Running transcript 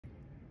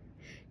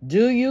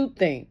Do you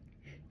think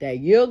that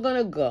you're going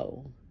to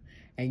go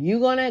and you're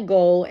going to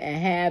go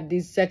and have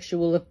these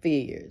sexual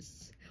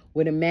affairs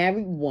with a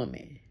married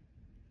woman?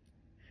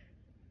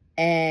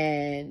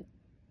 And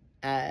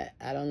I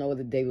don't know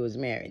whether David was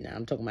married now.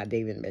 I'm talking about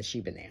David and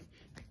Bathsheba now.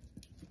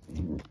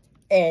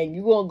 And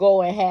you're going to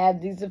go and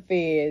have these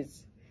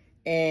affairs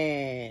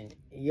and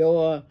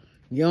your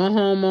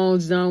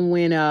hormones done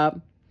went up.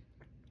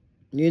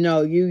 You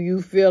know,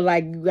 you feel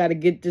like you got to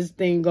get this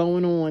thing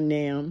going on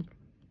now.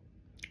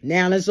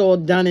 Now it's all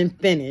done and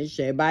finished.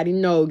 Everybody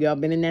know y'all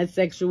been in that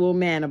sexual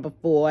manner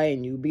before,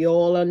 and you be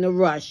all on the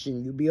rush,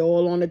 and you be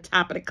all on the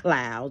top of the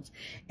clouds.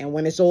 And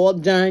when it's all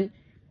done,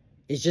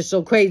 it's just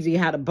so crazy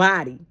how the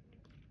body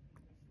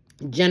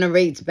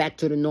generates back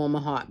to the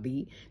normal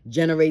heartbeat,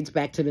 generates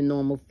back to the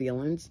normal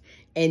feelings.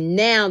 And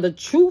now the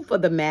truth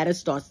of the matter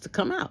starts to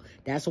come out.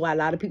 That's why a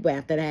lot of people,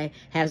 after they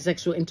have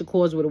sexual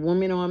intercourse with a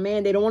woman or a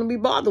man, they don't want to be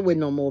bothered with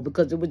no more,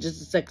 because it was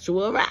just a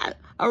sexual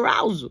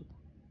arousal.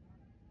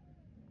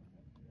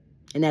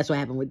 And that's what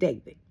happened with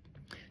David.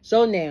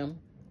 So now,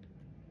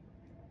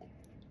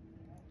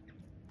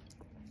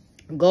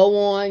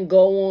 go on.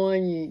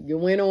 You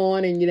went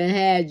on and you done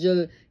had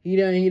he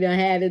done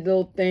had his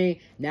little thing.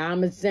 Now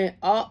I'm going to send,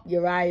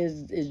 Uriah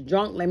is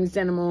drunk. Let me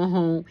send him on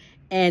home,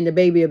 and the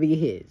baby will be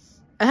his.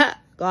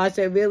 God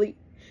said, really?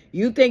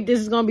 You think this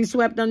is going to be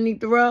swept underneath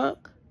the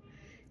rug?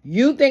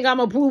 You think I'm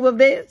going to approve of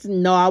this?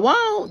 No, I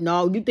won't.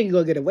 No, you think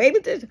you're going to get away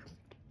with this?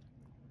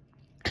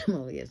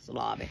 Oh, yes,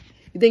 slobbing.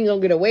 You think you're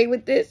going to get away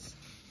with this?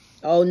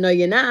 Oh, no,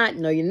 you're not.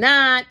 No, you're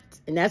not.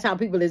 And that's how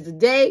people is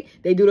today.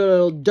 They do the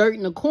little dirt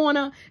in the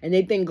corner, and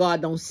they think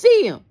God don't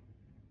see them.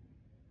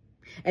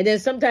 And then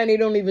sometimes they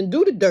don't even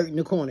do the dirt in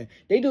the corner.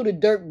 They do the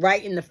dirt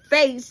right in the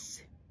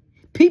face.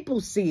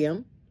 People see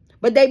them,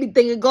 but they be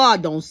thinking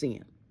God don't see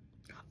them.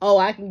 Oh,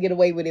 I can get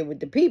away with it with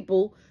the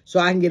people, so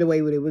I can get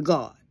away with it with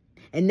God.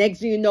 And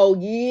next thing you know,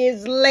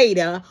 years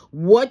later,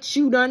 what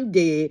you done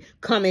did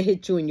come and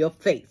hit you in your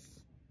face.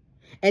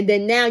 And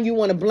then now you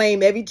want to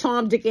blame every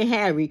Tom, Dick, and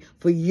Harry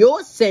for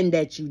your sin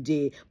that you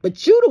did.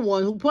 But you the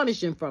one who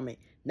punished him from it.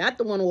 Not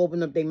the one who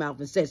opened up their mouth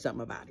and said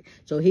something about it.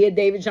 So here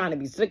David trying to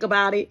be slick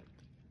about it.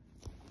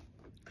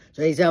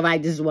 So he said, all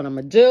right, this is what I'm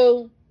going to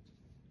do.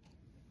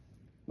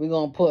 We're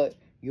going to put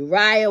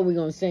Uriah. We're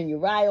going to send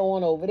Uriah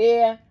on over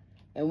there.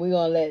 And we're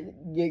going to let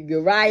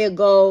Uriah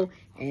go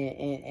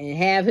and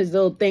have his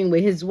little thing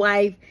with his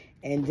wife.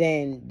 And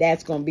then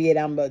that's going to be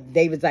it.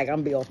 David's like,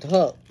 I'm going to be off the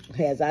hook.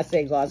 As I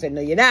said, God said,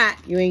 no, you're not.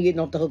 You ain't getting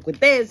off the hook with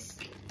this,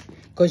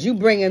 because you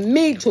bringing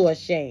me to a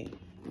shame.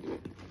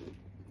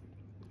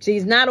 See,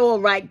 it's not all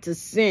right to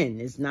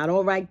sin. It's not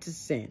all right to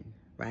sin,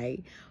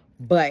 right?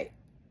 But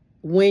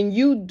when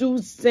you do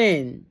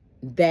sin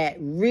that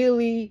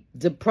really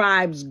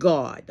deprives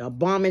God,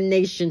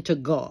 abomination to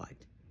God,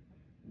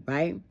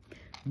 right?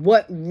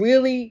 What God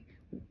really,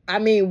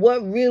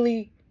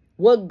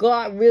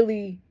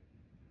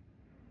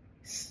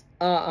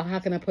 how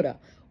can I put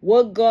up?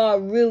 What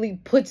God really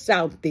puts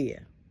out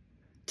there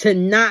to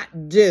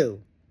not do.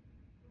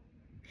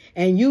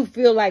 And you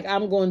feel like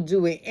I'm going to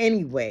do it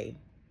anyway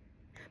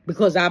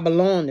because I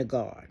belong to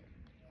God.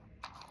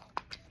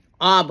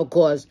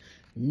 Because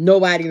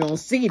nobody don't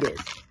see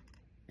this.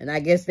 And I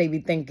guess they be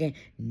thinking,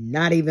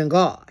 not even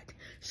God.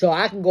 So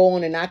I can go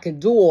on and I can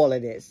do all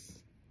of this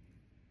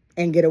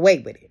and get away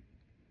with it.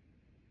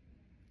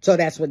 So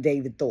that's what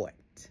David thought.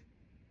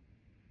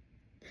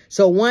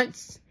 So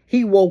once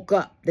he woke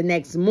up the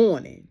next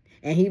morning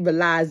and he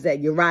realized that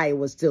Uriah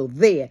was still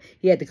there,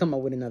 he had to come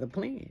up with another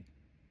plan.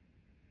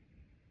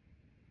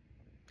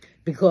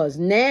 Because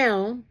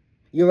now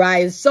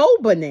Uriah is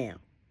sober now.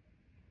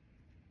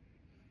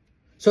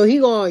 So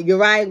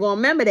Uriah gonna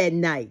remember that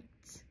night.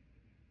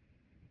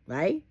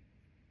 Right?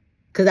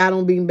 Because I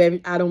don't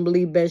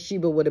believe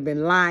Bathsheba would have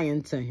been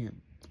lying to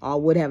him or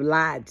would have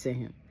lied to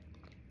him.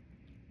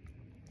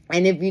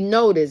 And if you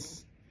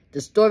notice,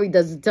 the story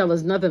doesn't tell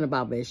us nothing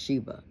about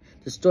Bathsheba.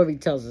 The story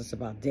tells us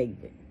about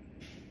David.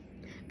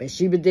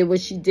 Bathsheba did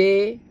what she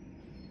did,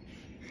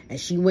 and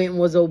she went and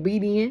was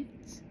obedient,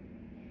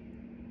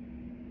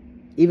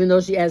 even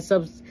though she had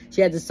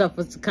to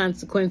suffer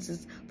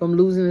consequences from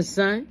losing a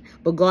son.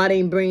 But God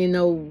ain't bringing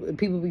no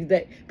people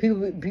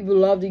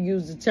love to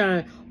use the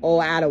term,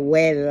 out of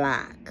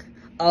wedlock.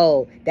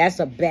 Oh, that's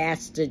a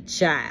bastard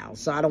child,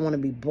 so I don't want to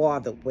be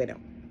bothered with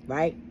him,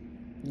 right?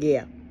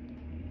 Yeah.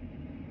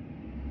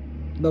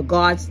 But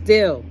God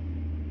still,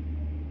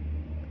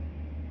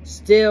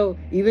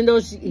 even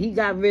though he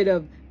got rid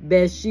of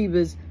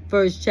Bathsheba's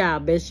first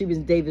child, Bathsheba's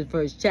David's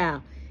first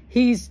child,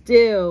 he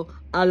still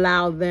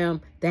allowed them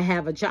to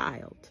have a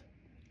child.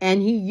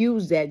 And he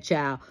used that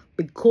child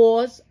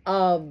because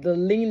of the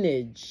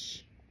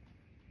lineage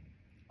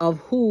of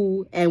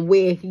who and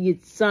where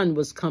his son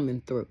was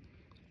coming through.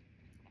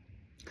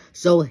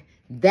 So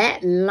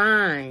that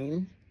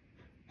line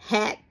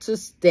had to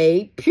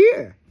stay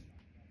pure.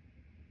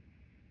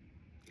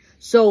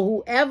 So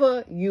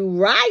whoever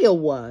Uriah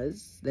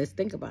was, let's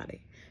think about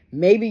it.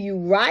 Maybe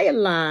Uriah's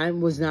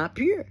line was not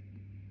pure.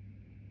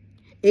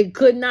 It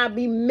could not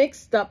be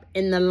mixed up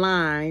in the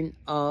line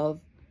of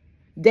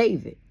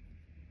David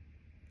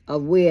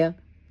of where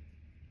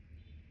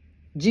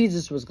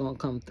Jesus was going to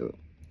come through.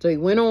 So he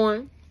went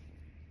on.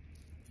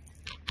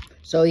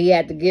 So he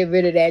had to get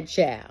rid of that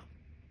child.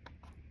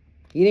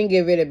 He didn't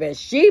get rid of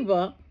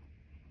Bathsheba.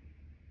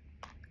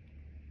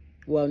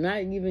 Well,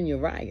 not even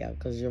Uriah,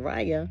 because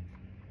Uriah,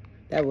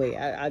 that way,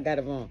 I got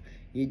it wrong.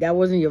 That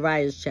wasn't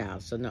Uriah's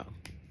child, so no.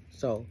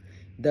 So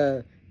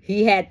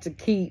he had to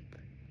get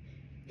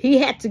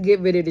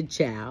rid of the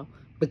child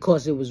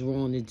because it was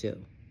wrong to do.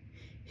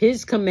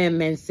 His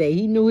commandments say,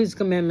 he knew his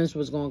commandments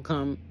was going to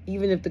come,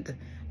 even if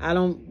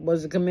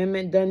was the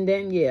commandment done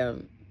then? Yeah,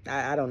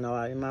 I don't know.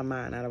 In my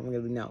mind, I don't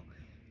really know.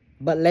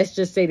 But let's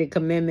just say the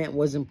commandment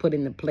wasn't put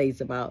into place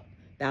about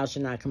thou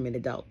shalt not commit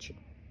adultery.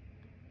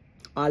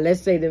 Or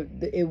let's say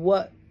it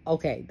was,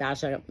 okay,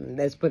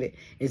 let's put it,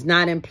 it's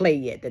not in play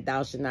yet that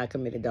thou shalt not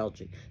commit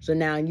adultery. So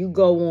now you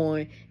go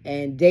on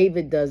and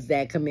David does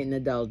that, committing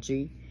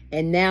adultery.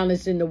 And now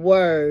it's in the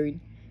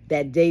word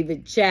that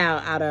David's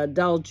child out of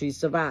adultery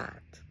survived.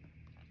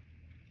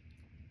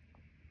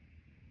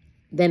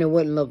 Then it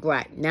wouldn't look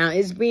right. Now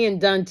it's being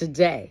done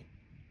today.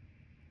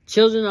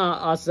 Children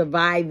are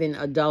surviving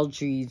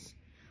adulteries,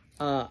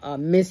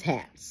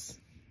 mishaps,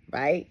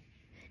 right?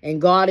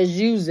 And God is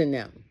using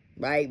them,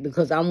 right?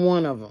 Because I'm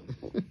one of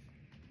them.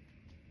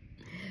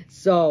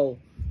 So,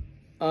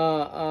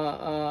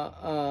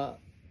 God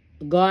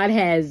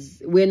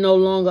we're no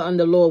longer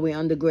under law, we're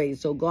under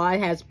grace. So God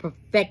has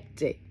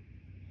perfected.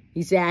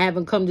 He said, I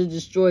haven't come to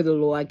destroy the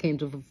law, I came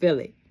to fulfill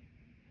it.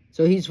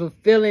 So he's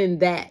fulfilling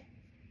that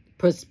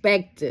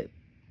perspective.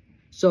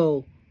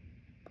 So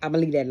I'm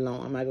going to leave that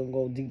alone. I'm not going to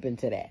go deep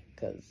into that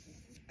because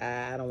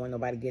I don't want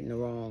nobody getting the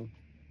wrong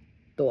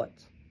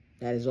thoughts.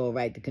 That is all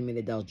right to commit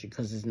adultery,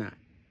 because it's not.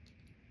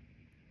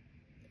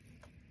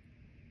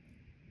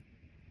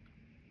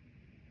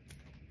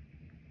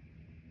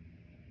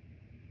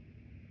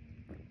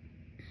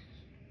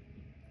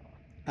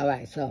 All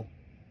right, so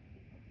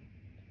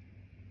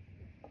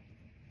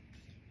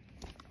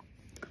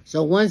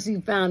once he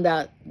found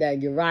out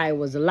that Uriah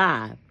was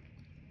alive,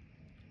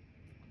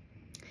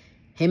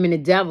 him and the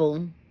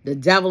devil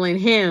and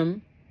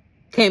him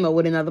came up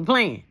with another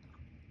plan,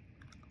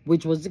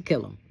 which was to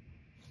kill him.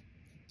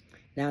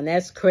 Now,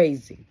 that's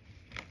crazy.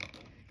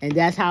 And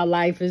that's how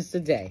life is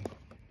today.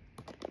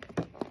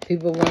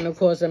 People run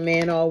across a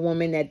man or a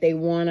woman that they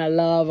want or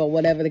love or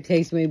whatever the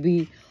case may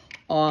be.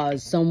 Or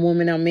some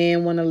woman or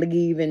man want to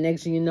leave, and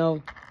next thing you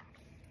know,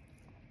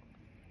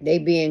 they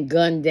being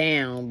gunned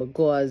down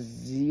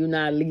because you're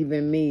not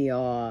leaving me,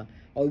 or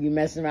you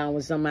messing around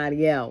with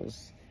somebody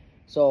else.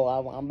 So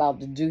I'm about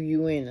to do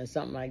you in or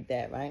something like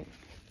that, right?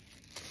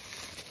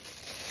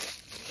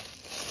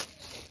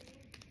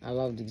 I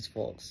love these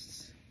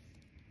folks.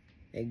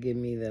 They give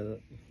me the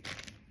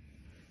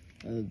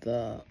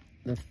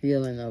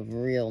feeling of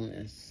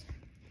realness.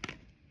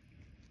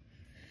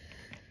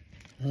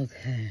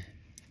 Okay.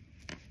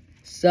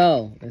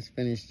 So, let's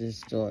finish this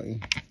story.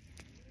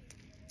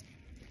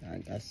 I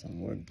got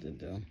some work to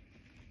do.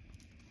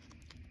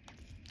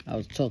 I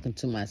was talking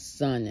to my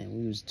son, and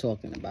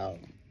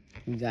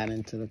we got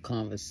into the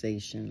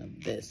conversation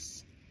of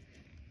this.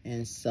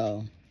 And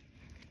so,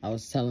 I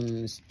was telling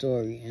him the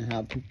story and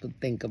how people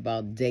think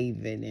about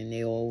David, and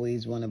they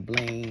always want to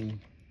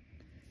blame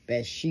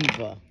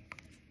Bathsheba.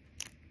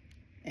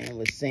 And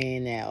was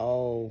saying that,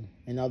 oh,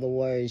 in other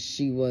words,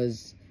 she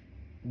was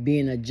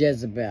being a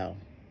Jezebel.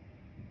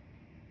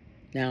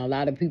 Now, a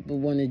lot of people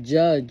want to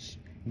judge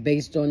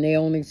based on their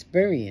own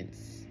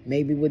experience,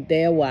 maybe with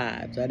their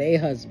wives or their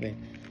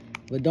husband.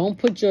 But don't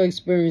put your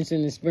experience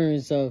in the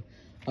experience of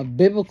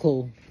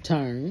biblical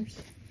terms,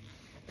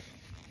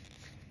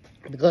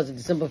 because of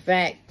the simple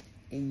fact,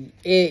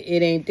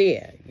 it ain't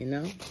there, you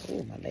know?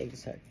 Oh, my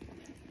legs hurt.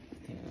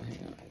 Hang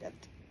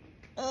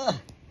on. I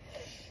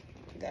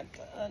got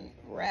to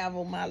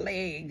unravel my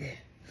leg.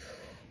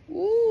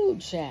 Ooh,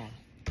 child.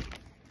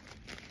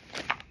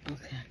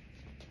 Okay.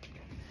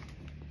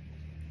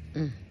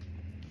 Okay,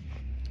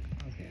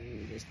 let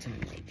me just turn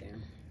that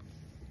down.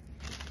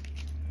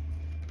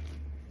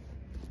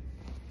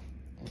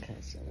 Okay,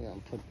 so we're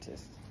going to put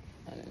this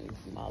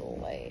underneath my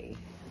leg.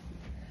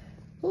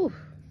 Whew.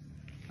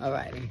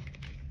 Alrighty.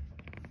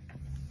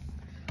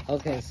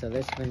 Okay, so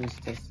let's finish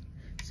this.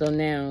 So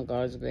now,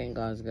 God's great and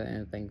God's good,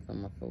 and thank you for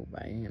my food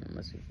by him. I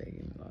must be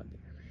thanking God.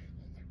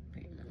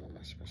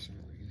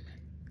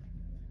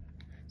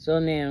 So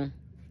now,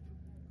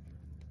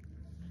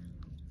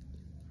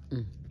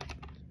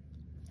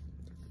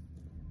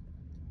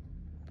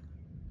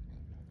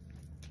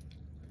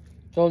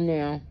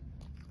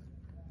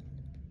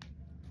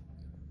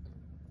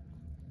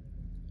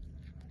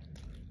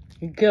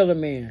 he killed a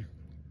man.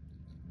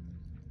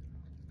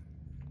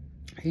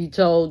 He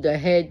told the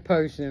head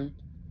person,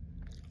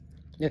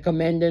 the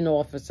commanding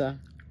officer,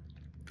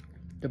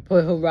 to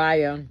put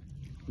Uriah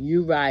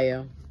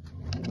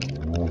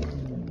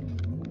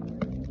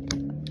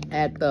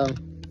at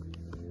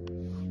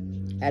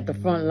the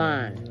front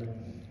line.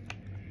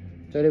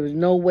 So there was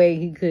no way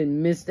he could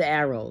miss the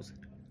arrows.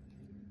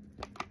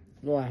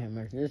 Lord have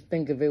mercy. Just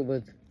think if it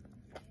was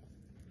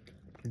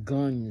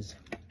Guns.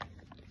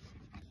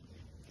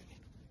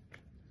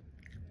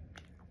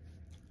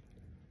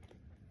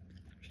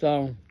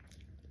 So,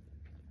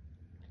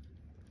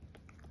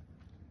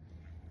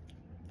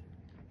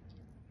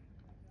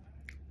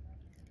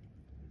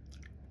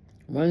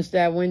 once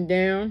that went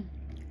down,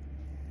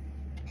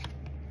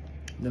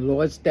 the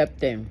Lord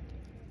stepped in.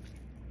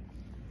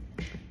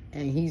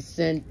 And he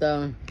sent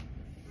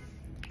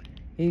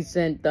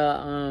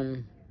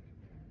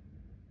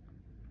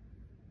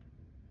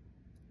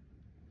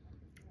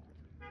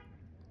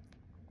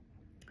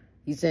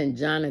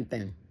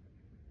Jonathan.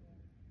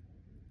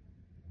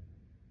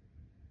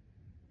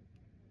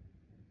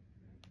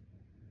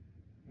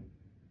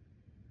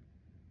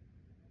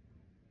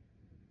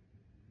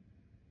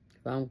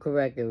 If I'm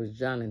correct, it was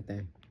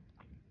Jonathan.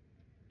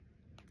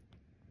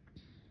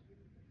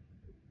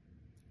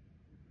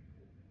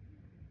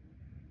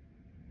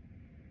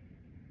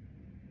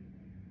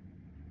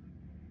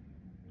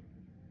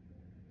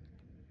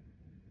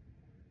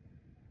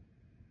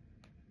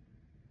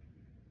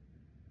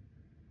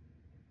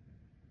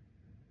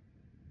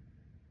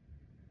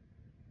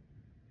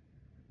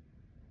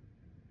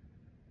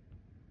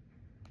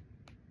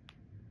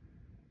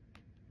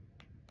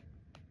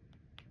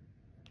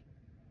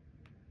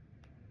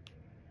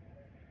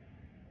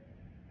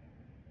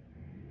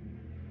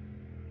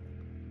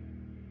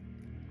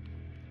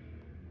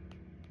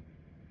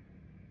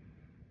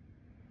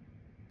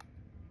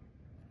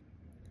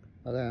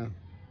 Okay.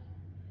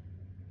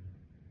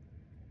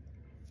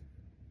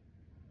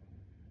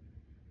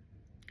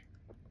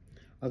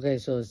 Okay,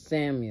 so it's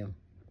Samuel.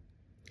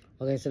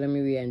 Okay, so let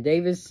me read. And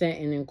David sent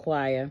and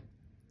inquired.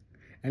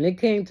 And it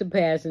came to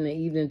pass in the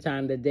evening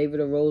time that David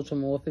arose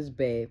from off his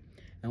bed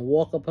and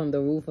walked upon the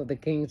roof of the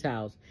king's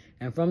house.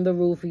 And from the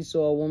roof he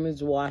saw a woman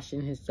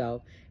washing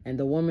herself, and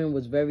the woman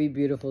was very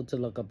beautiful to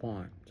look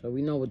upon. So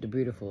we know what the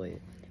beautiful is.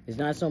 It's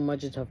not so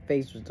much as her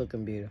face was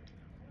looking beautiful.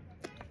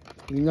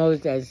 You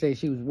notice that it says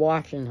she was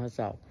washing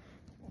herself.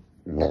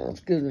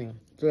 Excuse me.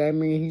 So that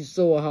means he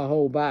saw her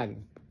whole body.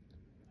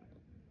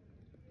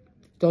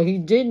 So he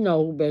did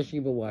know who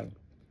Bathsheba was.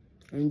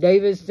 And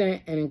David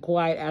sent and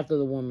inquired after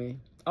the woman.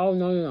 Oh,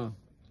 no.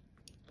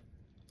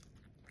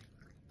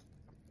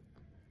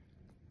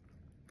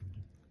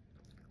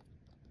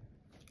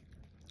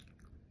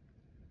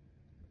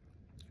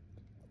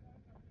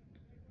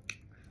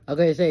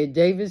 Okay, say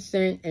David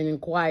sent and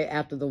inquired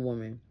after the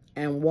woman.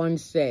 And one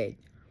said,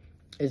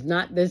 is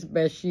not this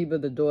Bathsheba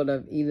the daughter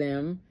of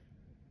Elam,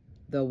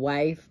 the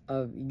wife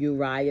of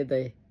Uriah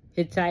the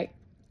Hittite?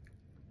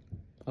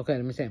 Okay,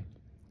 let me say.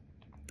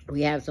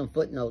 We have some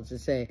footnotes that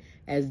say,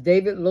 as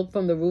David looked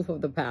from the roof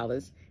of the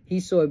palace, he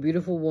saw a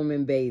beautiful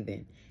woman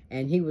bathing,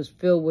 and he was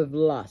filled with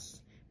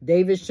lust.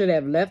 David should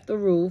have left the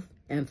roof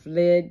and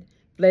fled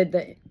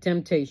the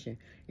temptation.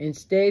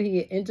 Instead,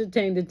 he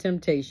entertained the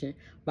temptation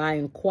by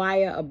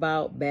inquiring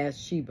about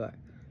Bathsheba.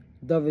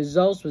 The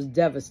results was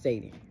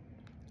devastating.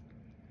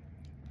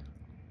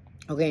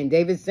 Okay, and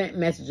David sent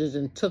messengers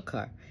and took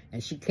her,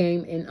 and she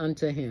came in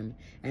unto him,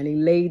 and he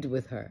laid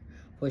with her,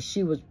 for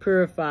she was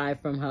purified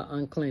from her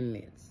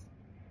uncleanness.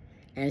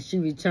 And she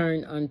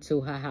returned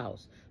unto her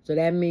house. So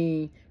that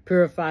means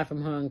purified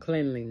from her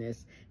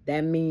uncleanliness.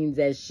 That means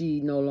that she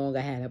no longer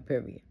had her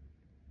period.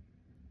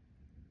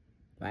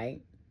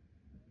 Right?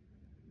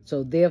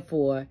 So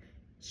therefore,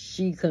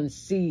 she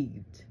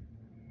conceived.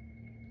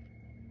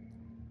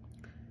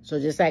 So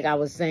just like I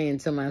was saying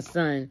to my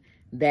son,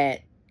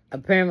 that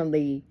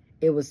apparently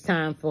it was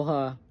time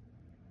for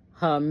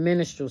her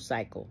menstrual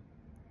cycle.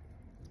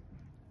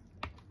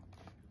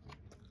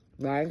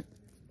 Right?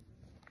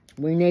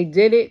 When they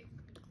did it,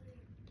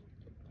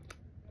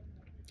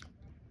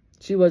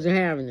 she wasn't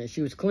having it.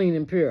 She was clean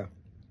and pure.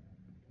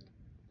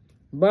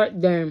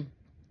 But then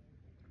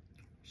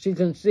she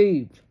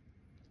conceived.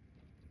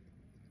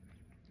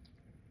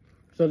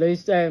 So they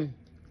say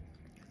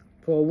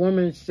for a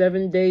woman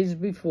 7 days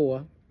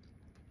before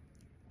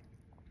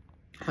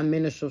her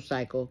menstrual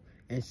cycle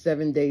and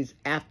 7 days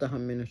after her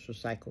menstrual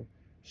cycle,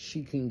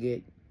 she can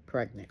get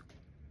pregnant.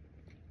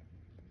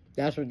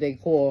 That's what they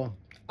call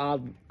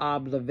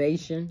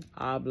ovulation.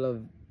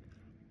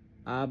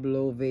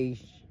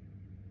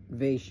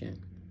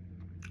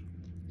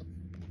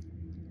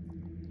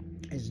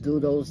 It's due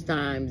those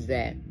times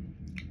that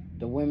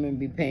the women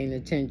be paying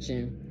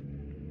attention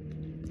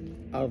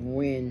of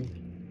when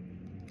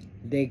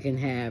they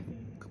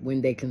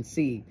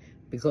conceive,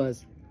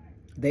 because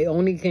they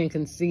only can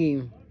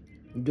conceive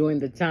during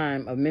the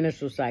time of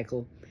menstrual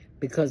cycle,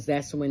 because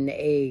that's when the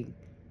egg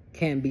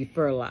can be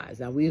fertilized.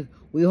 Now we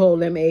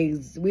hold them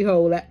eggs, we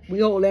hold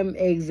them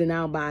eggs in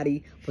our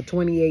body for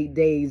 28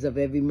 days of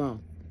every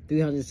month,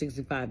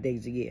 365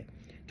 days a year.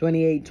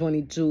 28,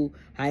 22,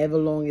 however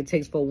long it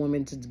takes for a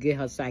woman to get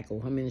her cycle,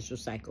 her menstrual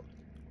cycle.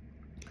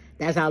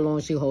 That's how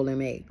long she hold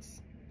them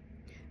eggs.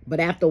 But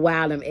after a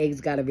while, them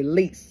eggs got to be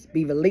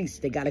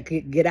released. They got to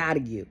get out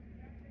of you.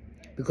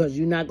 Because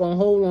you're not going to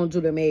hold on to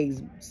them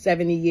eggs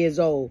 70 years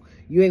old.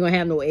 You ain't going to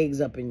have no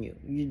eggs up in you.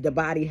 The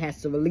body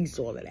has to release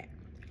all of that.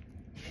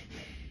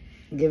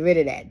 Get rid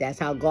of that. That's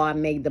how God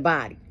made the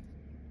body.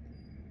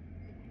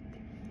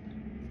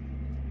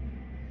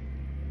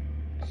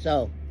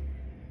 So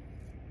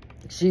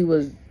she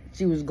was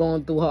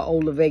going through her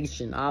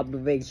ovulation,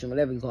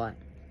 whatever you call it.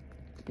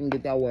 You can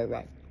get that word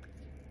right.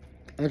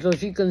 And so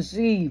she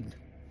conceived.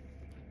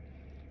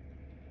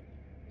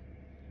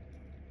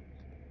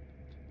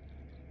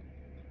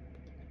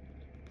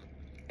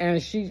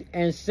 And she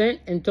sent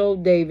and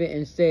told David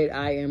and said,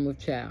 I am with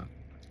child.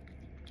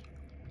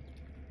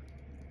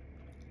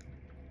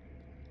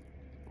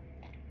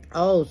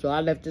 Oh, so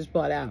I left this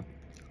part out.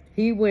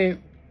 He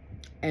went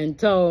and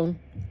told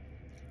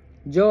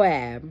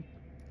Joab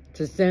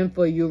to send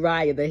for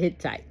Uriah the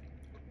Hittite.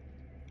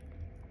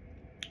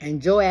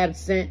 And Joab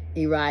sent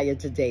Uriah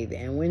to David.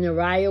 And when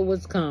Uriah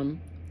was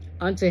come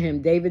unto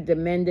him, David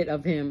demanded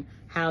of him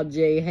how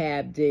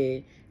Joab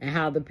did, and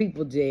how the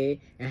people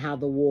did, and how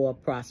the war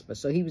prospered.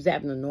 So he was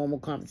having a normal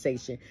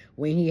conversation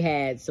when he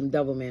had some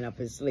devilment up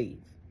his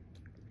sleeve.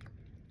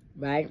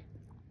 Right?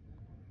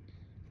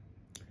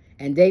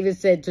 And David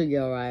said to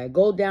Uriah,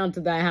 go down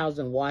to thy house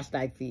and wash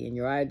thy feet. And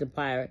Uriah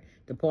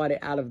departed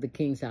out of the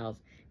king's house.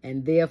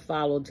 And there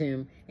followed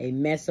him a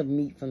mess of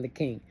meat from the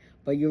king.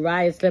 But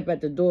Uriah slept at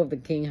the door of the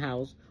king's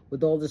house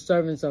with all the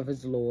servants of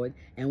his lord,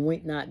 and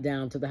went not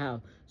down to the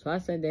house. So I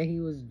said that he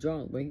was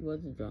drunk, but he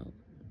wasn't drunk.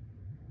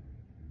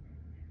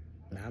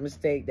 My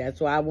mistake. That's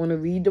why I want to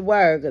read the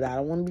word, because I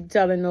don't want to be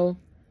telling no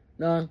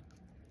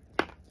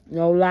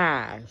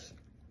lies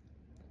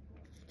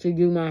to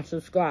you, my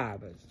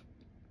subscribers.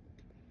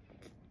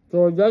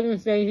 So it doesn't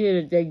say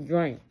here that they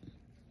drank.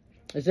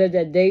 It said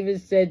that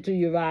David said to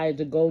Uriah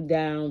to go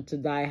down to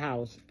thy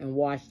house and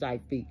wash thy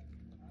feet.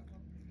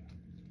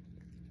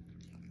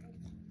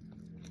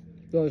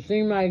 So it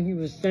seemed like he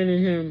was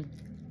sending him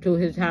to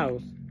his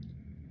house.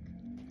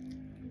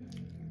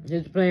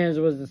 His plans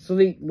was to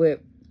sleep with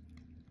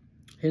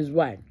his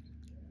wife.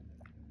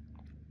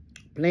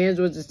 Plans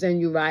was to send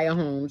Uriah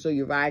home so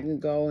Uriah can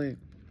go and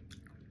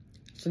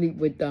sleep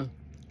with the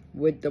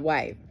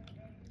wife.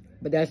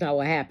 But that's not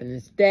what happened.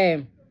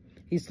 Instead,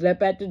 he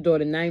slept at the door.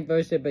 The 9th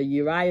verse said, but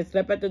Uriah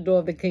slept at the door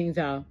of the king's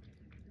house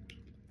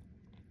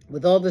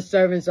with all the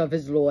servants of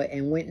his lord,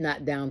 and went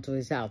not down to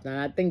his house.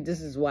 Now, I think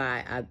this is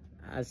why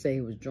I say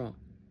he was drunk.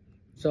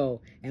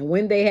 So, and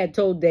when they had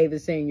told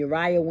David, saying,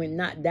 Uriah went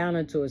not down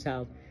unto his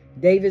house,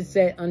 David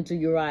said unto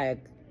Uriah,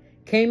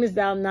 camest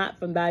thou not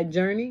from thy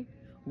journey?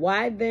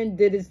 Why then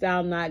didst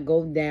thou not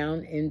go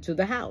down into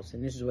the house?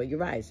 And this is what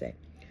Uriah said.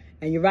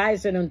 And Uriah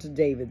said unto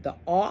David, the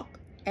ark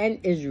and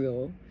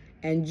Israel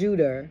and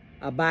Judah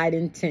abide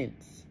in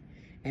tents,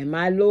 and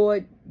my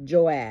lord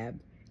Joab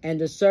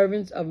and the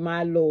servants of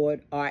my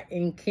lord are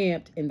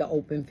encamped in the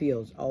open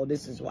fields. Oh,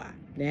 this is why.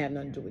 They have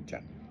nothing to do with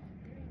drunk.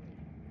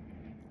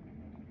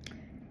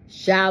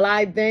 Shall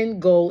I then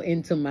go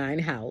into mine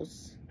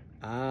house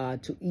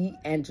to eat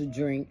and to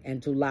drink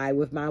and to lie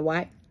with my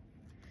wife?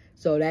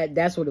 So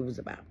that's what it was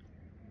about.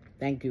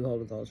 Thank you,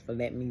 Holy Ghost, for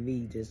letting me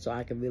read this so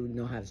I can really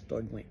know how the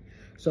story went.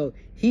 So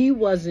he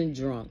wasn't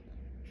drunk.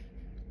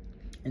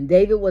 And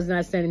David was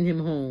not sending him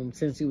home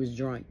since he was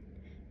drunk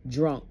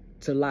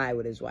to lie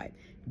with his wife.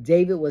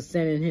 David was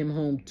sending him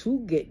home to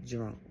get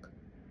drunk.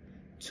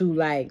 To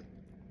let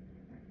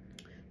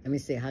me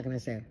see, how can I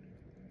say it?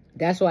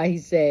 That's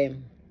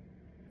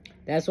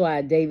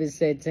why David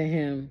said to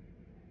him,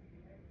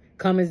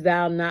 comest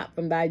thou not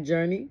from thy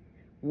journey?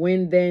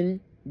 When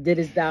then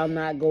didst thou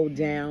not go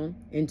down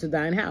into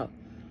thine house?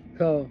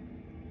 So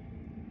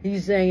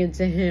he's saying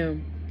to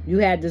him, you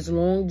had this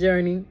long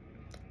journey.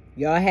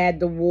 Y'all had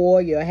the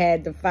war, you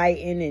had the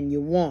fighting, and you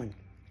won.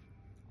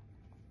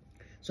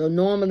 So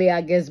normally,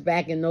 I guess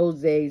back in those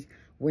days,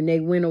 when they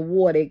win a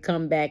war, they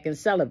come back and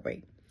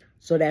celebrate.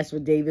 So that's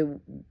what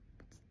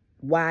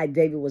why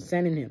David was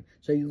sending him.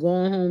 So you go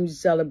home, you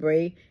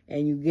celebrate,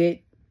 and you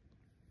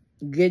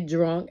get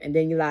drunk, and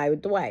then you lie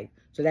with the wife.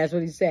 So that's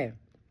what he said.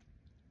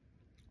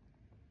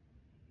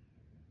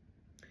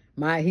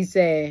 He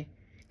said,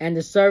 and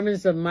the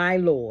servants of my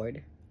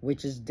Lord,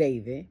 which is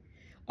David,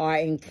 are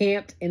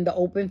encamped in the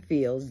open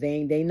fields.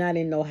 They not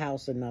in no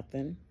house or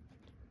nothing.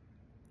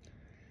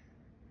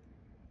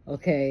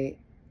 Okay.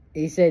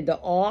 He said the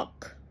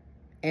ark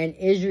and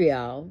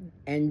Israel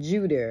and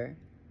Judah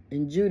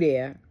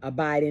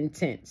abide in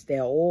tents.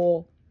 They're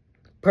all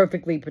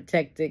perfectly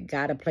protected,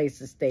 got a place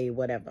to stay,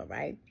 whatever,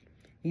 right?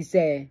 He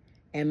said,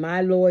 and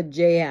my Lord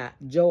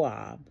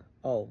Joab,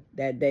 oh,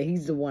 that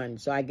he's the one.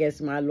 So I guess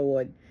my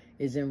Lord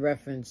is in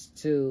reference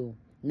to,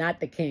 not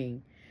the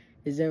king,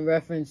 is in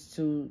reference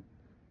to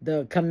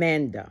the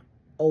commander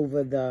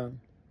over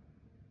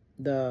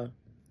the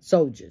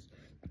soldiers.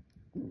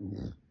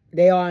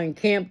 They are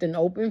encamped in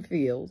open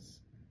fields.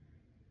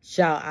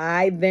 Shall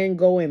I then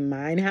go in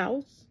mine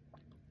house?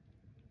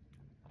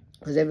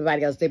 Because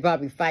everybody else, they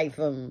probably fight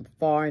from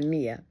far and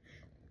near.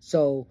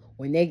 So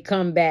when they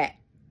come back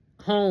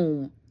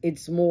home,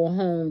 it's more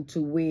home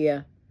to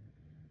where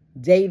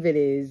David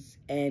is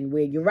and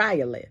where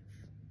Uriah live.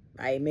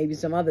 Right? Maybe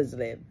some others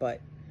live,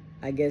 but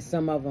I guess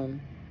some of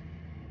them,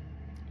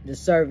 the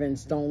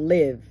servants, don't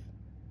live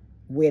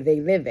where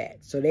they live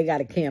at. So they got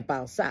to camp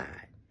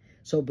outside.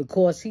 So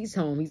because he's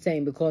home, he's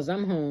saying, because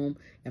I'm home,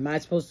 am I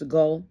supposed to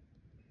go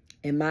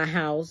in my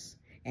house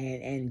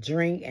and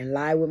drink and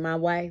lie with my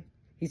wife?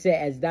 He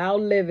said, as thou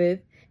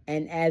livest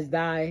and as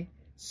thy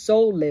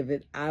soul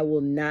liveth, I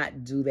will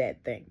not do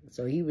that thing.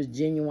 So he was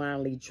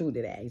genuinely true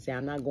to that. He said,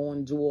 I'm not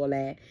going to do all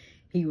that.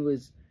 He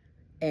was,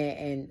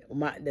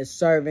 the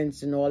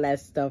servants and all that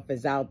stuff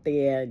is out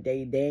there.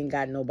 They ain't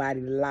got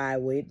nobody to lie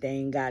with. They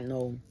ain't got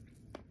no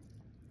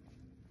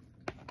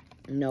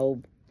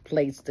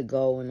place to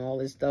go, and all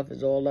this stuff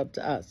is all up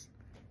to us.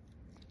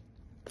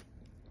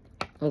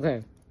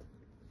 Okay.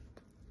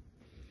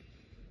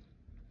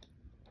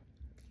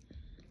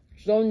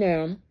 So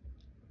now,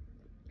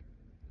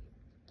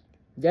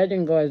 that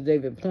didn't go as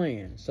David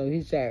planned. So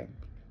he said,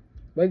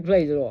 but he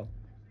plays it off.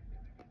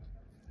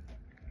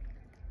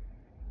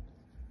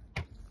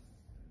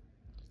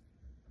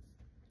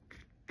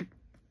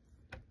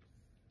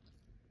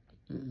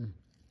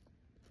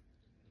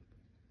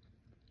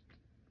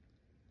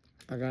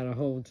 I got a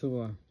hold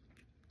to a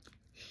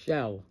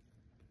shell.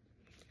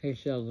 Hey,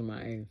 shells in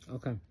my eggs.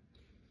 Okay.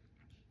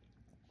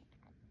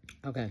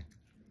 Okay.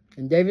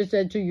 And David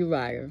said to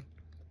Uriah,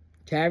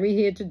 tarry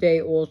here today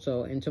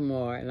also and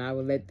tomorrow, and I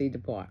will let thee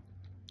depart.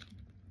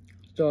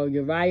 So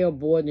Uriah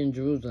abode in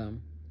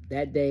Jerusalem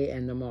that day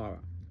and the morrow.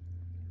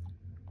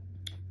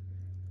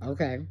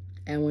 Okay.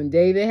 And when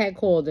David had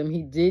called him,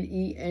 he did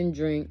eat and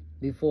drink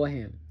before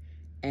him,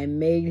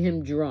 and made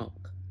him drunk.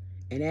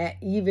 And at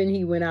even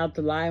he went out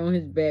to lie on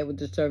his bed with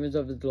the servants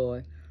of his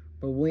Lord,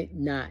 but went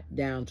not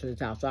down to his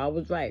house. So I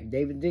was right.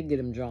 David did get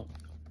him drunk.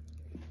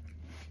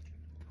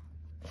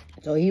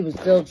 So he was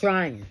still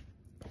trying.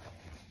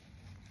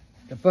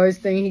 The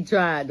first thing he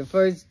tried, the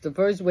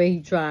first way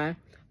he tried,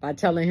 by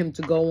telling him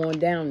to go on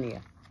down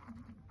there.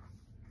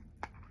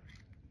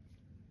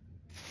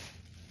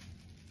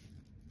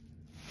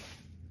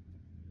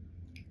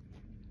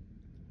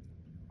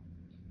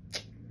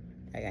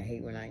 I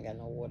hate when I ain't got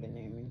no water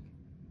near me.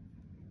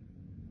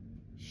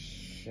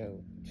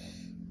 Shoot.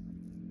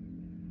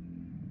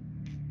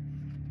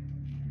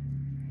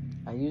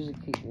 I usually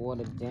keep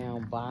water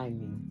down by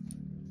me.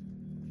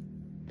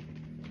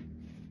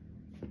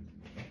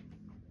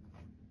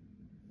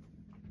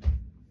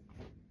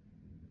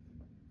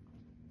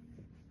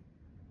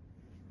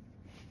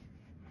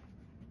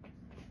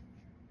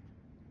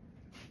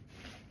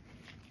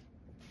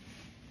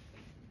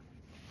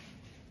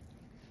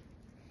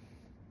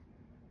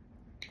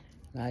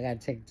 Now I gotta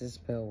take this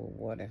pill with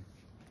water.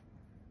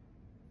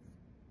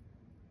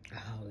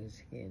 Oh, this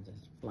hair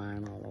just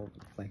flying all over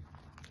the place.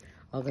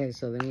 Okay,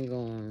 so let me go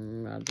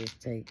on. I'll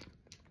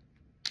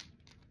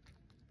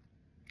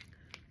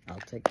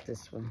take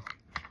this one.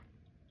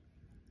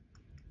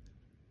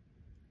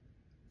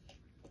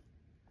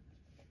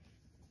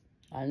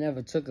 I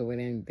never took it with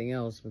anything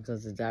else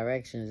because the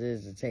directions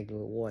is to take it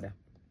with water.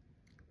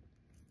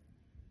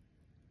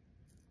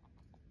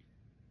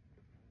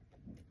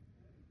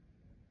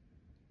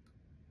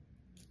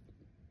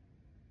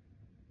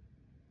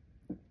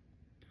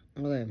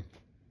 Okay.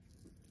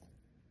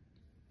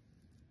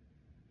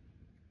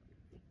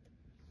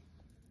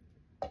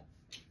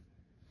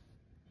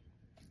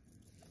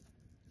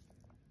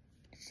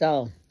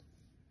 So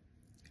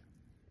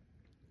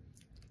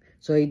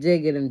he did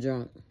get him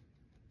drunk.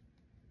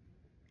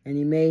 And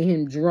he made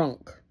him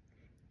drunk.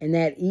 And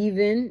at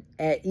even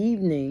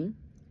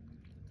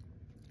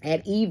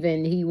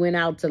he went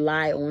out to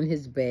lie on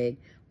his bed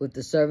with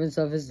the servants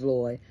of his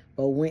Lord,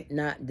 but went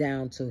not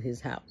down to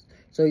his house.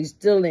 So he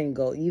still didn't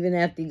go. Even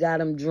after he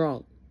got him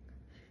drunk,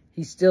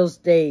 he still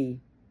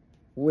stayed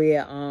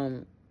where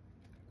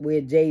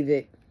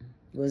David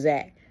was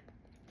at.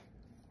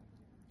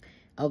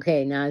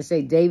 Okay, now I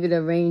say David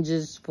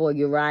arranges for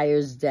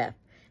Uriah's death.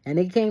 And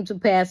it came to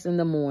pass in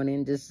the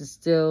morning, this is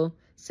still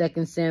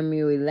 2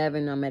 Samuel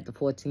 11, I'm at the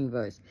 14th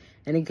verse.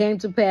 And it came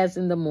to pass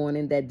in the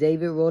morning that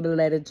David wrote a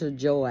letter to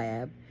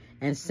Joab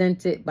and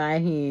sent it by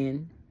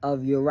hand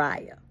of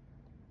Uriah.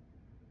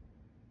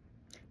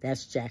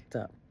 That's jacked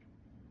up.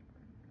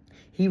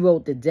 He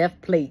wrote the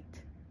death plate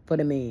for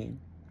the man,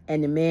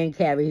 and the man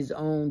carried his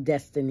own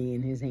destiny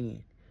in his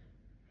hand.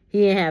 He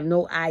didn't have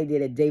no idea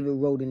that David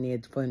wrote in there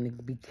for him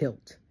to be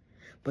killed.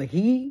 But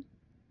David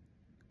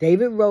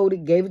wrote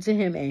it, gave it to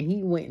him, and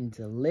he went and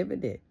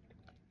delivered it.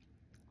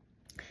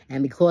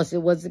 And because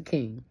it was the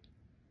king,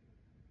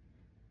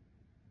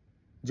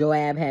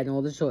 Joab had no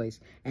other choice.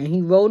 And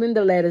he wrote in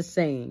the letter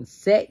saying,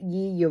 set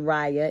ye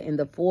Uriah in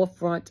the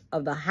forefront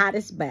of the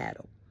hottest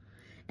battle,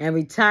 and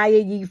retire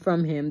ye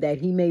from him, that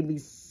he may be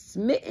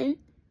smitten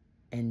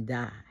and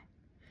die.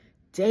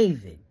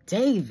 David,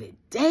 David,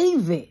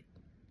 David,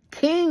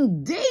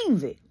 King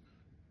David,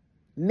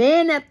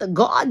 man after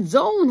God's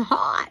own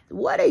heart.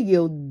 What are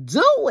you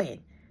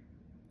doing?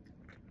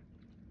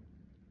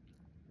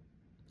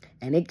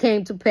 And it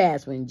came to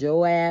pass when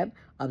Joab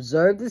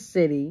observed the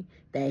city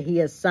that he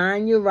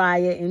assigned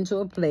Uriah into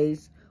a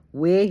place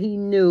where he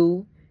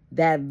knew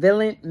that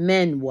violent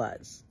men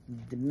was.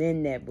 The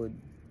men that were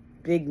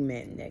big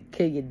men that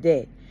kill you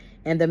dead.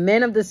 And the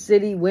men of the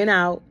city went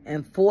out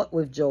and fought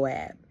with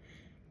Joab.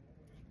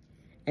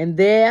 And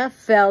there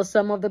fell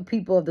some of the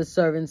people of the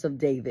servants of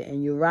David,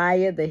 and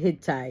Uriah the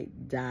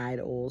Hittite died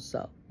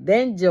also.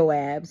 Then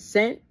Joab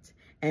sent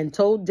and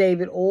told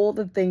David all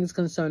the things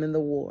concerning the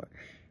war,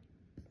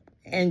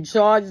 and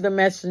charged the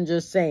messenger,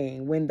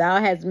 saying, when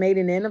thou hast made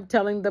an end of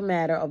telling the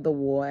matter of the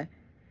war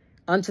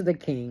unto the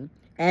king,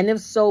 and if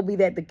so be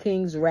that the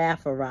king's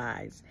wrath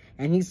arise,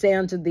 and he say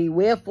unto thee,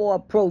 wherefore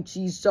approach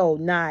ye so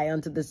nigh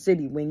unto the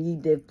city when ye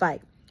did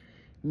fight?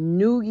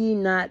 Knew ye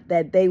not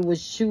that they would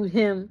shoot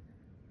him?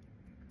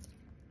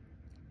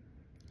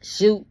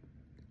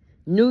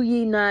 Knew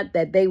ye not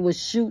that they would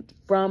shoot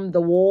from the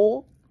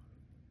wall?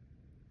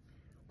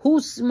 Who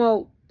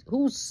smote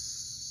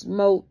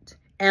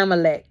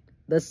Amalek,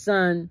 the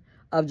son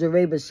of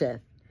Jerubbesheth?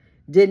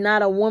 Did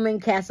not a woman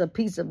cast a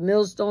piece of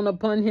millstone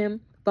upon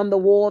him from the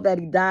wall that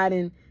he died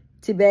in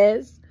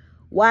Tibez?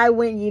 Why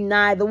went ye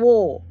nigh the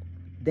wall?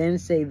 Then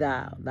say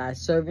thou, thy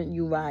servant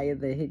Uriah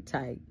the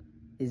Hittite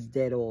is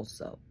dead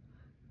also.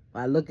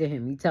 I look at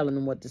him, he telling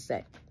them what to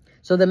say.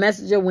 So the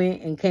messenger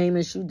went and came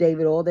and shewed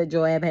David all that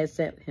Joab had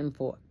sent him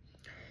for.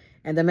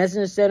 And the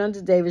messenger said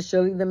unto David,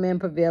 surely the men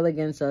prevail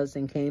against us,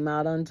 and came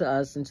out unto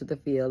us into the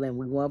field, and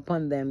we were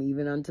upon them,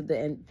 even unto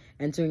the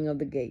entering of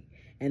the gate.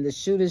 And the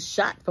shooters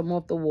shot from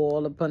off the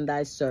wall upon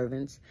thy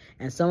servants,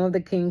 and some of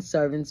the king's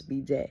servants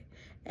be dead.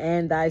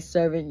 And thy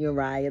servant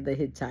Uriah the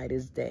Hittite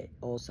is dead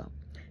also.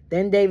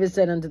 Then David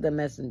said unto the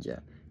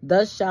messenger,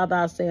 thus shalt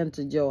thou say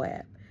unto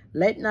Joab,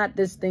 let not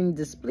this thing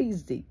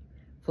displease thee,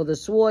 for the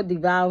sword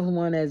devours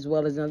one as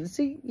well as another.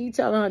 See, he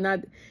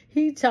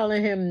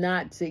telling him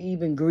not to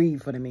even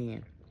grieve for the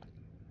man.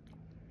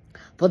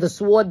 For the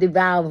sword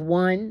devours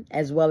one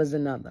as well as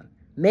another.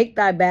 Make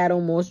thy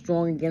battle more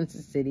strong against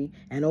the city,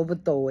 and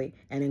overthrow it,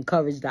 and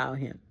encourage thou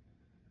him.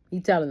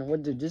 He telling him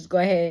what to do. Just go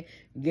ahead,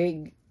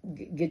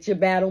 get your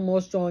battle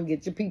more strong,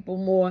 get your people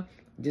more,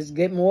 just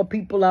get more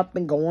people up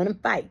and go on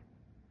and fight.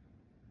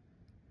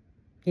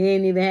 He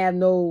ain't even have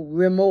no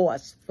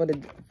remorse for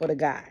the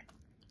guy.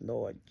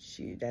 Lord,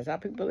 gee, that's how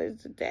people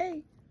is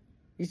today.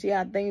 You see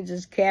how things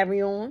just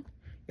carry on?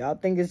 Y'all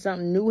think it's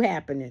something new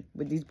happening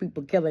with these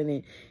people killing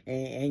it.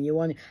 And you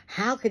wonder,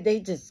 how could they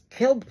just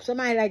kill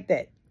somebody like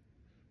that?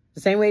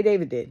 The same way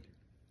David did.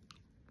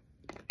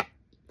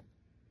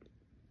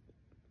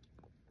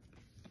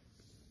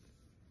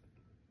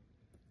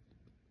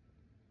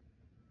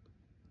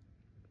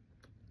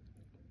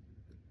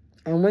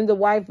 And when the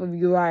wife of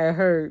Uriah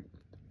heard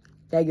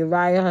that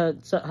Uriah, her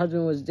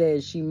husband, was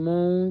dead, she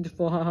moaned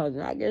for her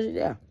husband. I guess,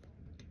 yeah.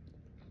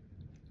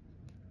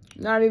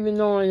 Not even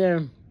knowing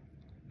that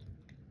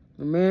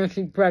the man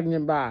she's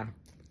pregnant by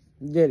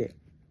did it.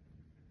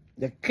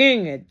 The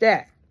king at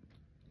that.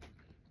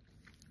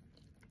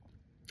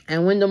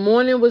 And when the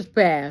morning was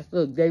past,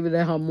 look, David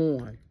let her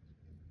mourn.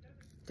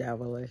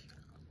 Devilish.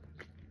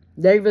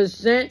 David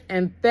sent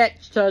and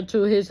fetched her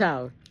to his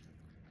house,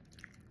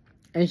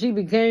 and she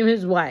became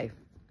his wife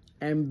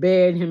and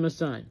bare him a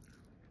son.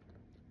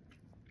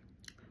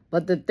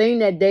 But the thing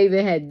that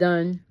David had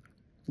done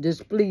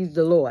displeased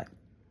the Lord.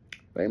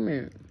 Wait a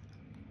minute.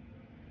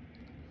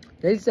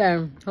 They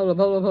said, hold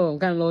up. I'm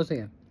kind of lost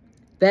here.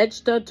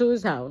 Fetched her to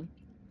his house,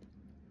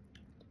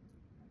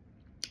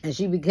 and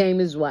she became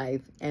his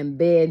wife and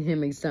bare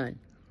him a son.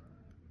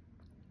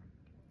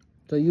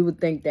 So you would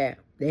think that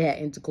they had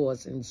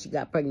intercourse and she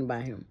got pregnant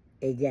by him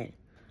again.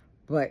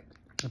 But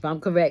if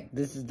I'm correct,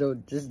 this is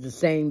the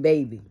same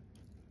baby.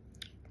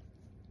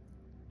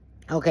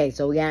 Okay,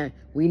 so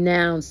we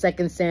now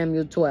 2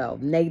 Samuel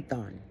 12.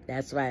 Nathan.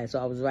 That's right. So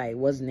I was right. It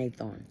was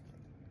Nathan.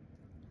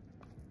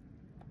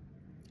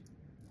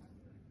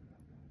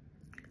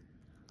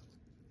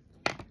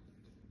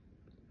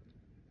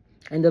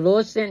 And the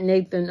Lord sent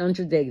Nathan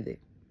unto David.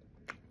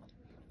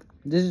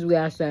 This is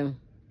where I say,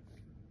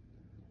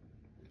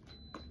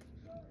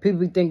 people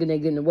be thinking they're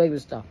getting away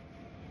with stuff.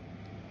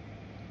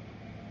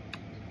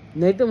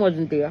 Nathan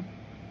wasn't there.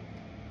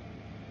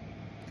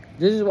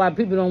 This is why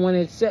people don't want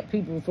to accept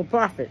people for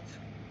prophets.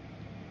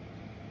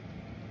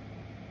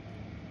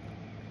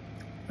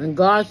 And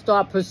God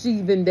start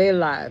perceiving their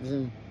lives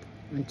and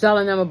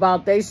telling them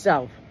about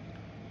themselves,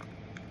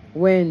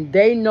 when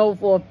they know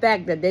for a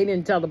fact that they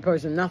didn't tell the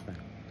person nothing.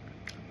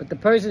 But the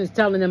person is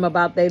telling them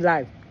about their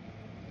life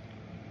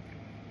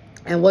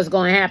and what's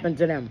going to happen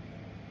to them.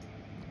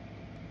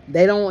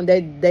 They don't want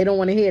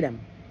to hear them.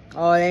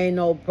 Oh, they ain't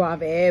no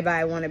prophet.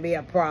 Everybody want to be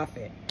a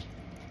prophet.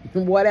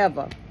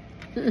 Whatever.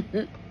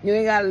 You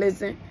ain't got to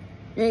listen.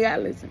 You ain't got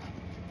to listen.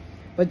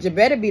 But you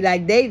better be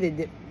like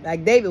David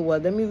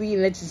was. Let me read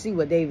and let you see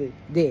what David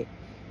did.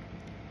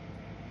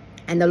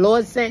 And the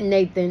Lord sent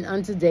Nathan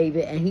unto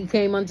David, and he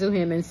came unto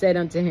him and said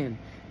unto him,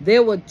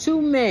 there were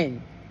two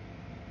men.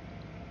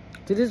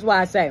 So this is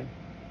why I say,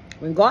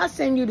 when God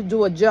sends you to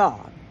do a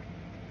job,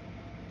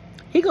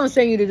 He going to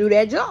send you to do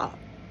that job.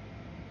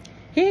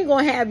 He ain't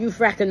going to have you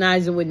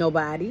fraternizing with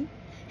nobody.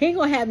 He ain't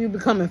going to have you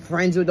becoming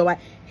friends with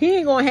nobody. He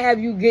ain't going to have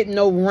you getting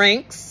no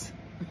ranks.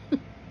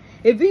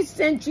 If He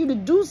sent you to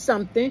do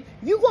something,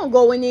 you going to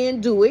go in there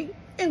and do it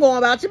and go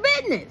about your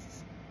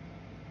business.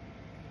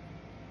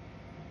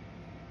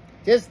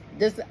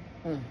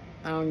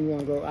 I don't even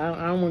want to go.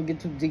 I don't want to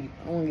get too deep.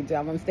 I want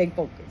to stay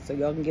focused so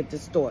y'all can get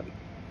this story.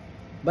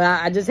 But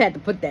I just had to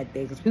put that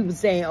there because people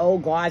saying, oh,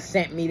 God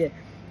sent me to,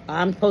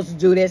 I'm supposed to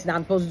do this and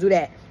I'm supposed to do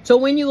that. So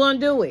when you going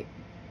to do it?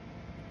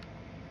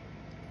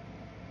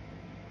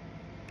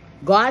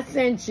 God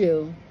sent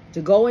you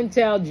to go and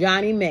tell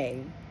Johnny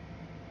May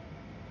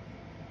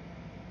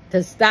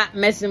to stop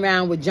messing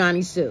around with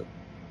Johnny Sue.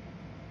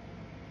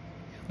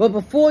 But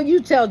before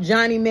you tell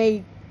Johnny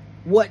May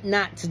what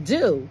not to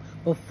do,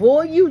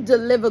 before you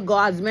deliver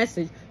God's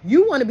message,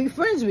 you want to be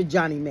friends with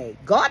Johnny May.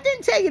 God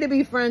didn't tell you to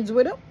be friends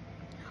with him.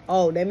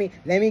 Oh, let me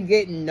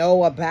get to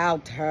know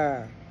about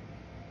her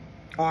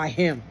or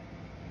him.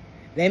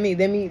 Let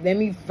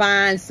me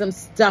find some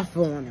stuff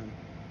on him.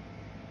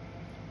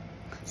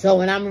 So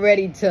when I'm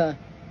ready to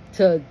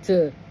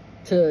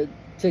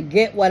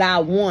get what I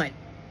want,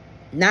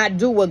 not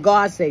do what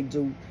God say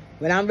do.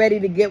 When I'm ready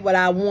to get what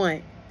I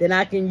want, then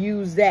I can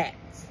use that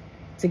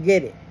to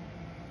get it.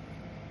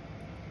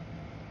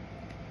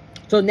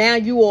 So now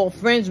you all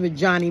friends with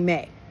Johnny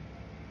May.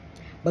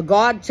 But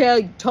God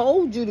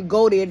told you to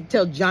go there to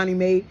tell Johnny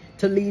May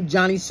to leave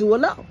Johnny Sue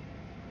alone.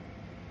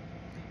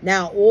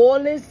 Now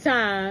all this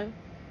time,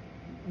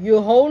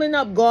 you're holding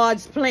up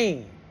God's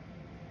plan.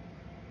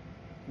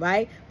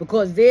 Right?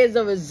 Because there's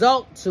a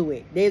result to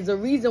it. There's a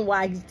reason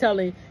why he's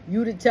telling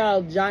you to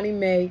tell Johnny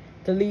May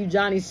to leave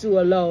Johnny Sue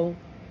alone.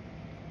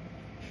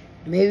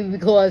 Maybe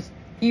because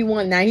he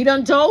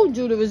done told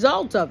you the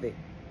result of it.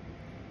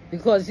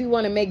 Because he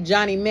want to make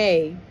Johnny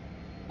May,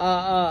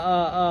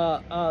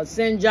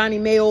 send Johnny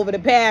May over to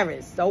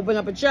Paris to open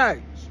up a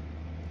church.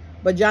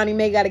 But Johnny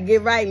May got to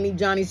get right and leave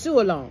Johnny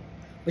Sue alone.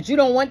 But you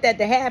don't want that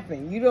to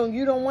happen. You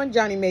don't want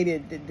Johnny May to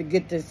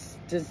get this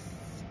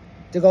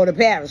to go to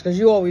Paris because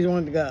you always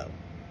wanted to go.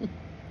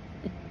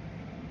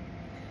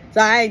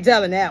 So I ain't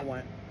telling that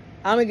one.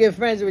 I'm gonna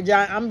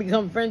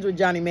become friends with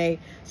Johnny May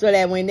so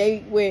that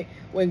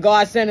when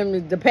God send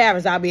him to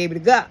Paris, I'll be able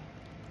to go.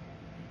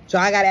 So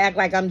I gotta act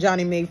like I'm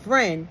Johnny May's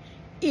friend,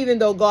 even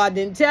though God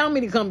didn't tell me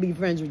to come be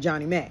friends with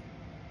Johnny May.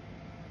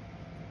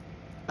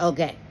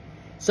 Okay.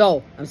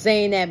 So I'm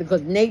saying that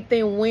because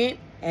Nathan went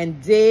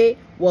and did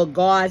what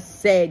God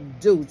said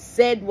do.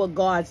 Said what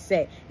God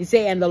said. He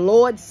said, and the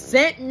Lord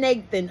sent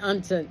Nathan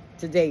unto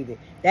David.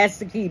 That's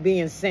the key,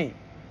 being sent.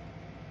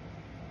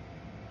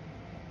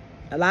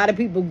 A lot of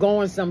people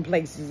going some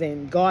places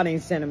and God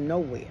ain't sent them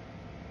nowhere.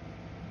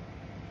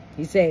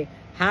 He said,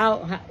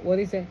 what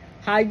he say?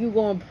 How you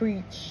going to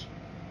preach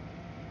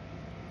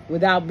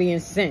without being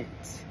sent?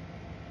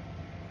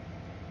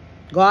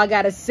 God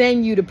got to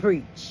send you to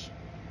preach.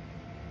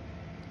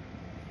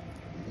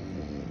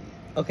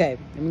 Okay,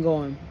 let me go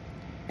on.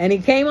 And he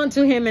came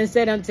unto him and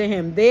said unto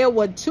him, there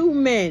were 2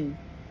 men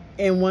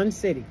in one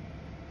city.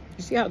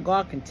 You see how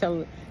God can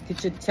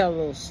get you to tell a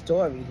little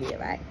story here,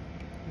 right?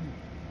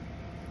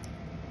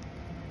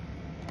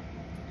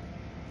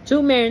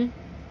 2 men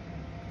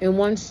in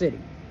one city.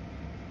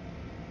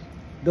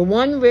 The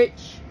one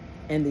rich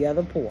and the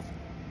other poor.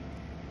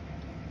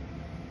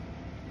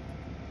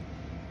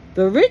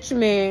 The rich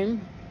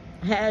man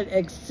had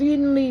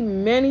exceedingly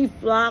many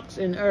flocks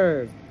and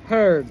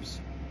herds.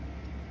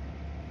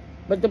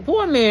 But the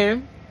poor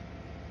man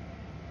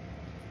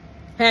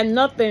had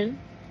nothing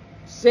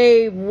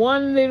save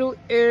one little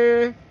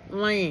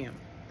lamb,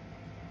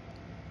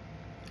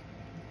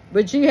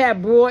 which he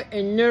had brought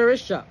and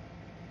nourished up.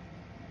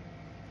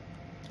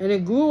 And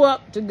it grew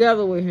up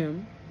together with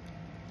him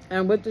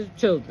and with his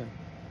children.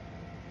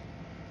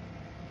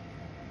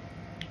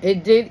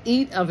 It did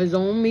eat of his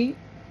own meat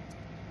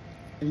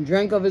and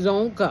drank of his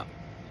own cup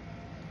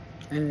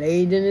and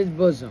laid in his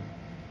bosom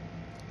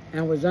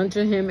and was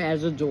unto him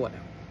as a daughter.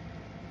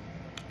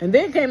 And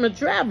there came a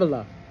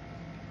traveler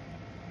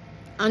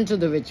unto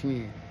the rich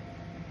man,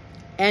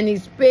 and he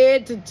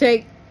spared to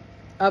take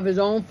of his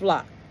own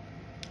flock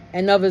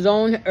and of his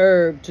own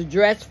herb to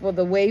dress for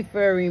the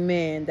wayfaring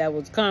man that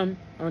was come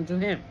unto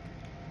him.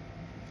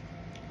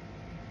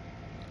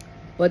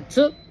 But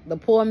took the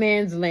poor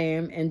man's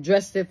lamb and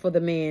dressed it for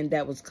the man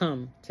that was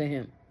come to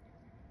him.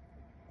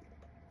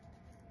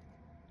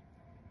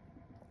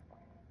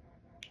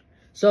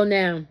 So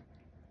now,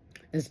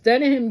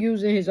 instead of him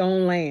using his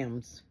own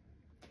lambs,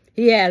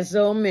 he had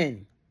so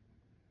many.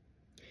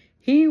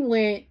 He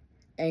went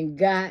and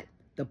got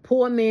the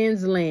poor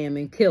man's lamb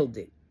and killed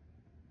it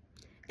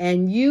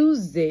and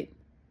used it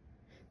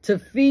to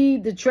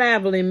feed the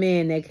traveling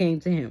man that came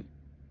to him.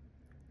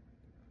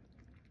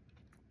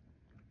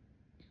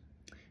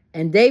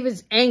 And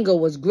David's anger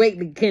was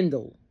greatly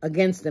kindled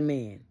against the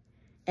man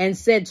and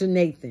said to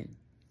Nathan,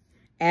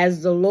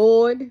 As the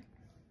Lord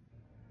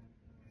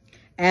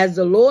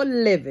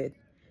liveth,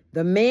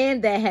 the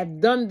man that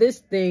hath done this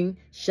thing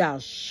shall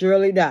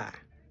surely die.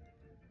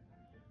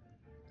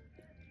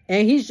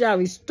 And he shall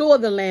restore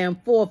the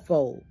lamb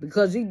fourfold,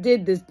 because he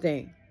did this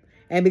thing,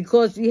 and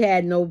because he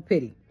had no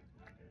pity.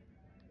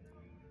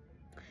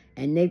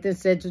 And Nathan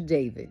said to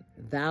David,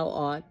 Thou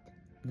art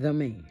the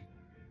man.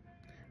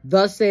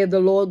 Thus saith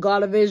the Lord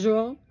God of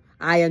Israel,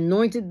 I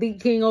anointed thee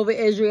king over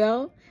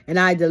Israel, and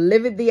I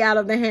delivered thee out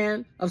of the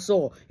hand of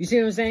Saul. You see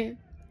what I'm saying?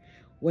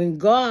 When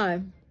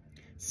God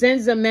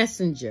sends a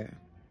messenger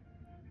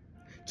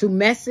to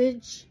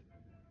message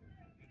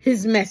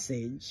his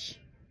message,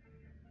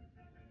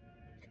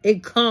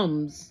 it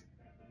comes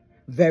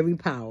very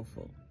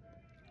powerful.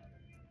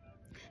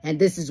 And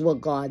this is what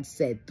God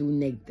said through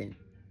Nathan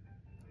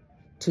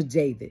to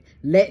David,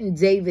 letting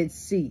David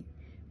see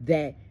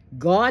that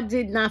God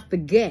did not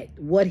forget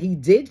what he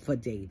did for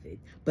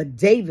David, but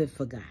David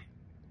forgot.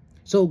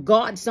 So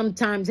God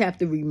sometimes have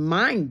to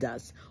remind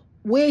us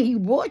where he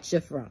brought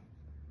you from.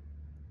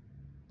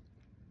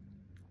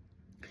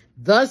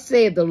 Thus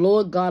saith the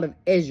Lord God of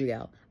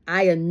Israel,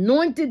 I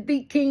anointed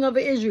thee king of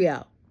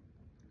Israel.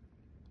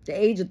 The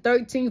age of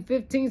 13,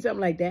 15, something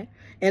like that.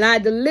 And I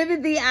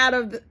delivered thee out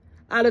of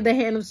the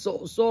hand of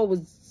Saul. Saul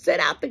was set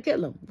out to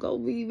kill him. Go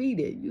read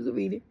it. You can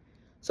read it.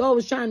 Saul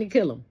was trying to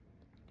kill him.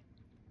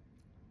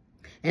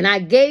 And I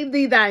gave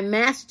thee thy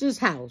master's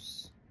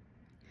house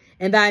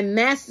and thy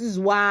master's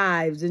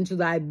wives into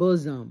thy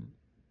bosom,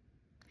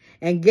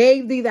 and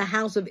gave thee the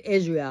house of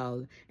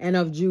Israel and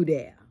of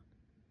Judah.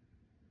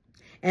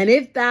 And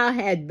if thou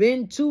had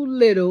been too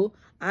little,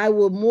 I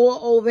would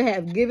moreover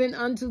have given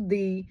unto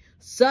thee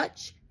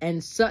such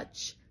and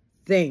such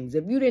things.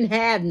 If you didn't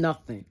have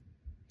nothing,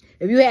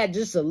 if you had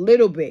just a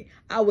little bit,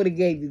 I would have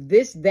gave you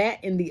this,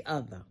 that, and the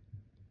other.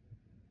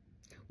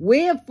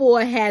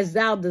 Wherefore hast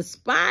thou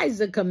despised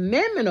the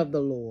commandment of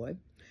the Lord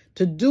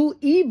to do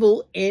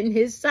evil in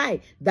his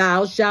sight?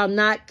 Thou shalt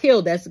not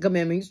kill. That's the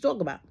commandment he's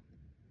talking about.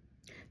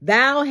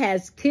 Thou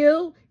hast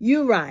killed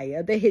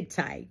Uriah the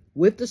Hittite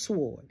with the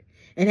sword,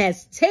 and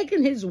hast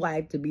taken his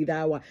wife to be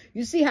thy wife.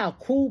 You see how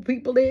cruel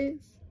people is?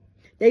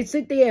 They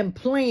sit there and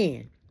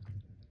plan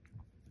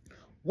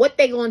what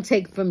they're going to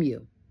take from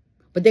you,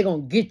 but they're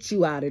going to get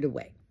you out of the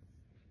way.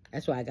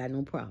 That's why I got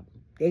no problem.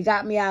 They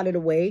got me out of the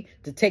way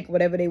to take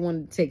whatever they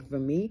wanted to take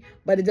from me,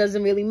 but it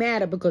doesn't really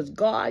matter because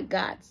God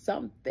got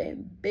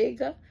something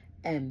bigger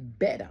and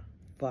better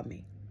for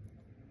me.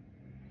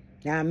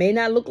 Now, it may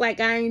not look like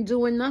I ain't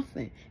doing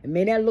nothing. It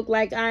may not look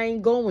like I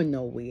ain't going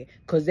nowhere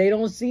because they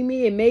don't see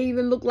me. It may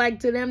even look like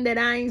to them that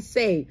I ain't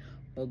saved.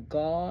 But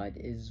God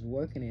is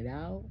working it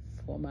out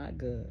for my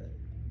good.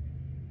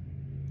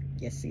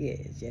 Yes, he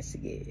is. Yes,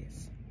 he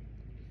is.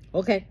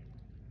 Okay.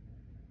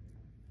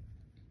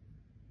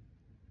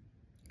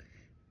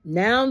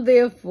 Now,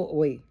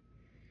 therefore,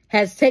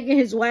 has taken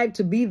his wife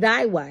to be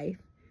thy wife,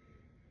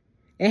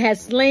 and has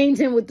slain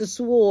him with the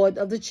sword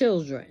of the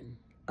children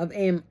of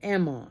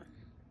Ammon.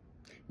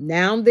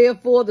 Now,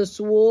 therefore, the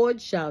sword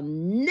shall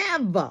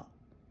never.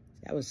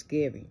 That was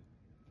scary.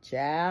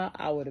 Child,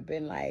 I would have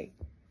been like,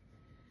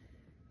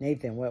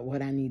 Nathan,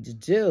 what I need to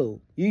do?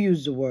 You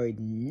use the word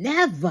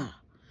never.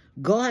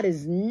 God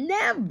is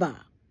never.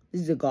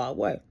 This is a God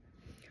word.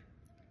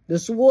 The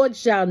sword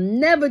shall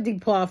never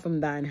depart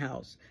from thine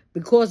house,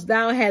 because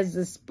thou hast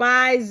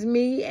despised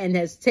me and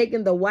hast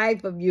taken the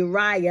wife of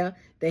Uriah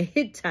the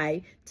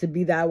Hittite to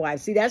be thy wife.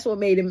 See, that's what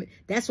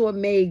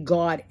made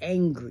God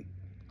angry.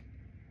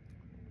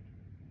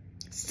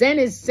 Sin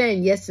is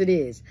sin, yes it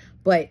is.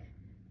 But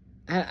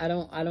I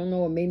don't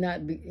know,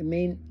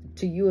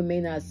 to you it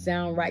may not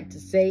sound right to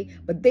say,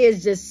 but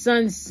there's just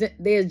some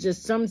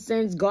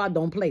sins God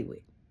don't play with.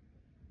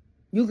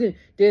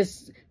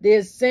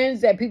 There's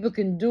sins that people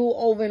can do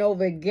over and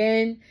over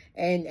again,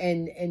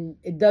 and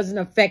it doesn't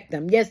affect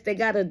them. Yes, they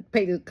got to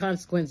pay the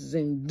consequences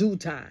in due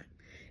time,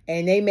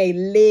 and they may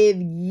live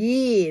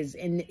years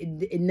and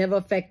it never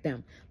affect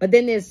them. But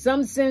then there's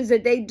some sins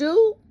that they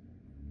do,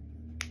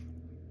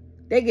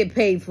 they get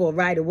paid for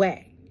right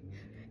away.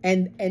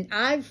 And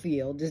I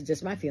feel, this is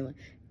just my feeling,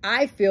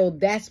 I feel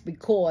that's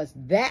because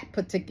that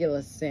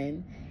particular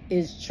sin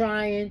is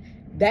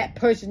that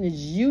person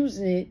is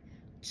using it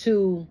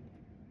to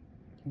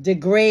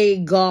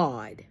degrade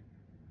God,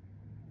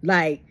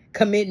 like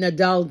committing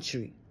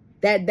adultery.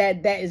 That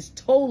is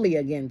totally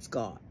against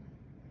God.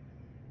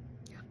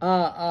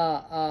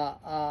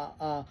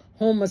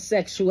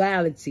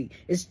 Homosexuality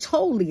is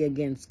totally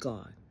against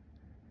God.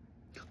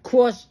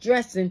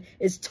 Cross-dressing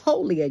is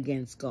totally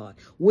against God.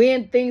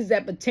 Wearing things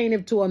that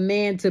pertain to a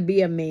man to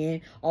be a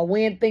man, or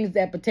wearing things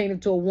that pertain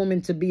to a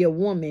woman to be a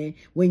woman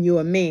when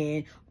you're a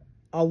man,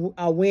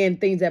 or wearing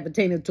things that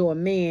pertain to a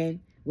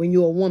man when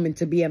you're a woman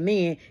to be a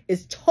man,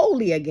 is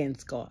totally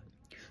against God.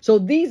 So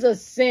these are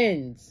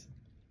sins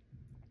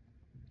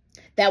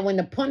that when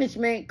the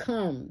punishment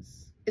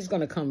comes, it's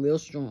going to come real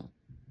strong.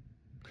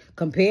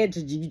 Compared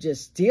to you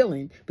just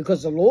stealing,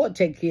 because the Lord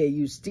take care of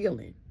you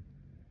stealing.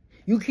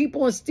 You keep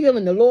on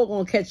stealing, the Lord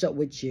going to catch up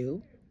with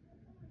you.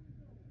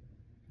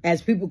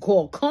 As people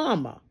call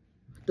karma.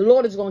 The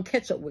Lord is going to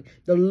catch up with,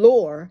 the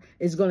Lord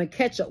is going to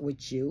catch up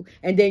with you.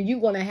 And then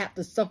you're going to have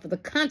to suffer the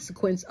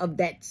consequence of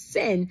that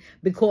sin,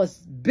 because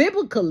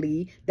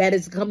biblically, that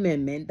is a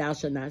commandment, thou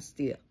shalt not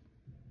steal.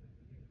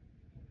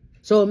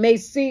 So it may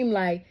seem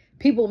like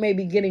people may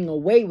be getting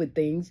away with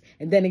things.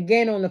 And then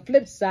again, on the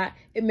flip side,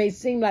 it may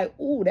seem like,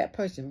 ooh, that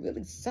person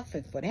really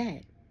suffered for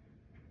that.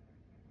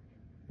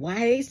 Why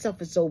they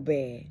suffer so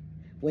bad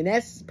when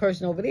that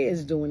person over there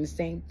is doing the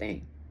same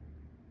thing?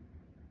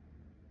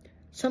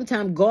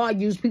 Sometimes God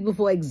used people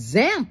for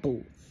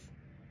examples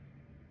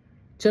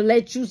to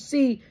let you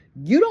see,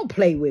 you don't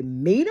play with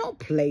me. Don't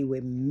play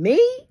with me.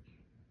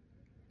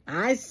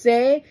 I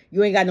said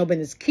you ain't got no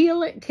business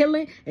killing,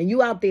 and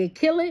you out there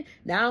killing.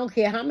 Now, I don't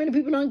care how many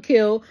people done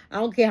killed. I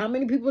don't care how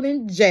many people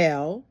in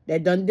jail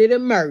that done did a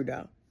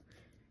murder.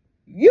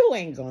 You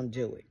ain't gonna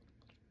do it.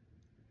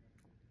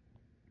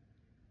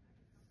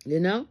 You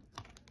know?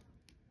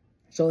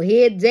 So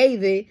here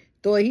David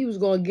thought he was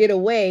going to get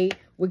away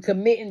with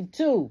committing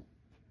 2.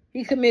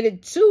 He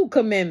committed 2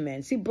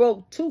 commandments. He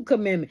broke 2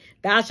 commandments.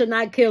 Thou shalt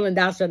not kill and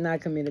thou shalt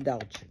not commit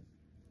adultery.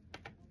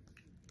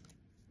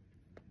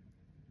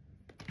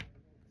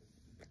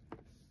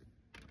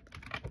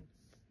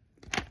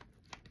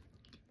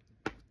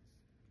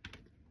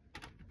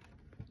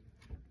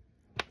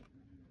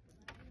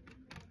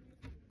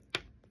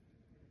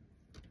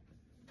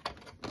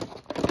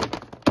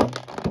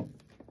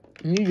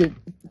 He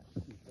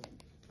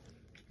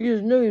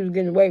just knew he was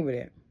getting away with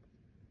it.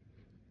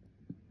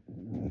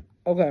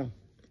 Okay.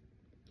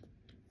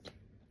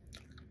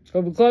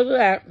 So because of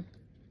that,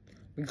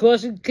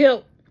 because he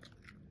killed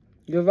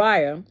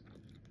Uriah,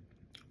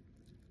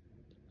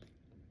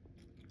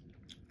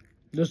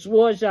 the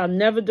sword shall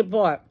never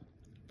depart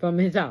from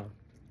his house.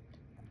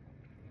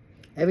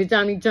 Every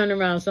time he turned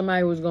around,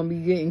 somebody was going to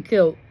be getting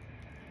killed,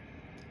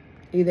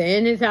 either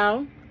in his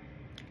house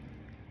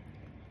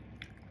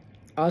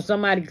or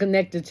somebody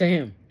connected to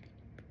him.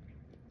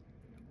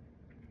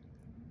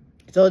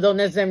 So it don't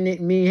necessarily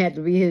mean it have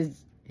to be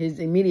his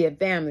immediate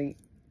family.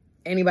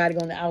 Anybody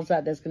on the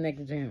outside that's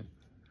connected to him.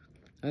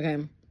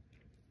 Okay?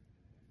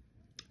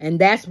 And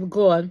that's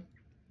because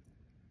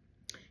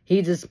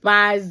he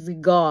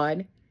despised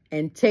God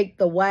and take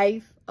the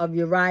wife of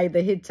Uriah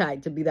the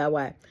Hittite to be thy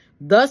wife.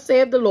 Thus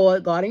saith the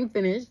Lord, God ain't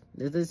finished.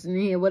 Let's listen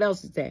here. What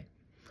else it say?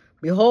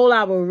 Behold,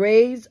 I will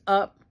rise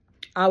up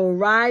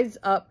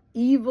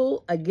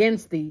evil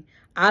against thee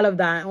out of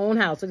thy own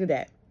house. Look at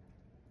that.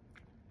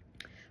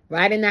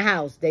 Right in the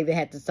house, David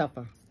had to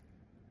suffer.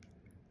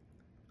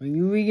 When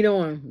you read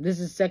on, this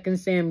is 2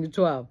 Samuel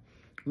 12.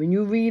 When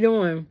you read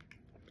on,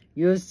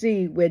 you'll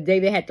see where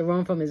David had to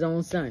run from his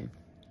own son.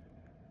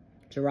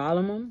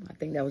 Jeroboam, I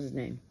think that was his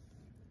name.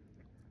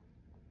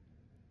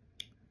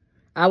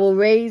 I will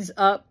raise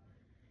up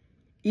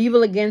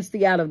evil against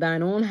thee out of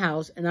thine own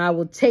house, and I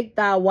will take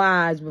thy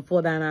wives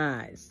before thine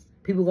eyes.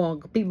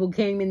 People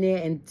came in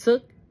there and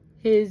took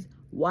his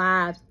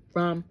wives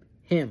from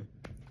him.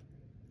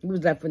 He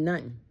was left for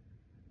nothing.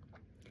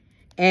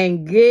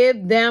 And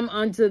give them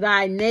unto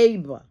thy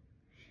neighbor,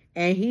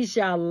 and he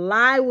shall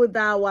lie with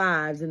thy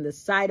wives in the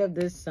sight of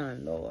this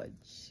son, Lord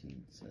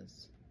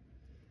Jesus.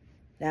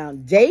 Now,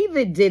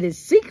 David did it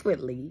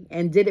secretly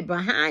and did it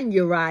behind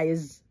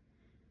Uriah's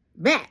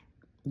back.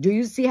 Do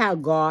you see how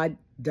God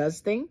does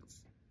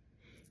things?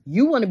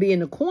 You want to be in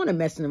the corner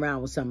messing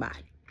around with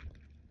somebody.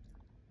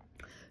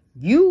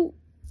 You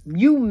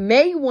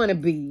may want to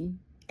be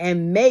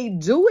and may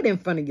do it in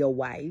front of your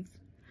wife,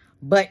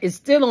 but it's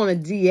still on a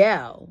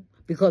DL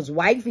because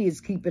wifey is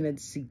keeping it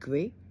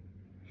secret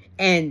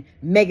and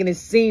making it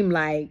seem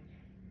like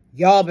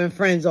y'all been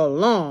friends all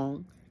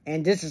along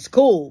and this is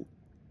cool.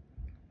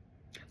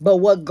 But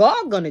what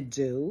God gonna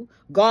do,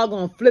 God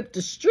gonna flip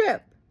the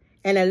strip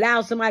and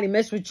allow somebody to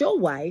mess with your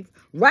wife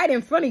right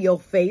in front of your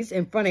face,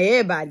 in front of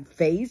everybody's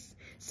face,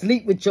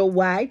 sleep with your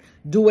wife,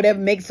 do whatever,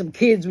 make some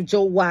kids with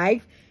your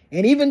wife.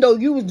 And even though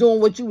you was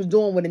doing what you was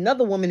doing with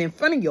another woman in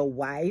front of your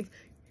wife,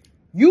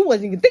 you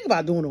wasn't even thinking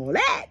about doing all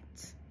that.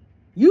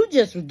 You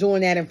just was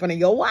doing that in front of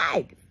your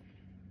wife.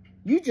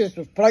 You just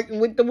was flirting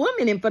with the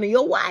woman in front of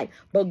your wife.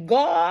 But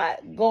God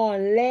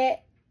gonna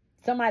let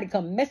somebody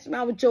come mess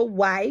around with your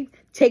wife,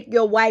 take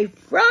your wife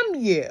from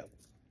you.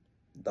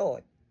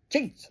 Lord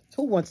Jesus,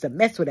 who wants to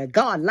mess with a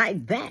God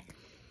like that?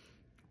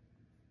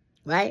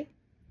 Right?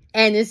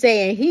 And it's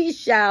saying he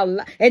shall,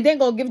 and then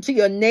gonna give it to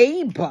your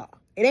neighbor.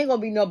 It ain't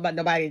gonna be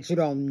nobody that you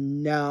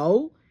don't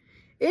know.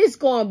 It's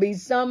gonna be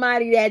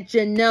somebody that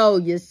you know,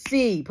 you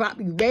see,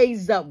 probably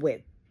raised up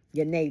with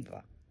your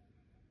neighbor.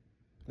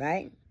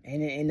 Right?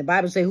 And the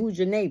Bible say, who's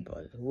your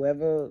neighbor?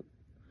 Whoever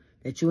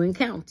that you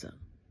encounter,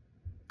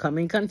 come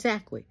in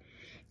contact with.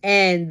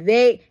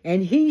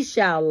 And he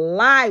shall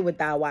lie with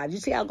thy wives. You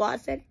see how God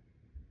said it?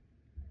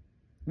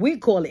 We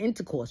call it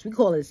intercourse. We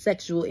call it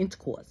sexual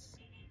intercourse.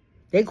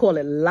 They call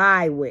it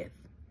lie with.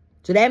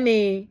 So that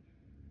means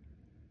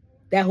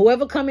that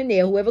whoever come in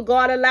there, whoever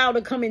God allowed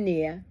to come in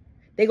there,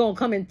 they're going to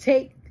come and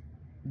take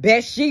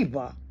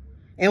Bathsheba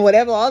and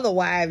whatever other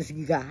wives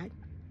you got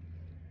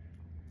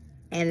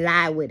and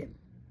lie with him.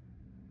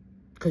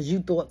 Because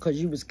you thought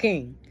because you was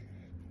king,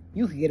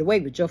 you could get away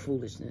with your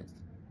foolishness.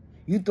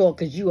 You thought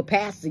because you a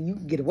pastor, you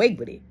could get away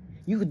with it.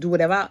 You could do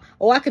whatever.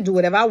 I could do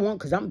whatever I want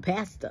because I'm a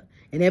pastor.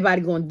 And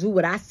everybody going to do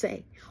what I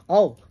say.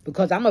 Oh,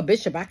 because I'm a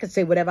bishop, I can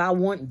say whatever I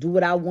want, do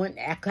what I want,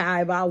 act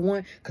however I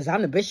want, because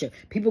I'm the bishop.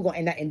 People go,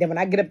 and then when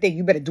I get up there,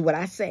 you better do what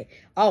I say.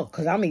 Oh,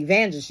 because I'm an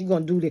evangelist, you're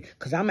going to do this,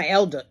 because I'm an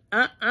elder.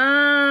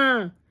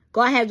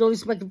 God has no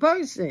respect to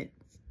persons.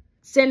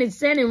 Sin is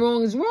sin and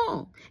wrong is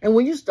wrong. And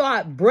when you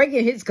start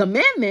breaking his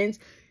commandments,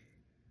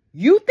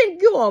 you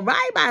think you're all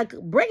right by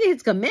breaking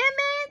his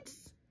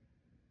commandments?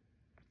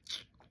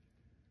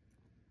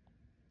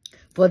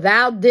 For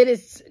thou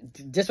didst,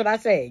 just what I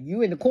said,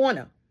 you in the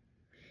corner.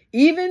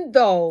 Even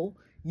though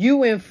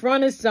you in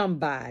front of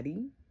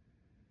somebody,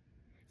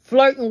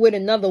 flirting with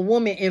another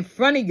woman in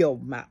front of your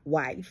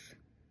wife,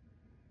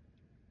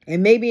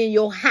 and maybe in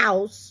your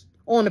house,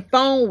 on the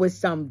phone with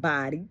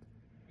somebody,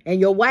 and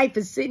your wife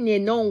is sitting there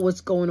knowing what's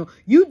going on.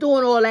 You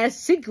doing all that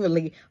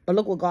secretly, but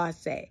look what God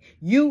said.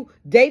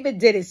 David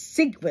did it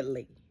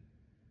secretly.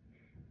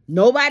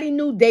 Nobody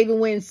knew David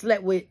went and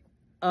slept with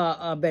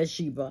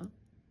Bathsheba.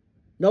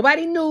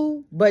 Nobody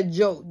knew but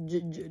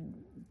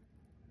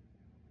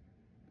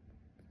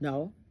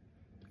no.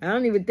 I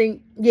don't even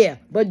think,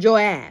 but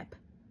Joab.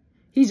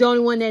 He's the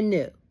only one that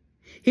knew.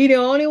 He the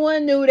only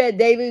one knew that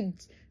David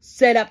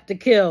set up to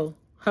kill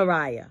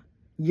Uriah.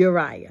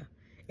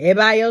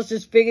 Everybody else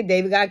just figured that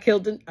Uriah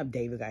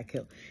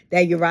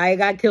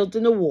got killed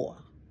in the war.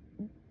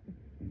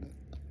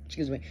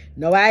 Excuse me.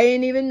 Nobody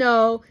didn't even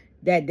know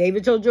that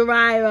David told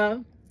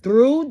Uriah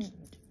through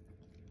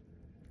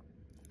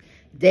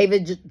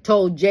David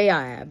told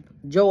Joab,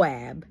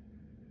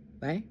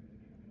 right?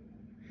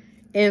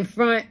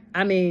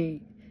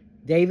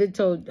 David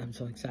told, I'm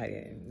so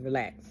excited.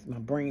 Relax. My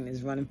brain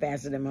is running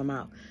faster than my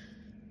mouth.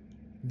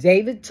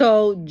 David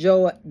told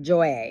Joab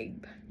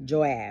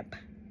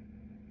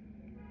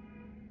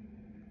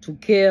to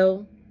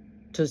kill,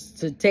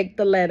 to take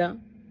the letter.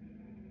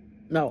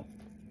 No,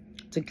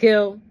 to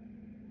kill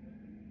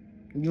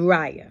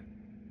Uriah.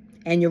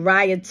 And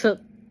Uriah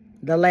took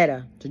the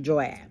letter to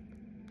Joab.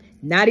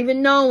 Not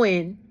even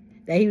knowing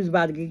that he was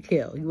about to get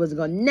killed. He wasn't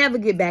going to never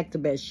get back to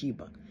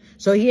Bathsheba.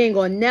 So he ain't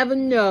going to never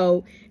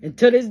know. And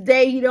to this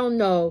day, he don't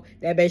know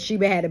that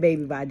Bathsheba had a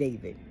baby by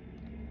David.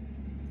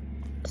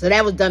 So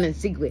that was done in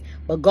secret.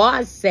 But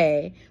God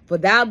said, for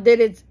thou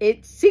didst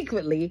it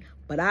secretly,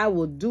 but I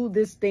will do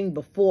this thing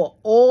before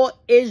all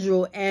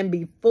Israel and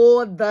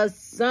before the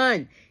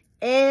sun.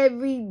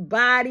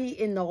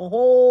 Everybody in the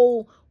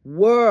whole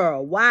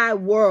world, wide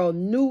world,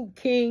 knew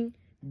King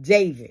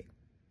David.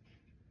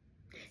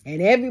 And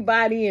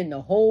everybody in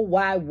the whole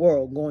wide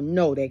world gonna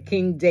know that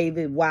King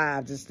David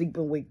wives are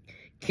sleeping with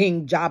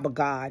King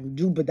Jabagad and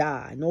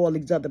Jubadiah and all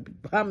these other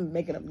people. I'm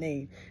making up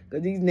names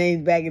because these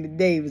names back in the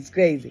day was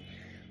crazy.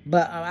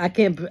 But I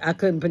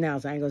couldn't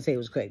pronounce it. I ain't gonna say it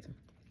was crazy.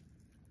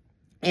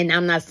 And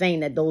I'm not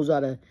saying that those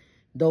are the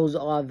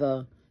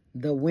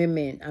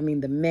women,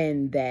 the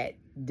men that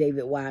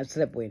David wives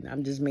slept with.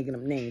 I'm just making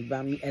up names,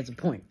 but as a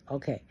point.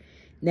 Okay.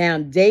 Now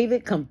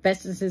David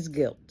confesses his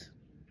guilt.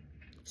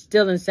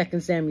 Still in 2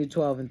 Samuel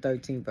 12 and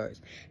 13 verse.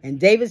 And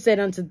David said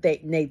unto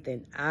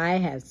Nathan, I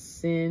have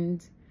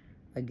sinned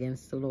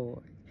against the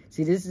Lord.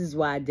 See, this is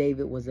why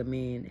David was a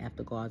man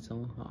after God's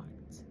own heart.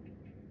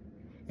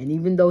 And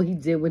even though he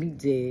did what he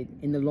did,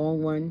 in the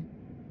long run,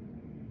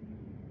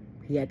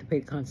 he had to pay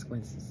the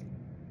consequences.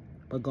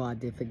 But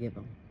God did forgive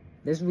him.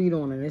 Let's read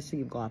on and let's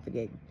see if God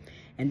forgave him.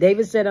 And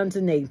David said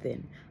unto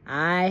Nathan,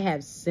 I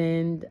have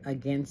sinned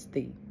against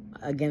thee,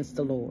 against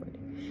the Lord.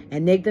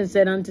 And Nathan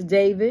said unto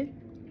David,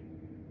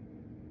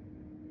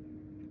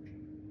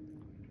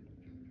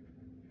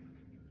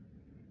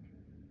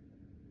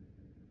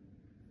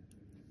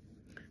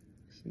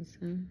 she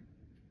said,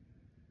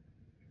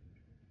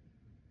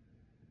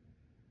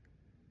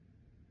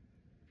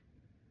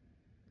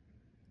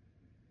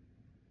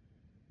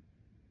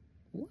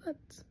 what?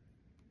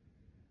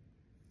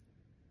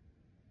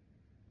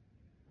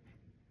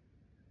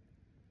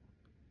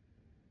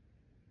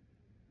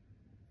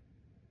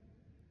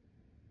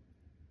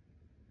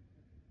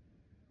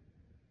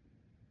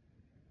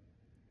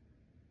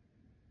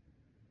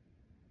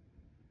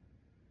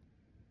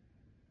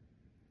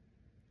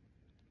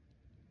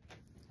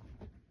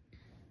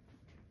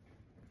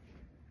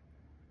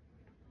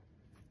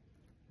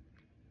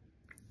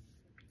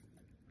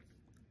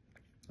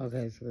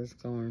 Okay, so let's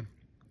go on.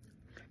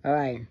 All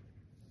right.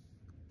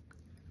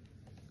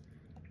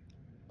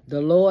 The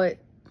Lord.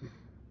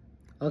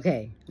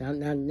 Okay,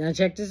 now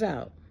check this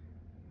out.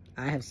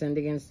 I have sinned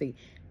against thee.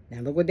 Now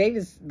look what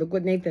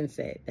Nathan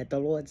said, that the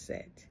Lord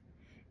said.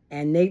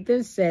 And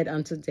Nathan said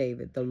unto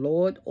David, the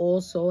Lord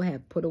also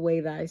hath put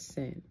away thy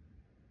sin.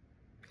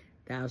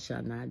 Thou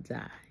shalt not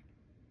die.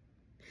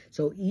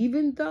 So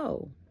even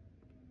though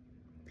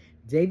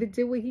David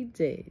did what he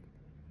did,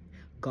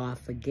 God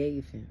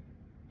forgave him.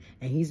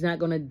 And he's not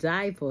going to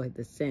die for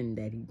the sin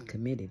that he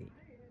committed it.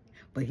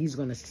 But he's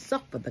going to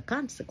suffer the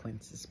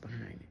consequences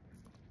behind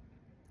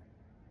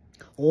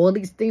it. All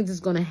these things is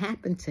going to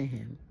happen to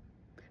him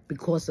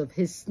because of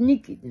his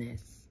sneakiness.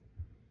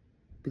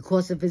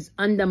 Because of his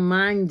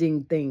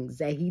undermining things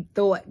that he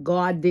thought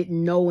God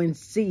didn't know and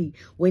see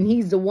when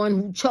he's the one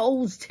who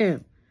chose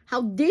him.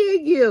 How dare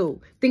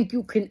you think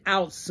you can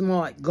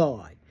outsmart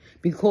God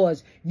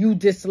because you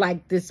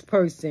dislike this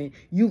person?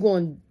 You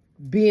going to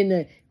be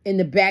in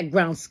the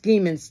background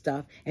scheming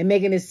stuff and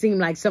making it seem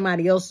like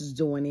somebody else is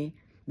doing it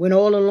when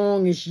all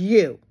along it's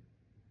you.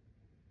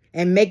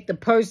 and make the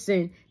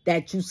person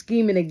that you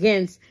scheming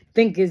against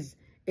think is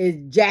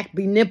Jack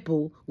B.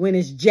 Nipple when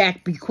it's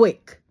Jack B.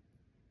 Quick.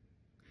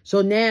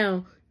 So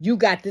now you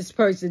got this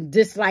person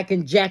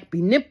disliking Jack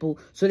B. Nipple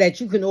so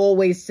that you can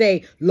always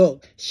say,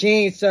 look, she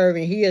ain't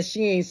serving, he or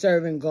she ain't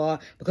serving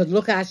God because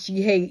look how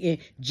she hating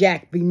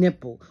Jack B.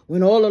 Nipple.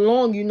 When all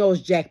along you know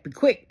it's Jack B.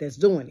 Quick that's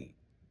doing it.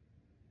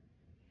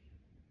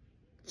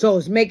 So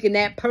it's making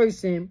that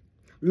person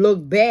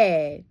look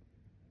bad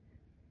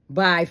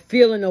by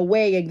feeling a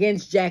way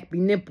against Jack B.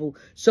 Nipple.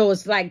 So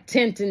it's like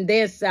tenting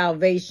their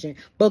salvation.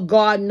 But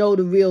God know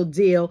the real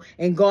deal.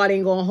 And God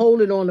ain't going to hold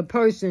it on the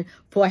person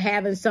for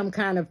having some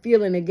kind of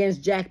feeling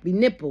against Jack B.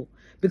 Nipple.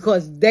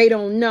 Because they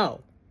don't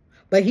know.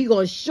 But he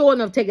going to sure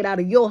enough take it out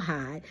of your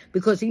hide.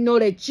 Because he know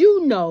that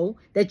you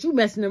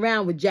messing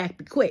around with Jack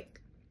B. Quick.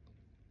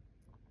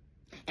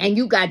 And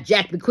you got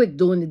Jack B. Quick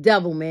doing the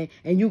devil, man.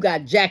 And you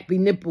got Jack B.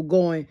 Nipple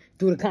going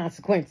through the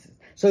consequences.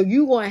 So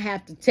you going to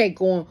have to take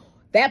on...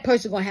 That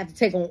person going to have to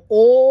take on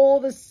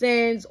all the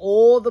sins,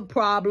 all the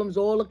problems,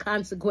 all the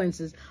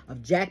consequences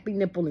of Jack B.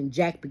 Nipple and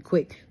Jack B.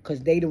 Quick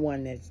because they the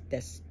one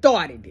that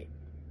started it.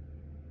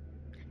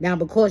 Now,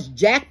 because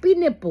Jack B.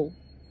 Nipple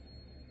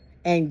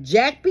and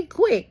Jack B.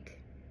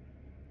 Quick,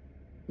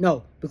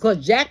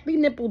 because Jack B.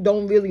 Nipple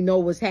don't really know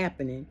what's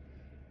happening,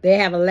 they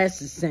have a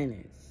lesser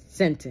sentence.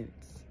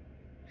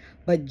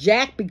 But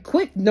Jack B.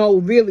 Quick know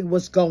really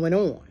what's going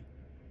on.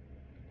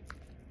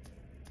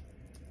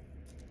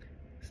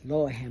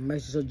 Lord have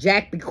mercy. So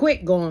Jack B.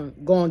 Quick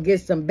going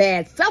get some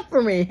bad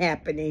suffering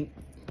happening.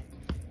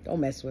 Don't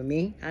mess with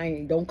me.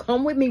 Don't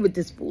come with me with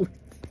this fool.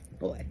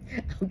 Boy,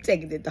 I'm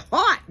taking it to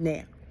heart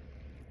now.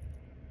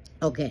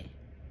 Okay.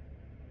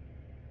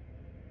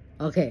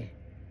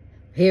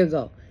 Here we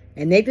go.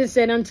 And Nathan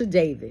said unto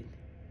David,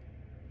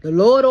 the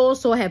Lord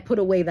also hath put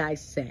away thy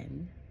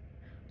sin.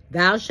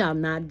 Thou shalt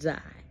not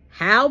die.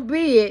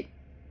 Howbeit,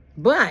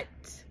 but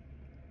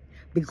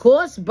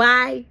because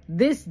by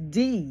this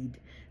deed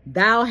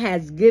thou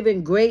hast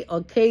given great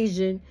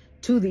occasion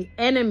to the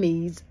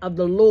enemies of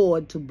the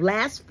Lord to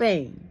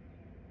blaspheme,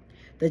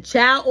 the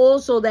child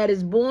also that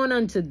is born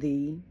unto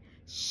thee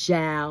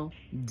shall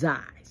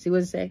die. See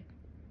what it say?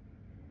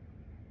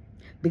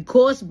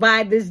 Because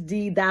by this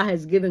deed thou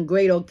hast given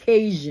great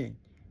occasion.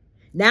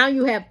 Now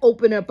you have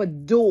opened up a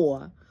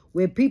door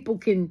where people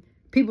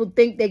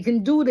think they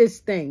can do this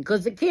thing.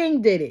 Because the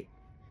king did it.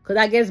 Because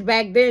I guess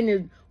back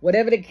then,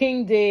 whatever the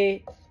king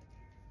did,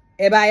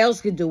 everybody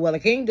else could do. Well, the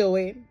king do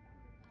it.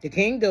 The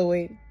king do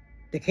it.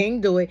 The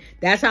king do it.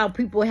 That's how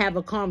people have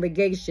a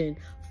congregation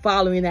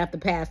following after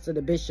pastor,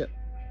 the bishop,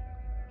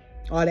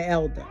 or the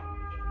elder.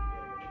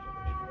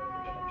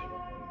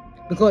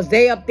 Because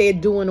they up there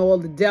doing all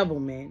the devil,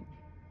 man.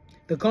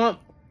 The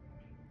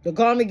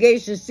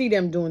congregation see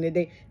them doing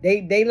it.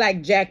 They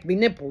like Jack B.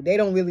 Nipple. They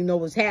don't really know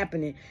what's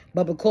happening.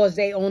 But because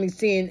they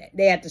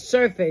at the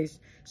surface,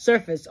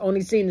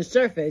 only seeing the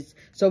surface.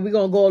 So we're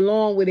going to go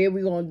along with it.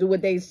 We're going to do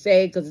what they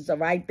say because it's the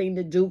right thing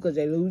to do because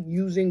they're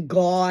using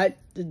God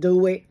to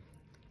do it.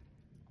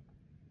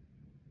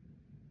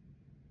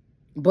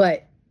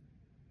 But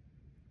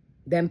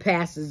them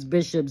pastors,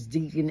 bishops,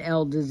 deacon,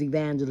 elders,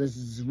 evangelists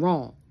is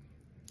wrong.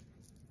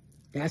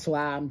 That's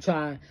why I'm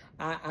trying,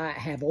 I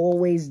have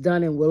always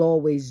done and will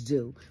always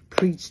do.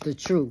 Preach the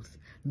truth.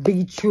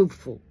 Be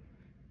truthful.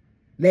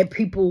 Let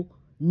people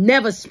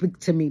never speak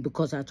to me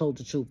because I told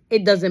the truth.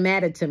 It doesn't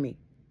matter to me.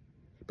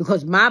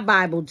 Because my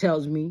Bible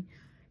tells me,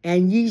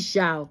 and ye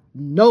shall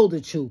know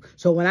the truth.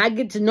 So when I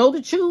get to know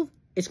the truth,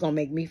 it's going to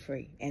make me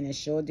free. And it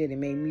sure did. It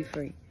made me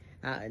free.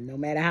 No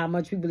matter how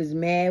much people is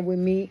mad with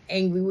me,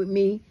 angry with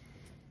me,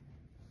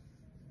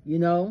 you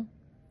know,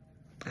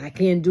 I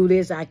can't do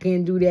this, I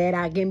can't do that,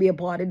 I can't be a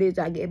part of this,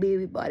 I can't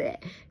be a part of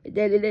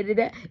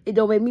that. It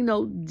don't make me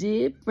no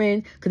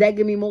difference, because that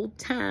give me more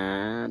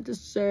time to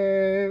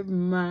serve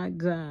my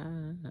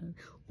God.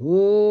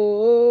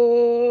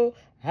 Oh,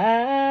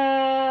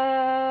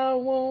 I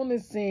want to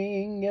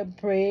sing your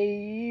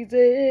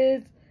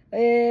praises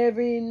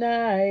every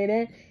night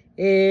and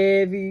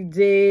every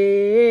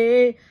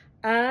day.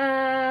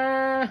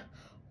 I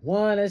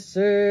want to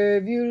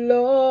serve you,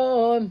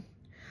 Lord,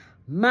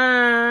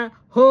 my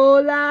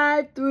whole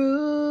life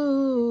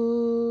through.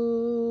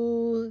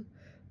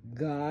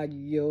 God,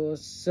 you're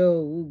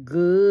so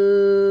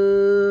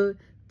good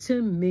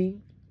to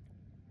me.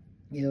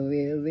 You're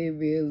really,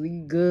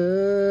 really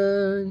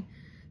good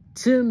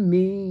to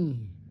me.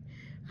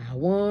 I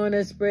want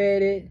to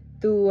spread it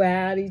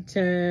throughout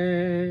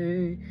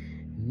eternity.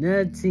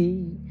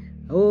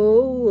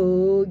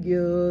 Oh,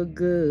 you're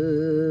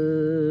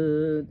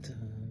good.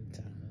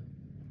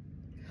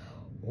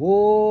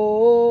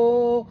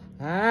 Oh,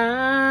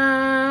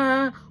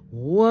 I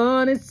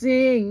want to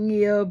sing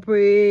your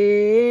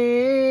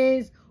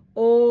praise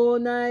all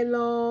night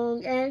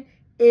long and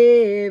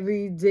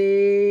every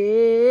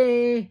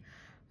day.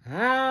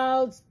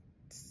 I'll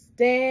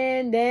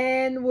stand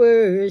and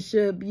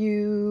worship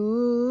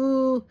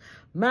you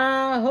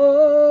my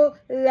whole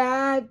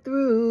life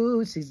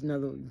through. She's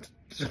another one.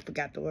 I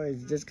forgot the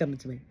words. It's just coming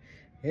to me.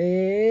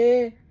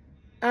 Hey,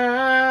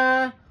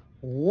 I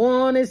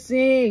Wanna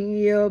sing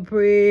your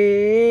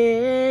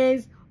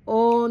praise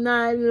all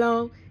night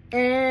long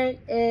and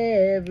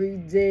every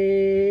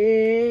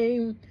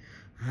day.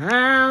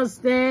 I'll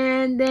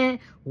stand and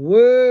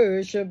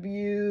worship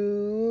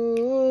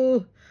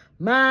you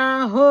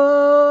my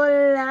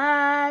whole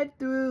life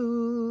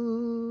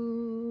through.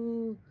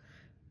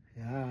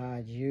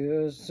 God,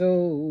 you're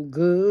so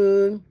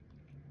good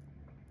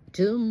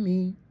to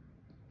me.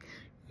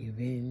 You've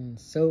been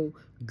so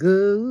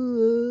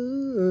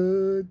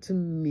good to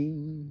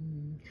me.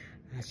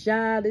 I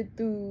shouted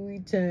through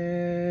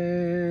eternity.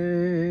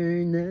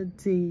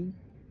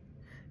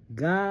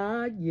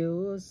 God,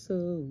 you're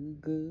so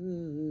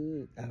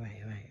good. All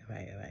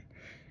right.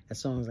 That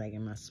song's like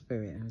in my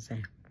spirit. I'm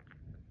saying.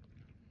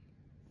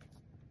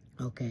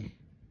 Okay.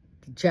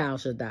 The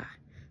child shall die.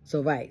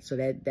 So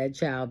that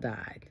child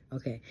died.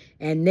 Okay.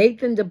 And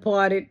Nathan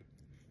departed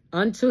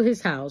unto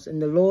his house,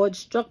 and the Lord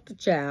struck the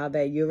child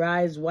that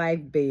Uriah's wife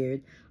bare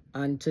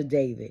unto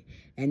David,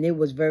 and it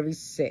was very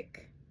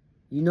sick.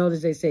 You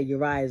notice they said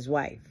Uriah's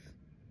wife.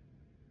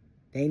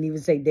 They didn't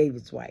even say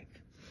David's wife.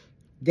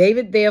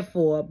 David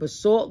therefore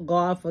besought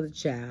God for the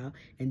child,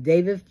 and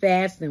David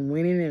fasted and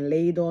went in and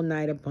laid all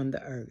night upon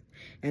the earth.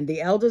 And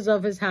the elders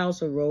of his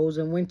house arose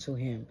and went to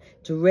him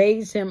to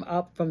raise him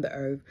up from the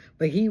earth,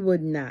 but he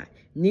would not.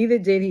 Neither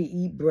did he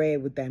eat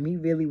bread with them. He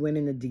really went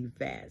in a deep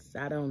fast.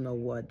 I don't know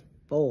what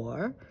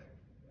for,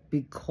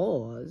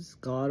 because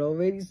God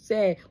already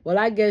said, well,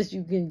 I guess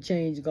you can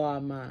change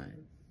God's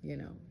mind. You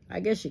know, I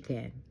guess you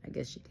can.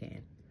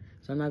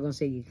 So I'm not going to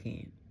say you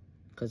can't,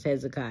 because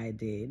Hezekiah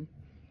did.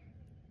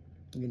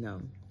 You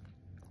know.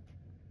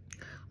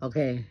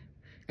 Okay.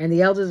 And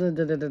the elders,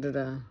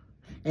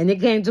 and it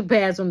came to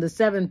pass on the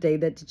 7th day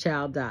that the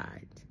child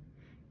died.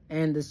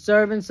 And the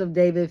servants of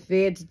David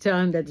feared to tell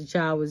him that the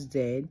child was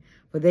dead.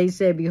 For they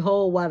said,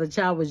 behold, while the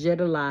child was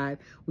yet alive,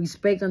 we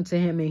spake unto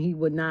him, and he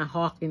would not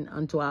hearken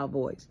unto our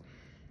voice.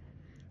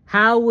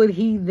 How would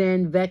he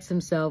then vex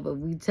himself if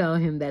we tell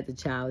him that the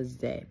child is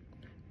dead?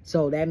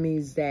 So that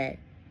means that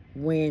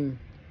when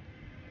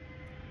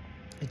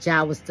the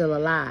child was still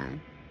alive,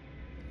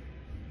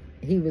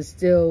 he was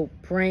still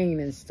praying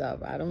and stuff.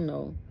 I don't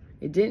know.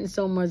 It didn't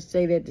so much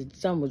say that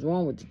something was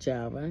wrong with the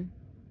child, right?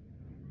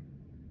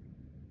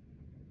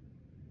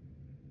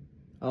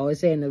 Oh,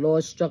 it's saying the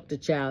Lord struck the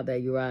child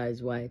that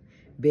Uriah's wife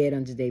bare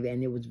unto David,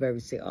 and it was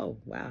very sick. Oh,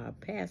 wow, I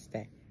passed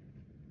that.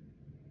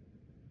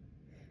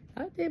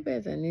 I did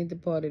pass that. And he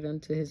departed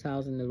unto his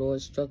house, and the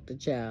Lord struck the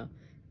child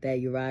that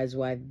Uriah's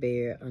wife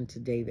bare unto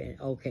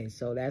David. Okay,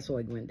 so that's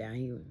what went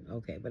down.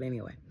 Okay, but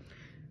anyway.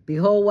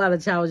 Behold, while the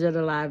child was yet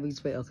alive, we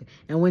spake. Okay.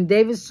 And when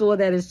David saw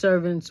that his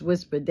servants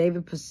whispered,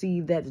 David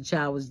perceived that the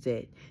child was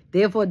dead.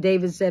 Therefore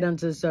David said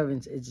unto the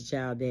servants, is the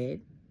child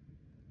dead?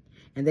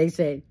 And they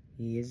said,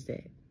 he is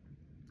dead.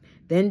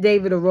 Then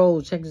David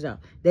arose, check this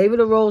out.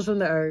 David arose from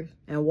the earth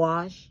and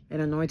washed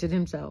and anointed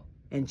himself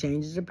and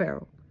changed his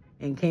apparel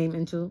and came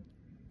into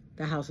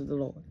the house of the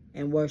Lord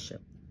and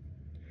worshiped.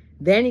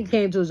 Then he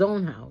came to his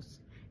own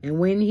house, and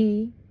when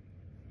he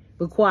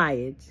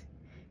required,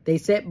 they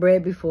set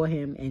bread before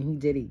him, and he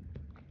did eat.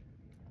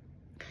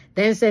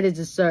 Then said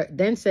his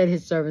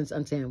servants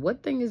unto him,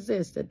 what thing is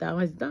this that thou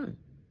hast done?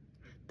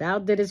 Thou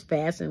didst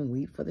fast and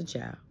weep for the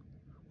child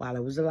while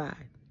it was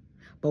alive.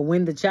 But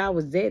when the child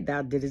was dead,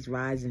 thou didst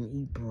rise and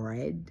eat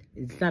bread.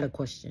 It's not a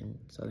question,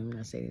 so let me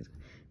not say this.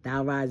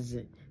 Thou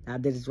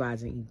didst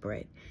rise and eat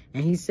bread.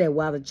 And he said,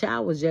 while the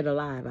child was yet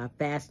alive, I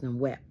fasted and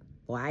wept.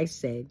 For I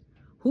said,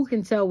 who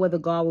can tell whether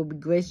God will be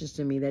gracious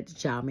to me that the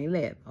child may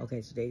live?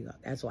 Okay, so there you go.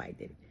 That's why I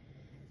did it.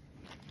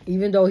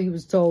 Even though he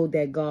was told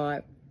that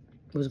God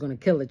was going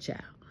to kill the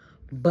child.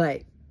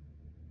 But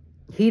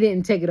he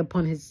didn't take it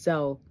upon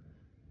himself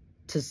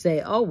to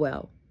say, oh,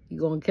 well, you're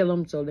going to kill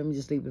him, so let me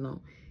just leave it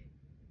alone.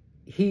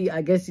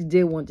 I guess he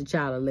did want the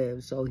child to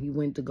live, so he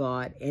went to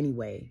God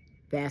anyway,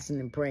 fasting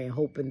and praying,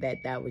 hoping that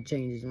that would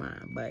change his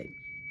mind. But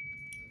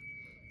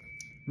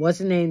what's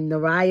his name?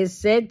 Nathan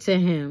said to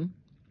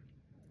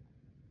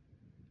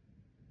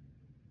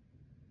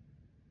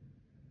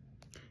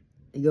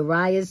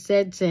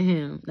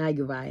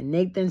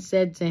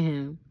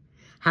him,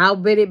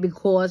 howbeit it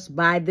because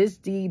by this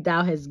deed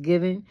thou hast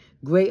given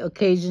great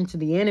occasion to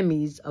the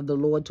enemies of the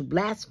Lord to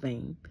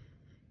blaspheme.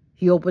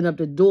 He opened up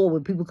the door where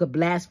people could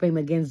blaspheme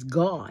against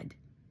God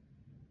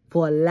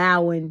for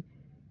allowing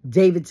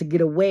David to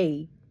get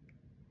away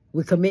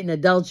with committing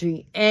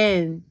adultery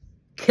and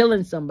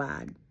killing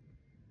somebody.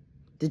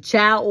 The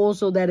child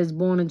also that is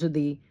born unto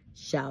thee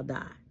shall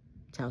die,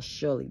 shall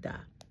surely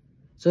die.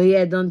 So he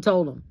had done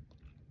told him.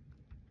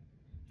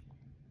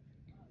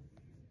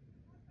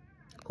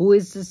 Who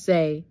is to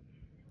say,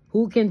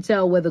 who can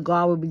tell whether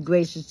God will be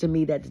gracious to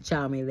me that the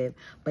child may live?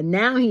 But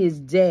now he is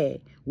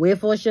dead.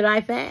 Wherefore should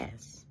I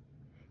fast?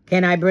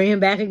 Can I bring him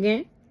back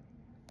again?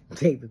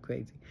 David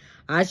crazy.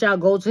 I shall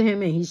go to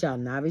him, and he shall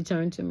not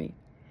return to me.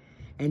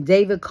 And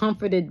David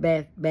comforted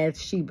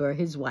Bathsheba,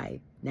 his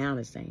wife, now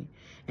the same,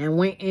 and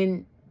went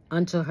in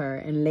unto her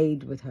and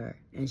laid with her,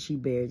 and she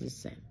bare his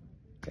son.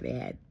 So they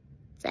had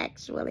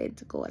sexual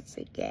intercourse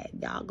again.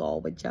 Y'all go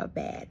with your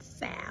bad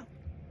self.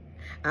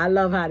 I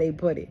love how they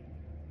put it.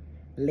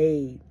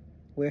 Laid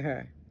with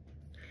her.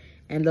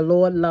 And the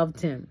Lord loved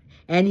him.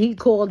 And he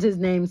called his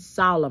name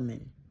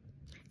Solomon.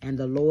 And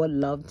the Lord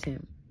loved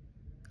him.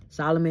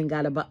 Solomon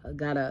got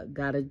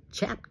a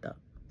chapter.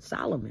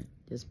 Solomon.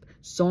 Just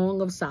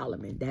Song of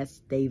Solomon. That's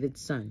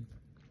David's son.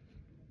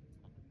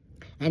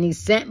 And he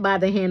sent by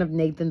the hand of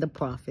Nathan the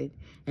prophet.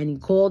 And he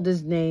called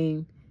his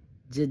name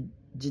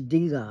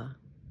Jedidah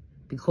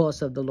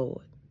because of the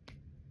Lord.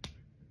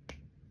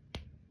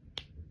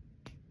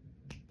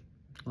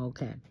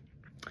 Okay.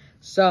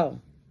 So,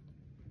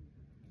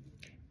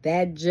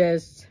 that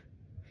just,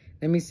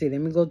 let me see. Let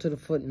me go to the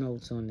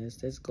footnotes on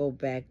this. Let's go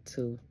back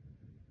to,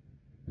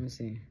 let me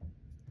see.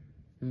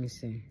 Let me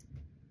see.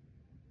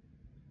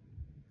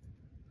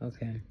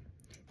 Okay.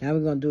 Now we're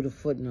going to do the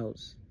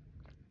footnotes.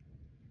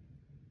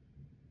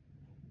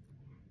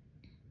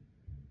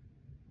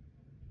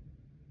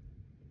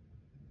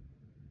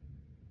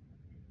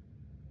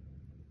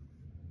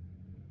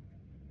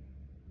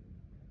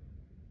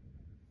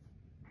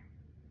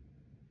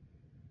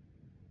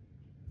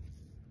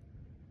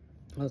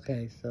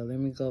 Okay, so let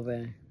me go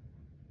back.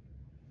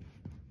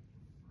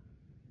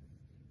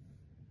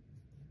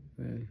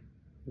 Right.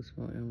 Who's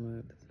going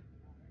to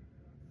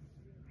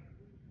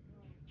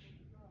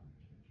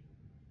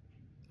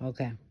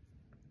Okay.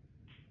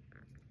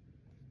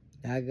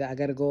 I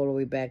got to go all the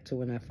way back to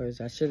when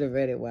I should have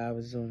read it while I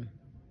was doing.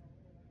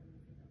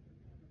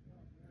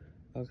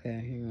 Okay,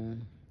 hang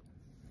on.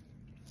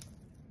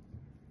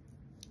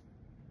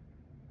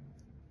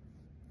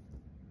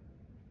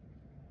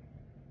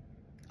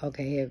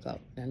 Okay, here we go.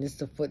 Now this is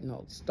the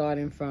footnote,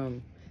 starting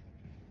from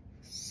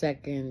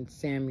 2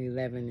 Samuel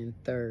 11 and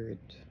 3rd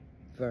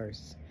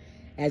verse.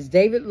 As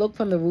David looked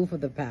from the roof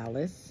of the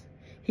palace,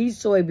 he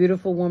saw a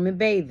beautiful woman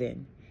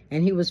bathing,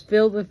 and he was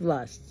filled with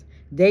lust.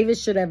 David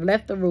should have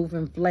left the roof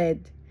and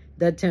fled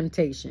the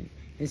temptation.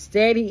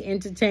 Instead, he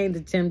entertained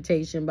the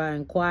temptation by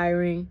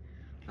inquiring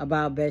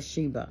about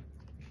Bathsheba.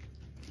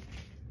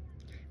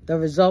 The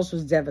results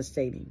was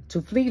devastating.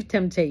 To flee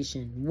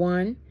temptation,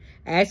 1,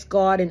 ask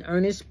God in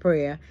earnest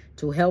prayer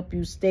to help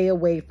you stay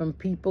away from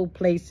people,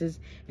 places,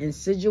 and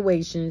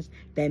situations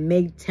that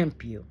may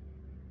tempt you.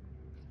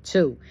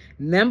 2,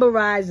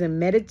 memorize and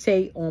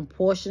meditate on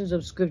portions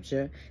of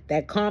scripture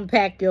that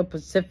compact your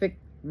specific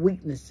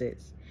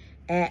weaknesses.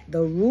 At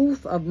the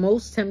root of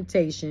most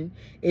temptation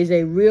is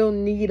a real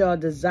need or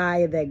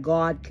desire that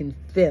God can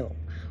fill,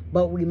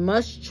 but we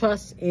must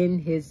trust in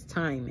his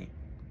timing.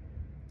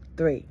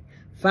 3,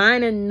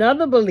 find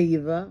another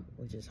believer,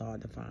 which is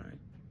hard to find,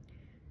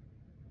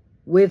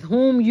 with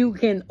whom you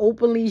can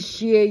openly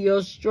share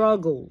your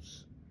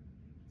struggles,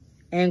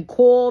 and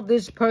call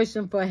this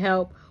person for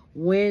help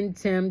when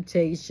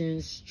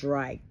temptation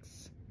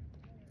strikes.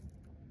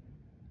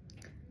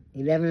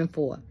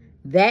 11:4.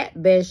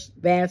 That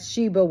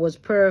Bathsheba was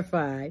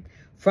purified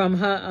from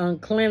her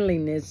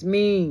uncleanliness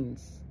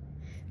means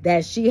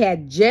that she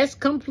had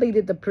just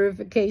completed the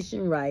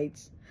purification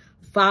rites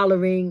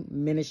following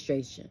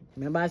ministration.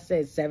 Remember I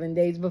said 7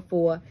 days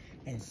before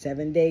and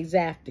 7 days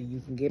after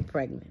you can get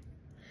pregnant.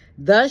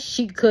 Thus,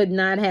 she could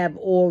not have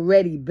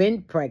already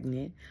been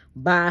pregnant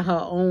by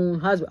her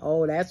own husband.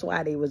 Oh, that's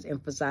why they was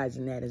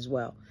emphasizing that as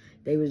well.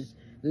 They was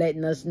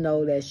letting us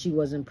know that she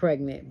wasn't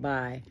pregnant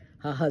by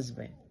her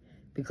husband,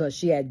 because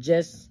she had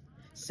just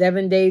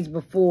 7 days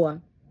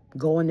before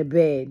going to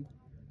bed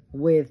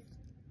with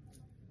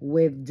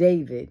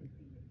David,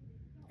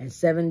 and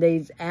 7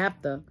 days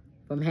after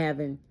from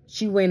having,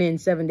 she went in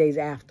 7 days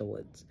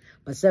afterwards.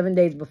 But 7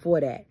 days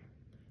before that,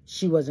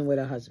 she wasn't with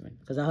her husband,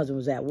 because her husband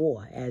was at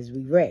war, as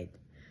we read.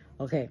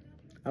 Okay,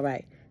 all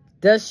right.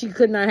 Thus, she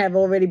could not have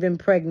already been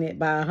pregnant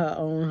by her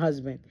own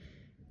husband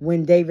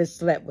when David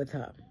slept with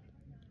her.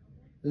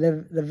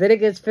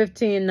 Leviticus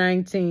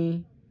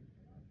 15:19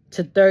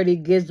 to 30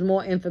 gives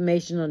more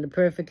information on the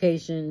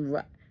purification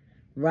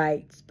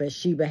rites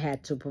Bathsheba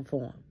had to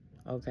perform.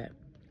 Okay.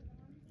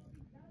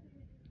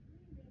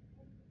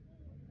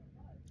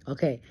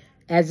 Okay.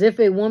 As if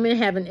a woman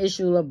have an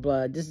issue of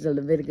blood. This is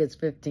Leviticus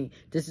 15.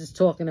 This is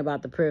talking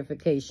about the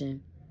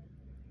purification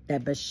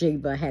that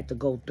Bathsheba had to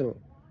go through.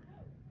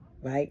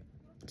 Right?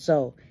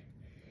 So,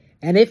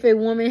 and if a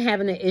woman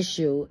having an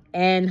issue,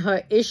 and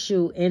her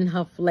issue in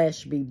her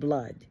flesh be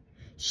blood,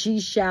 she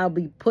shall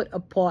be put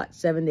apart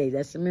 7 days.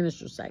 That's the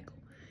menstrual cycle.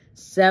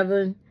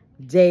 7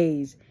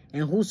 days.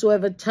 And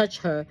whosoever touch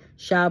her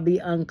shall be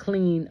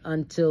unclean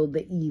until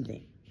the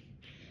evening.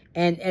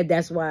 And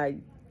that's why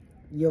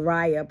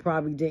Uriah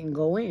probably didn't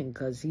go in,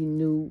 because he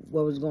knew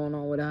what was going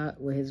on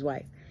with his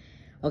wife.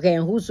 Okay,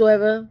 and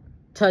whosoever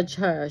touch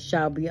her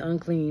shall be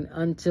unclean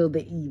until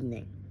the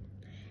evening.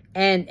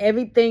 And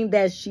everything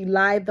that she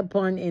lieth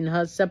upon in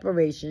her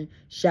separation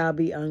shall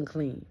be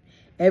unclean.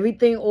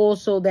 Everything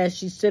also that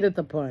she sitteth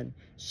upon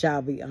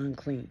shall be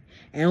unclean.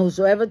 And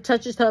whosoever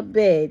touches her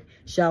bed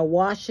shall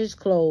wash his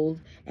clothes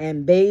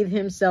and bathe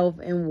himself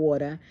in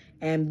water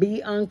and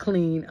be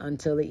unclean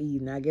until the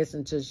evening. I guess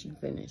until she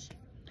finished.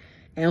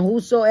 And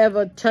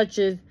whosoever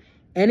toucheth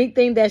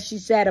Anything that she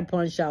sat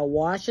upon shall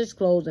wash his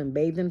clothes and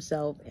bathe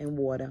himself in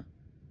water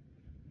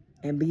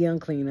and be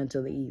unclean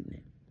until the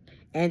evening.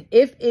 And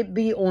if it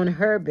be on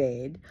her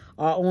bed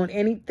or on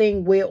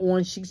anything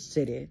whereon she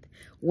sitteth,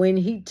 when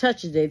he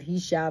touches it, he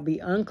shall be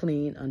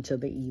unclean until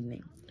the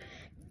evening.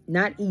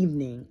 Not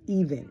evening,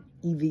 even,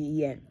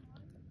 E-V-E-N.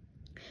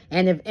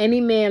 And if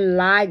any man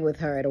lie with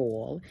her at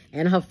all,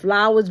 and her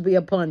flowers be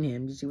upon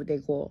him, you see what they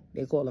call?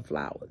 They call the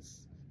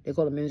flowers. They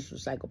call the menstrual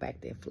cycle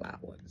back there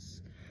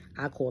flowers.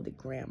 I called it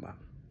grandma.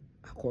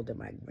 I called it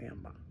my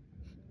grandma.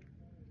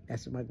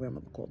 That's what my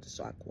grandmother called it,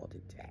 so I called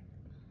it that.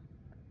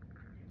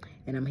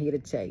 And I'm here to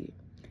tell you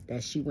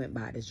that she went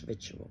by this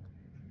ritual.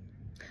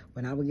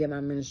 When I would get my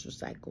menstrual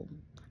cycle,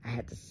 I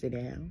had to sit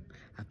down.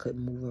 I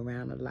couldn't move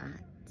around a lot.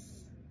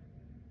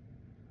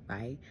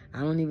 Right?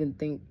 I don't even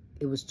think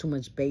it was too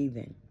much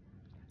bathing.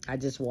 I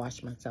just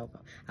washed myself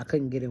up. I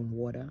couldn't get in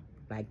water,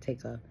 like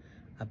take a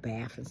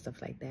bath and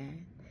stuff like that.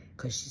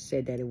 Because she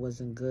said that it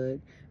wasn't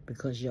good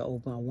because you're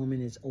open. A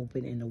woman is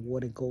open and the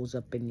water goes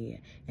up in there.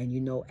 And you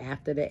know,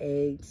 after the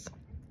eggs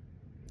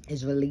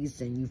is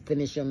released and you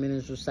finish your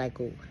menstrual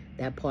cycle,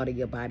 that part of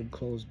your body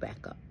closes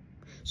back up.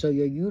 So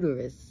your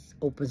uterus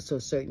opens to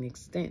a certain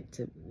extent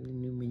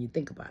when you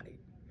think about it.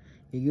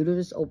 Your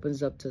uterus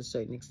opens up to a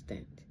certain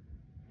extent.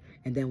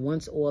 And then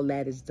once all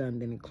that is done,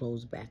 then it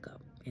closes back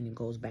up and it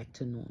goes back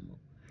to normal.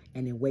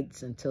 And it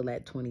waits until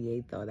that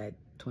 28th or that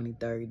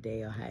 23rd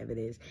day or however it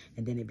is.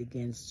 And then it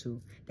begins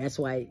to, that's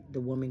why the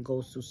woman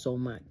goes through so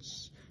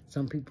much.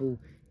 Some people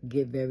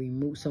get very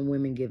moody. Some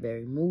women get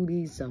very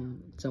moody.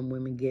 Some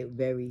women get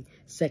very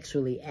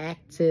sexually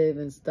active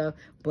and stuff.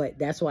 But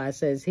that's why it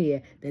says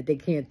here that they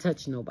can't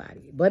touch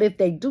nobody. But if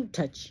they do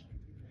touch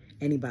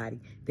anybody,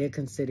 they're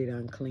considered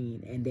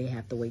unclean and they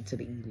have to wait till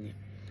the evening.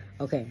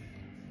 Okay.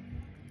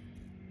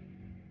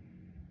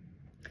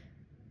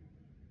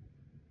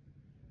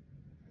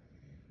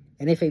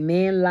 And if a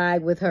man lie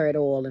with her at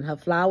all, and her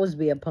flowers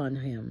be upon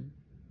him,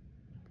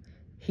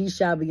 he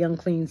shall be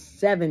unclean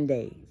 7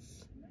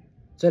 days.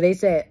 So they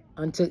said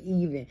until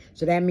even.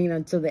 So that means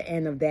until the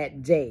end of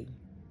that day.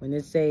 When they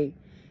say,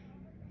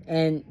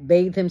 and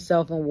bathe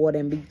himself in water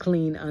and be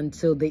clean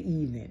until the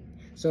evening.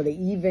 So the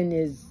even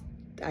is,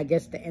 I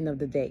guess, the end of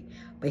the day.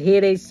 But here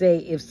they say,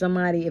 if a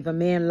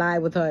man lie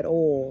with her at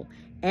all,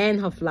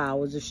 and her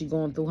flowers, if she's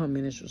going through her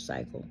menstrual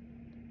cycle,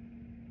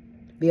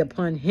 be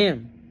upon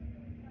him.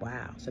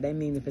 Wow. So that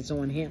means if it's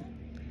on him.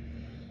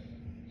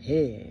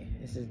 Yeah,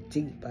 this is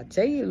deep. I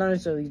tell you,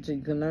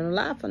 you can learn a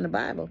lot from the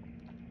Bible.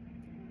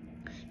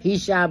 He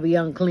shall be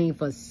unclean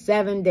for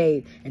 7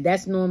 days. And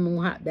that's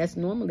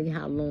normally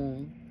how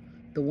long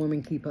the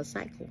woman keep her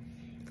cycle.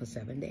 For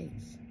 7 days.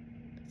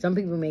 Some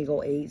people may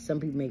go 8. Some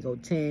people may go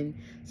 10.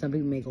 Some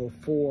people may go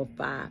 4 or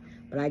 5.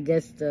 But I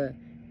guess the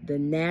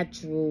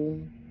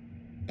natural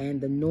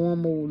and the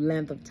normal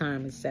length of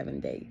time is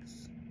 7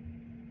 days.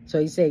 So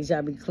he said he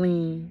shall be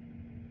clean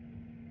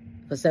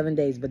for 7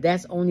 days. But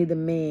that's only the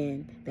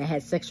man that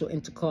had sexual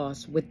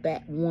intercourse with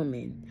that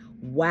woman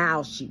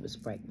while she was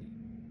pregnant.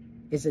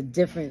 It's a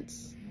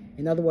difference.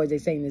 In other words, they're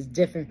saying it's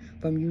different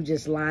from you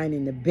just lying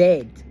in the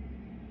bed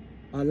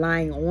or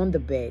lying on the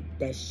bed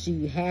that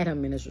she had her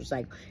menstrual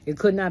cycle. It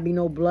could not be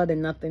no blood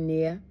and nothing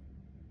there.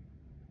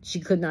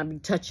 She could not be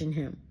touching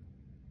him.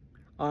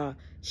 Or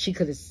she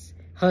could have,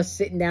 her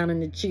sitting down in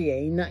the chair,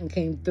 ain't nothing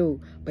came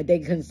through, but they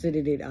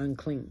considered it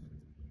unclean.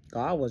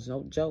 God was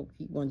no joke.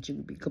 He wants you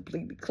to be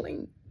completely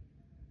clean.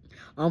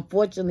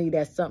 Unfortunately,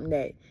 that's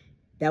something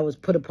that was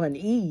put upon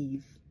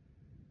Eve,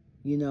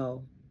 you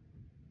know,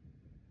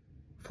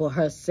 for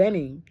her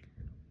sinning.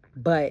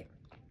 But,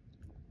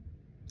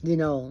 you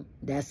know,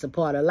 that's a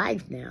part of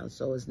life now.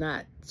 So it's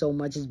not so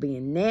much as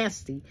being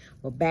nasty.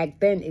 But back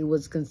then, it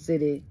was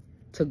considered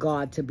to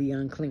God to be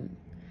unclean.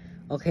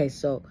 Okay,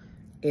 so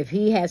if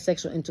he had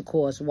sexual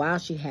intercourse while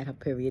she had her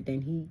period,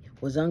 then he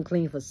was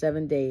unclean for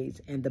 7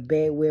 days. And the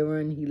bed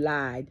wherein he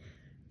lied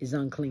is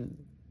unclean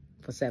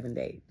for 7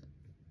 days.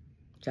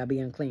 Shall be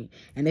unclean.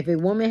 And if a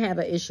woman have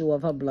an issue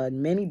of her blood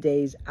many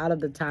days out of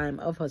the time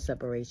of her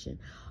separation,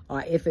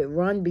 or if it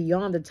run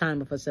beyond the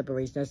time of her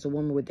separation, that's the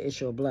woman with the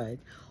issue of blood,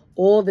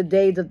 all the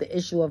days of the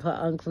issue of her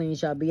unclean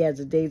shall be as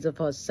the days of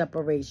her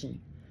separation.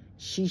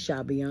 She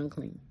shall be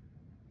unclean.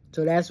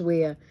 So that's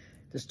where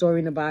the story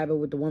in the Bible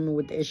with the woman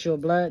with the issue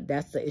of blood,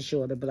 that's the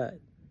issue of the blood.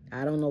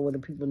 I don't know whether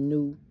people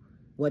knew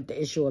what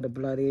the issue of the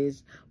blood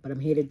is, but I'm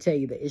here to tell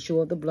you the issue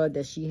of the blood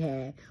that she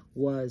had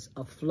was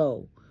a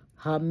flow.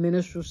 Her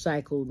menstrual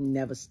cycle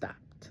never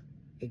stopped.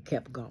 It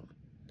kept going.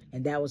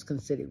 And that was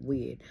considered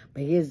weird.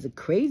 But here's the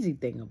crazy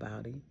thing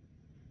about it.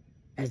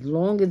 As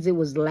long as it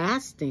was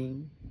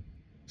lasting,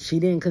 she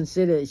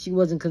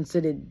wasn't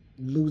considered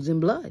losing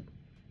blood.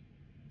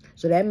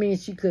 So that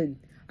means she could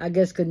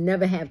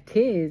never have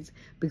kids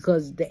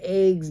because the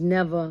eggs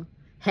never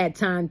had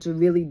time to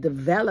really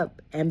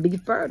develop and be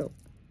fertile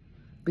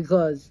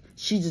because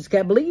she just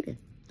kept bleeding.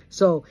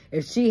 So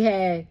if she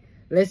had,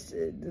 let's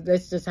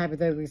just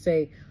hypothetically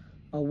say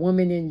a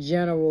woman in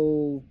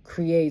general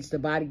the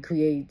body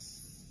creates,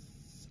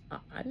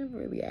 I never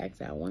really asked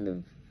that. I wonder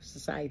if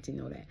society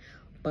know that.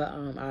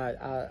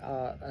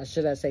 but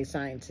should I say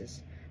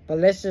scientists? But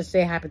let's just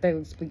say,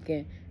 hypothetically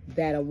speaking,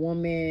 that a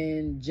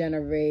woman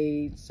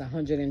generates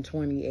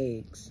 120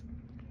 eggs,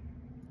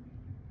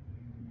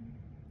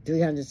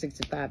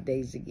 365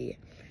 days a year.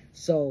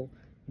 So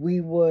we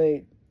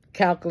would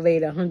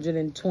calculate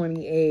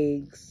 120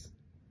 eggs,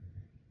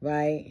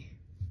 right,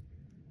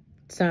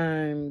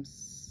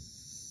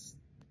 times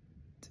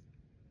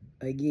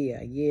a year.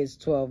 A year is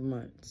 12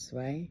 months,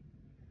 right?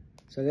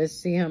 So let's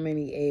see how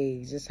many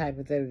eggs, just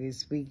hypothetically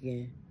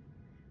speaking,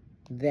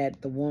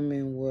 that the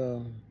woman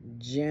will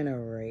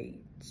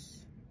generate.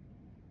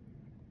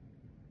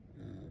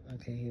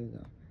 Okay, here we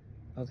go.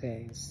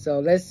 Okay, so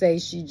let's say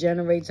she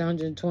generates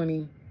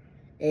 120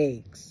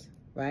 eggs,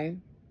 right?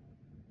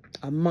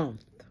 A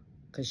month,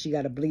 because she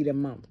got to bleed a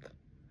month.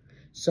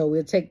 So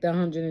we'll take the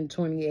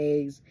 120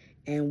 eggs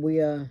and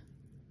we'll,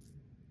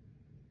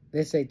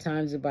 let's say,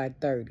 times it by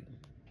 30.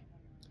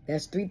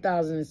 That's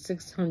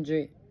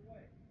 3,600.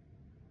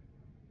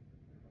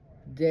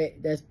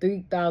 That's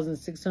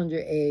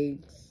 3,600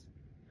 eggs.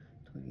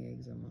 20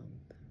 eggs a month.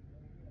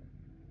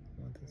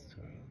 A month is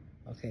 12.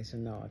 Okay, so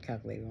no, I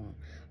calculated wrong.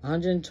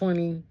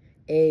 120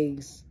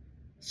 eggs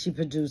she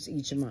produced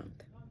each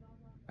month,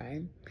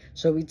 right?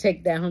 So we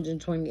take that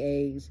 120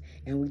 eggs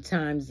and we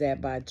times that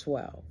by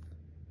 12.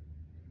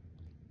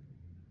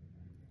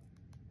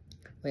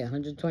 Wait,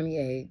 120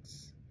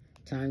 eggs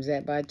times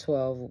that by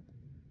 12,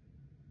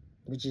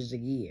 which is a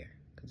year,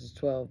 because it's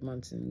 12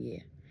 months in a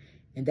year.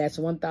 And that's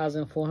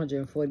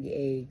 1,440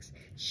 eggs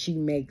she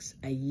makes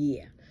a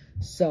year.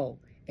 So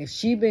if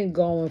she been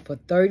going for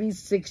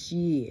 36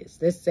 years,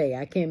 let's say,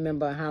 I can't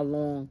remember how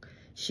long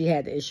she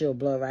had the issue of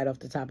blood right off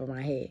the top of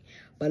my head,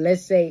 but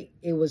let's say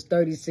it was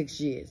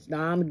 36 years.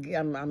 Now, I'm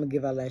going to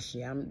give her less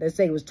year. Let's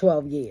say it was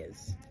 12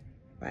 years,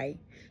 right?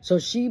 So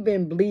she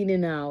been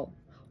bleeding out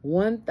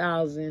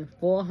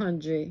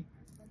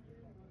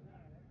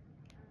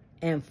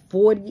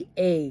 1,440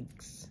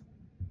 eggs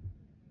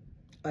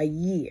a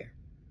year.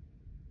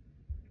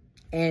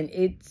 And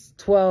it's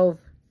 12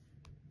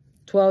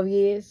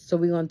 years. So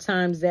we're going to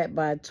times that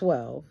by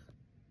 12.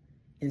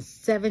 And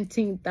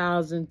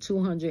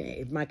 17,200,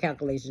 if my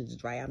calculations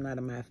is right, I'm not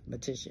a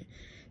mathematician.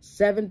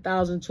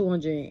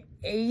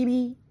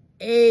 7,280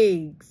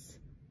 eggs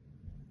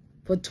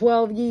for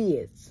 12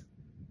 years.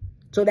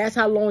 So that's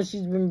how long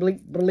she's been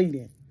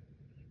bleeding.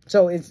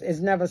 So it's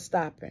never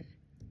stopping.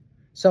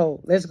 So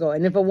let's go.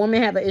 And if a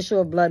woman have an issue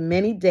of blood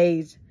many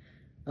days,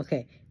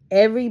 okay,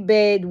 every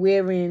bed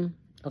wearing,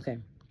 okay.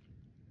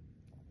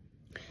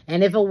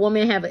 And if a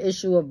woman have an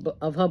issue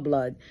of her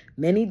blood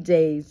many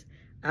days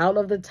out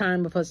of the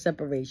time of her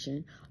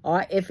separation,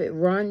 or if it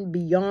run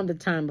beyond the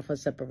time of her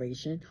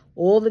separation,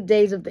 all the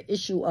days of the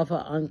issue of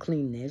her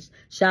uncleanness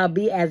shall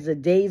be as the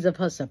days of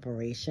her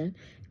separation,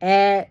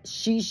 as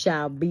she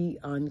shall be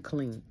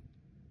unclean.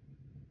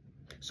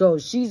 So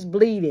she's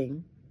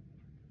bleeding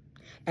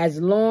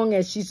as long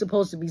as she's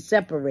supposed to be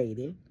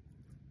separated.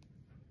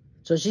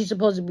 So she's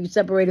supposed to be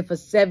separated for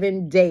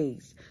 7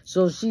 days.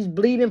 So she's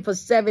bleeding for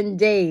 7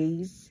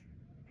 days.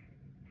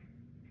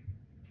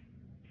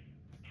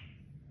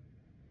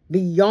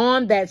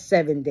 Beyond that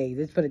 7 days,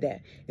 let's put it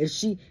that.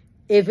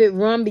 If it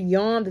run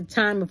beyond the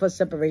time of her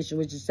separation,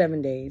 which is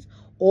 7 days,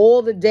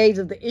 all the days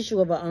of the issue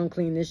of her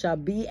uncleanness shall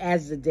be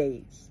as the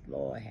days.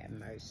 Lord have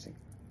mercy.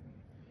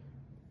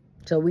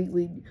 So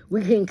we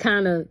can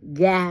kind of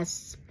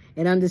gasp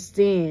and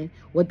understand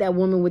what that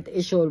woman with the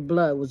issue of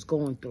blood was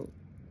going through.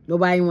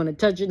 Nobody want to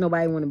touch it.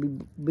 Nobody want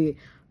to be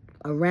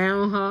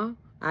around her.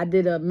 I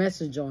did a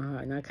message on her,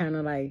 and I kind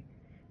of like,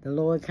 the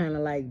Lord kind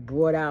of like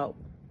brought out,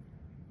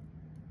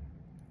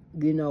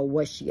 you know,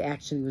 what she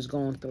actually was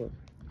going through.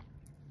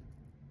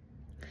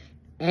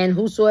 And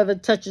whosoever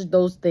touches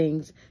those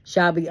things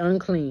shall be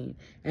unclean,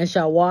 and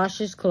shall wash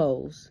his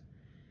clothes,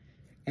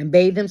 and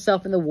bathe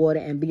himself in the water,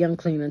 and be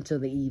unclean until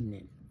the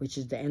evening, which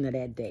is the end of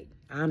that day.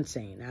 I'm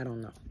saying, I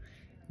don't know.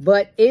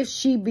 But if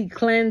she be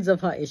cleansed of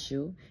her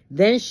issue,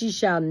 then she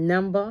shall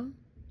number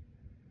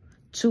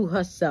to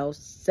herself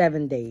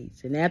 7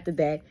 days. And after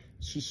that,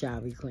 she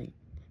shall be clean.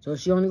 So if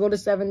she only go to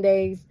 7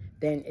 days,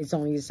 then it's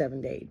only 7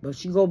 days. But if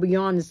she go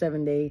beyond the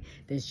 7 days,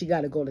 then she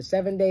got to go to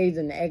 7 days,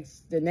 and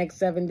the next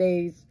 7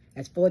 days,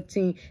 that's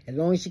 14. As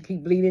long as she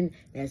keep bleeding,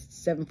 that's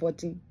 7,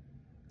 14.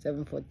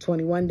 7 for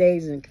 21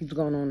 days, and it keeps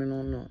going on and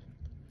on and on.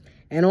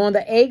 And on the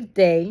 8th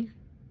day,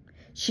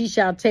 she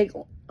shall take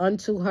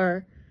unto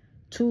her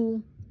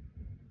 2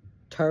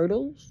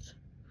 turtles,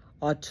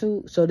 or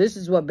 2. So this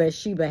is what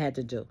Bathsheba had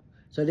to do.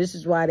 So this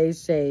is why they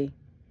say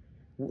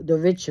the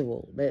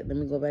ritual. Let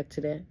me go back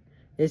to that.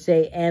 They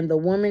say, and the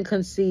woman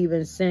conceived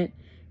and sent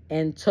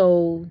and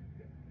told,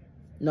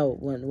 no,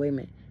 wait a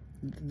minute.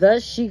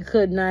 Thus she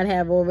could not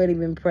have already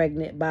been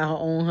pregnant by her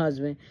own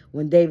husband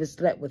when David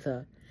slept with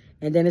her.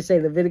 And then it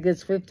say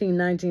Leviticus 15,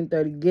 19,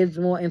 30 gives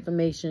more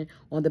information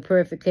on the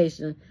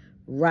purification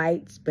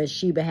rites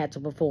Bathsheba had to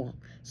perform.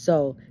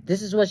 So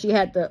this is what she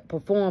had to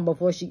perform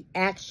before she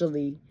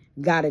actually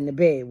got in the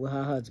bed with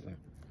her husband.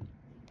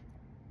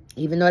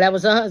 Even though that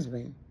was her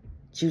husband,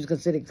 she was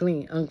considered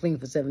unclean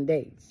for 7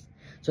 days.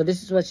 So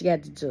this is what she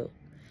had to do.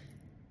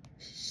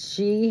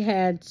 She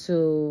had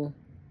to,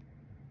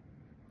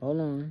 hold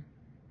on.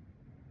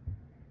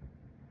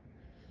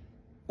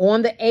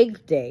 On the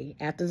 8th day,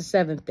 after the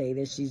 7th day,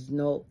 that she's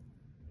no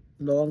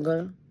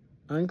longer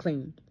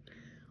unclean.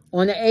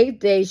 On the 8th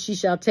day, she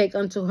shall take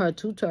unto her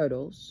 2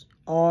 turtles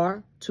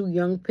or 2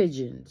 young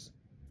pigeons.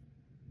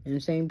 And the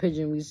same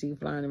pigeon we see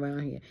flying around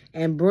here.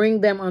 And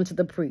bring them unto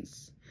the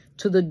priest,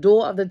 to the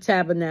door of the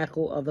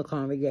tabernacle of the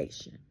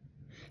congregation.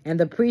 And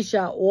the priest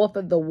shall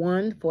offer the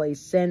one for a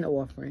sin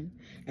offering,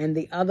 and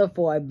the other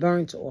for a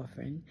burnt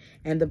offering.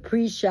 And the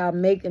priest shall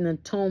make an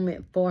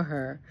atonement for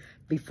her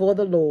before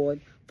the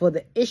Lord for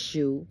the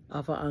issue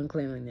of her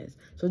uncleanliness.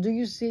 So do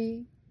you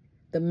see?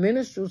 The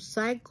menstrual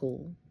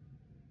cycle,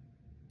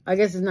 I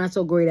guess, is not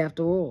so great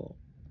after all.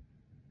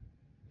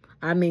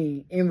 I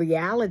mean, in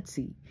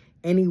reality,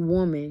 any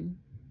woman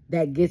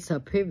that gets her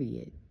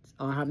period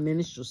or her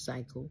menstrual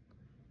cycle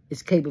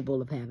is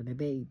capable of having a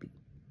baby.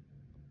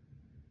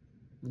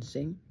 You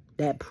see?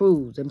 That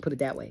proves, and put it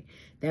that way,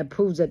 that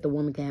proves that the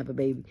woman can have a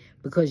baby,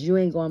 because you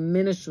ain't going to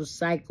menstrual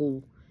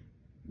cycle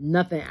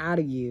nothing out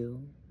of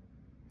you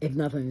if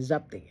nothing is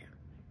up there.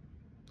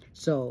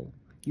 So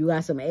you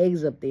got some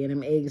eggs up there, and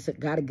them eggs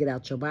got to get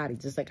out your body.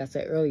 Just like I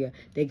said earlier,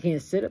 they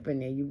can't sit up in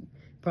there. You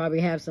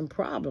probably have some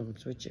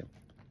problems with you.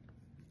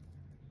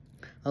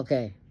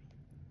 Okay.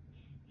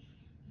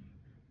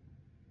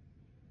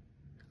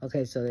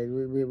 Okay, so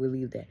we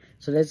leave that.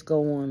 So let's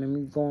go on, and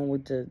we go on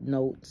with the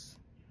notes.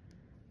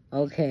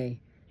 Okay.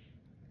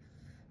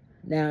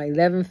 Now,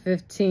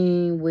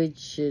 11:15,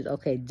 which is,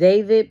 okay,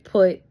 David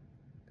put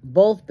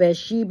both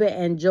Bathsheba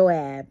and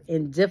Joab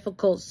in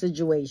difficult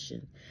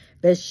situations.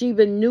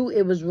 Bathsheba knew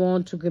it was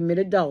wrong to commit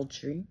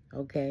adultery,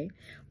 okay,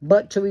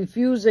 but to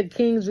refuse a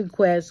king's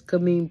request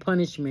could mean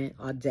punishment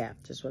or death.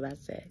 That's what I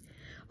said.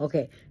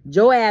 Okay,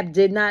 Joab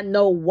did not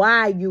know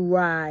why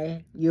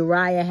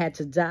Uriah had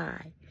to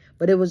die,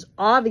 but it was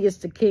obvious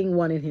the king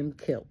wanted him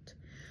killed.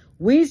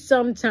 We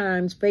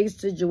sometimes face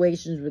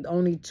situations with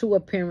only 2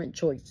 apparent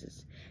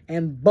choices,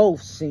 and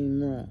both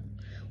seem wrong.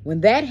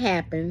 When that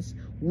happens,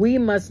 we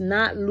must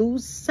not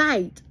lose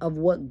sight of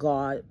what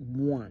God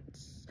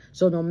wants.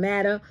 So no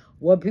matter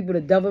what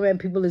the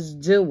government people is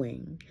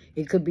doing,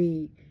 it could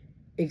be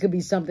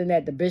something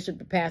that the bishop,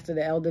 the pastor,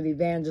 the elder, the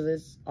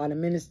evangelist, or the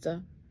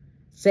minister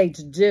say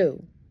to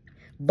do.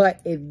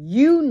 But if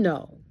you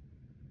know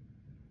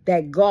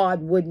that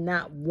God would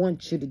not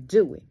want you to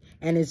do it,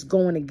 and it's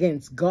going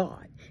against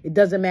God, it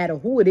doesn't matter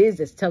who it is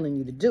that's telling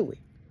you to do it,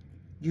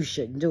 you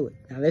shouldn't do it.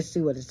 Now let's see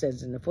what it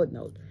says in the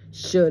footnote.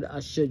 Should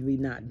or should we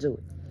not do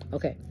it?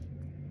 Okay.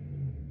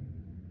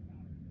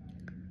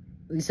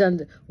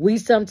 We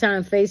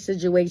sometimes face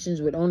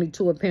situations with only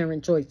 2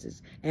 apparent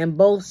choices, and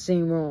both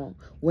seem wrong.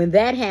 When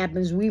that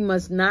happens, we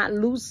must not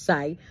lose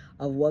sight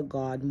of what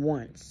God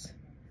wants.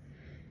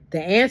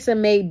 The answer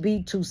may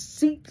be to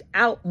seek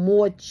out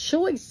more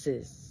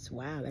choices.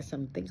 Wow, that's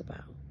something to think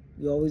about.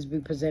 You always be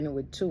presented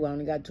with 2. I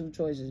only got 2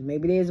 choices.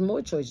 Maybe there's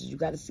more choices. You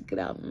got to seek it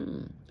out.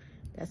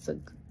 That's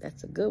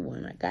a good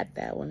one. I got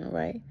that one, all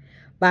right?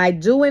 By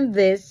doing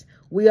this,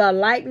 we are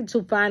likely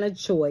to find a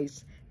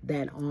choice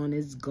that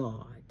honors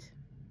God.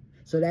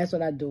 So that's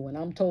what I do when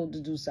I'm told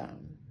to do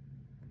something,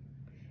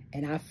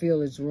 and I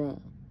feel it's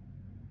wrong,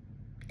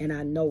 and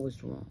I know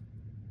it's wrong.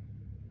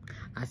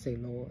 I say,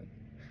 Lord,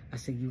 I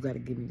say, you got to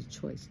give me the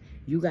choice.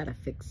 You got to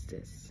fix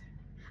this.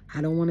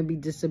 I don't want to be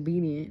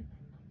disobedient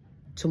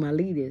to my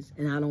leaders,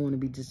 and I don't want to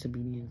be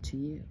disobedient to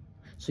you.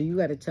 So you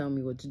got to tell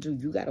me what to do.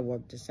 You got to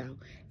work this out,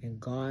 and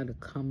God will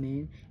come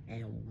in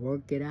and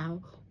work it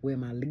out where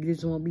my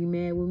leaders won't be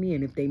mad with me,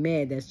 and if they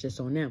mad, that's just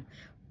on them.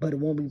 But it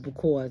won't be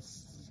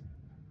because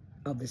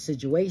of the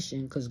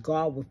situation, because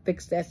God will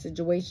fix that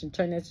situation,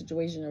 turn that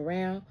situation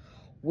around,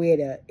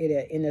 where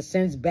it'll in a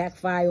sense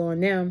backfire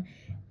on them,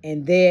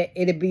 and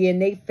it'll be in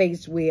their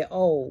face where,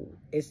 oh,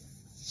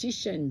 she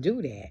shouldn't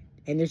do that,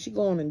 and if she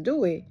go on and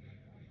do it,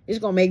 it's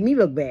gonna make me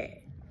look bad.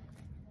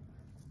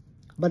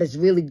 But it's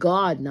really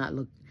God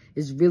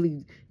it's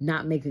really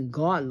not making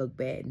God look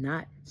bad,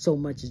 not so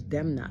much as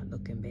them not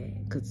looking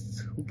bad,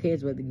 because who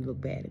cares whether you look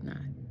bad or not?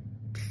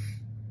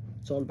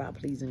 It's all about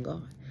pleasing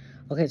God.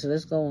 Okay, so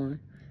let's go on.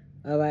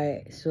 All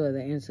right, so the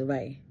answer,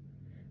 right.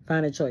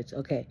 Find a choice.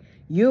 Okay.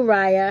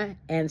 Uriah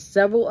and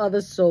several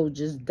other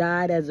soldiers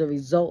died as a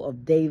result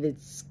of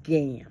David's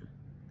scam.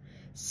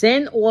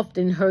 Sin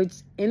often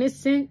hurts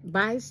innocent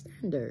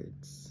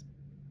bystanders.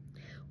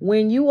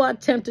 When you are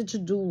tempted to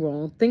do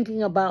wrong,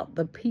 thinking about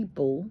the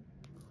people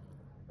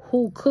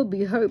who could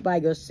be hurt by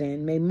your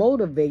sin may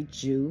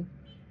motivate you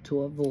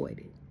to avoid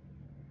it.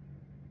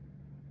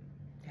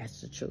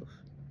 That's the truth.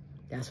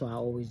 That's why I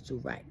always do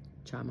right.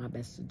 Try my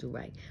best to do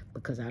right,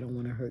 because I don't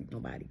want to hurt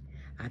nobody.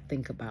 I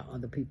think about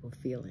other people's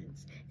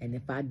feelings. And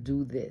if I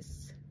do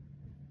this,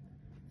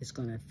 it's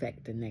going to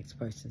affect the next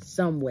person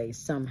some way,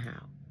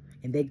 somehow.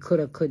 And they could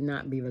or could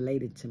not be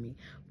related to me,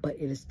 but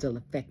it'll still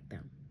affect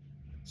them.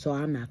 So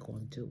I'm not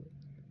going to do it.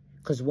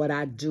 Because what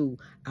I do,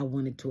 I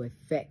want it to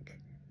affect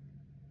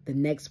the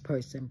next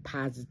person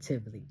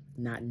positively,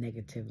 not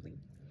negatively.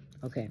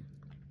 Okay.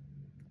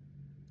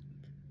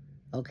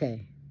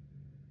 Okay.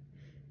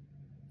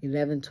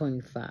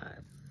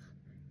 11:25.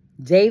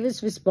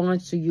 David's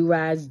response to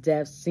Uriah's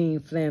death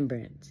seemed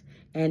flamboyant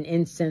and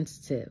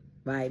insensitive.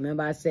 Right?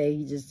 Remember I said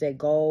he just said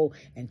go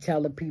and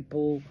tell the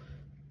people,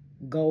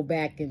 go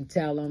back and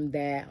tell them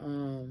that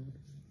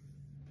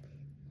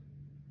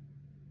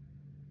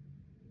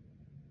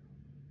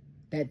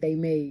that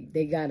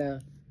they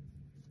gotta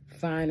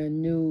find a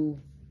new,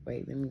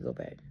 wait, let me go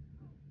back.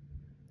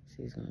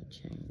 See, it's gonna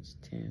change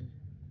 10,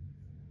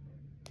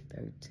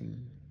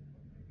 13,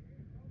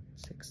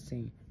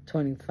 16,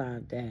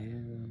 25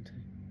 down.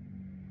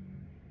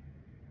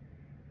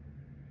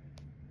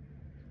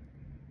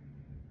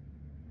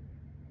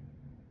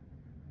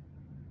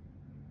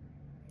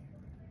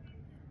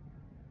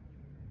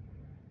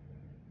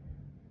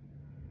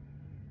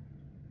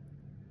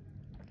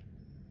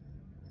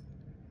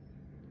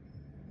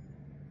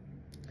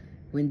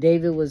 When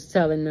David was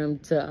telling them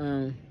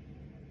to,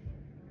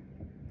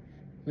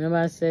 remember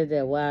I said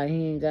that, wow,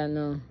 he ain't got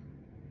no,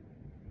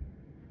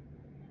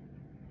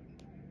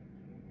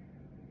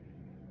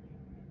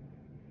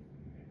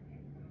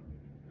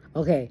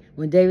 okay,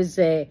 when David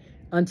said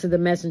unto the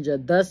messenger,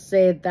 thus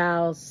saith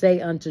thou, say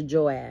unto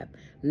Joab,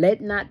 let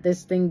not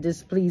this thing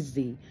displease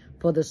thee,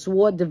 for the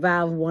sword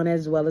devoureth one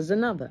as well as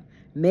another.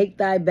 Make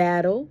thy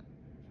battle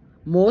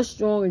more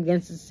strong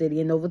against the city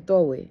and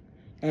overthrow it,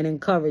 and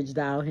encourage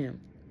thou him.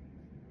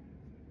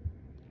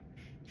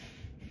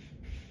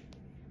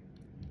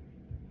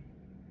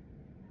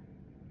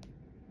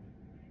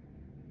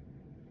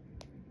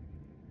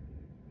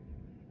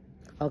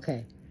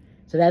 Okay,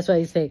 so that's why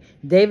he say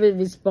David's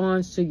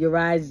response to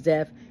Uriah's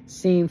death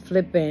seemed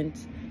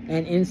flippant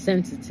and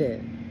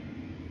insensitive.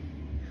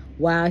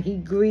 While he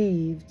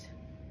grieved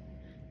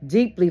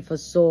deeply for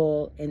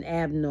Saul and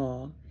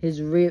Abner,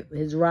 his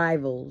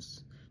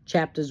rivals,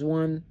 chapters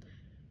 1,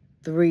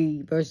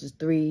 3, verses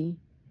 3,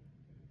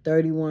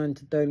 31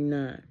 to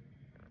 39.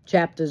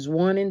 Chapters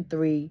 1 and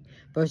 3,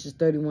 verses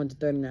 31 to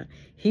 39.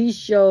 He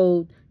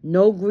showed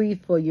no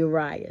grief for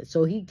Uriah,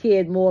 so he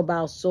cared more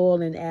about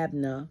Saul and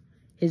Abner,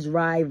 his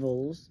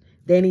rivals,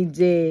 than he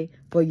did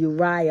for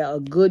Uriah, a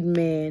good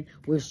man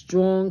with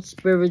strong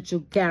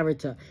spiritual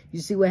character. You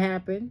see what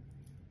happened?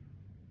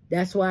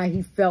 That's why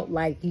he felt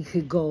like he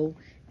could go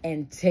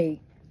and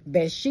take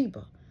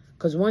Bathsheba.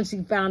 Because once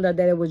he found out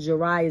that it was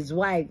Uriah's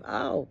wife,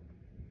 oh,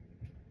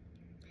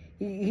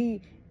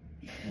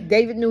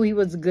 David knew he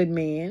was a good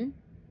man,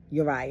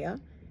 Uriah,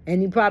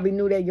 and he probably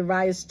knew that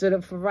Uriah stood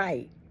up for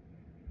right.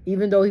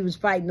 Even though he was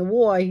fighting the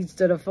war, he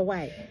stood up for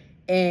right.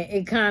 And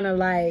it kind of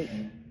like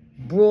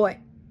brought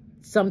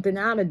something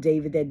out of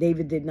David that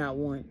David did not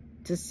want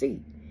to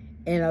see.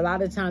 And a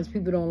lot of times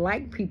people don't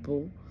like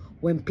people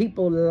when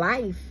people's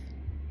life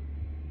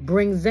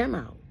brings them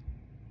out,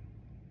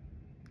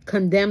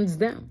 condemns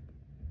them.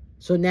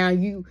 So now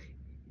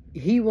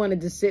he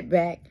wanted to sit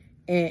back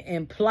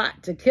and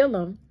plot to kill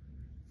him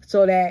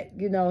so that,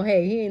 you know,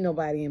 hey, he ain't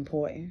nobody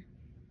important.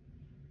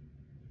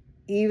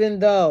 Even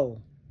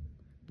though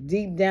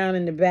deep down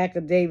in the back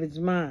of David's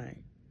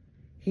mind,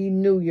 he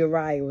knew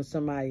Uriah was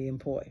somebody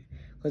important.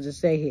 Because it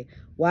say here,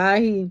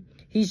 why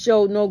he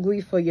showed no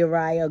grief for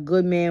Uriah, a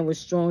good man with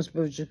strong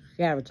spiritual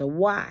character.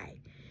 Why?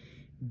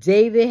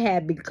 David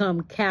had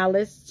become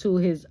callous to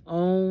his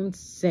own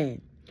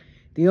sin.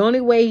 The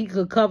only way he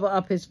could cover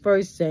up his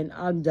first sin,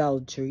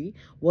 adultery,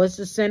 was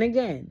to sin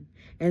again.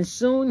 And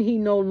soon he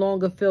no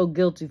longer felt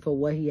guilty for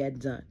what he had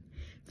done.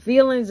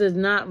 Feelings is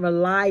not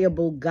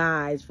reliable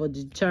guides for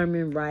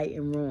determining right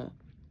and wrong.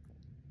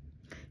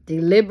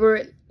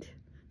 Deliberate,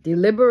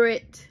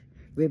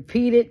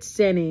 repeated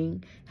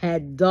sinning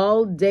had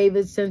dulled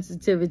David's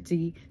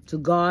sensitivity to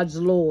God's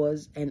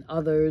laws and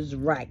others'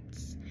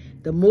 rights.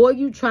 The more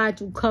you try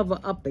to cover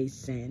up a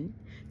sin,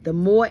 the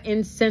more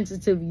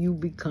insensitive you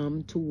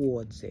become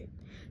towards it.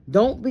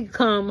 Don't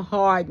become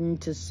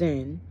hardened to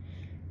sin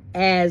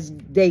as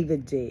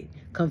David did.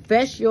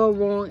 Confess your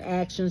wrong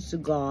actions to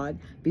God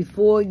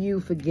before you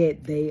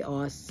forget they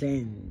are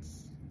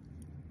sins.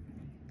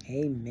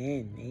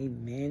 Amen,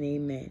 amen,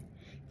 amen.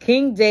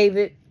 King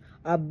David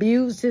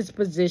abused his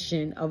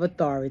position of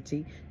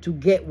authority to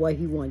get what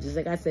he wanted. Just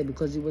like I said,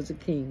 because he was a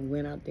king, he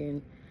went out there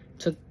and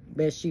took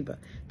Bathsheba.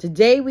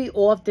 Today, we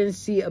often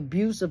see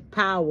abuse of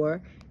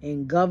power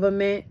in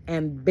government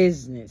and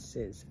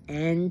businesses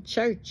and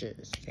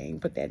churches. They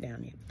ain't put that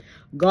down here.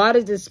 God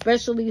is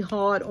especially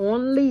hard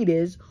on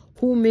leaders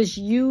who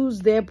misuse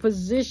their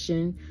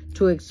position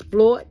to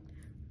exploit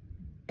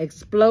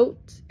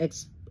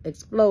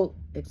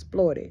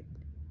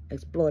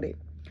it,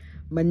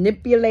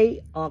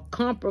 manipulate, or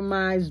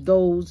compromise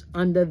those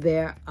under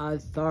their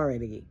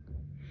authority.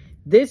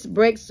 This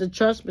breaks the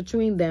trust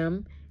between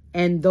them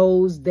and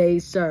those they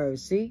serve.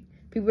 See,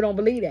 people don't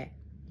believe that.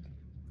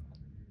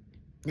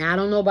 Now, I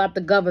don't know about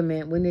the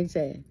government when they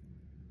say,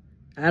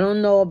 I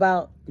don't know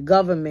about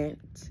government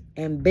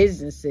and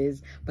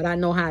businesses, but I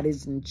know how it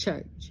is in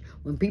church.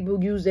 When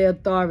people use their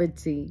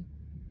authority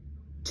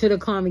to the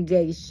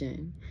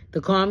congregation,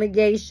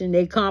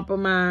 they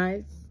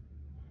compromise.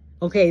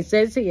 Okay, it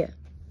says here,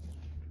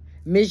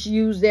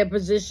 misuse their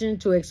position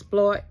to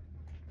exploit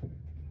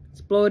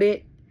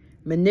it,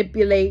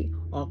 manipulate,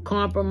 or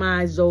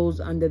compromise those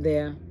under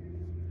their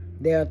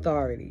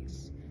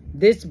authorities.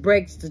 This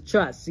breaks the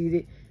trust.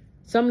 See,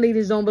 some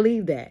leaders don't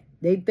believe that.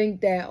 They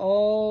think that,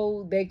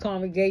 oh, their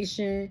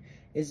congregation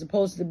is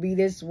supposed to be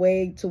this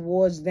way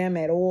towards them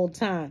at all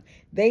times.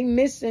 They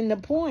missing the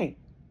point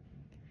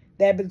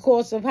that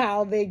because of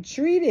how they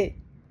treated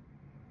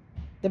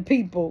the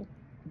people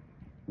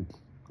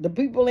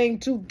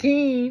ain't too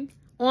keen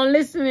on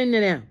listening to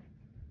them.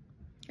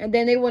 And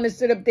then they want to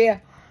sit up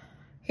there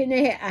hitting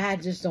their head. I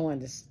just don't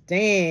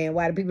understand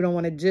why the people don't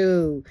want to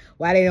do,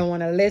 why they don't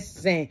want to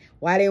listen,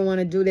 why they want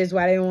to do this,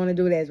 why they don't want to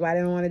do this, why they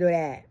don't want to do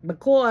that.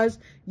 Because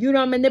you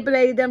done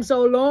manipulated them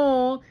so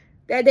long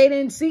that they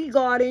didn't see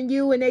God in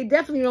you, and they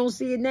definitely don't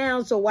see it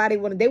now. So why they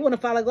want to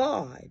follow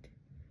God.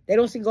 They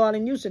don't see God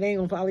in you, so they ain't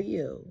going to follow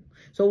you.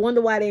 So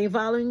wonder why they ain't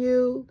following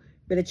you?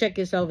 Better check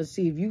yourself and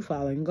see if you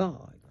following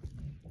God.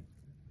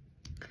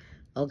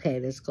 Okay,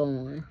 let's go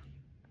on.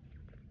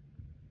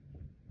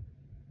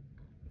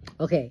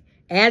 Okay.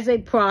 As a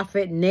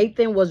prophet,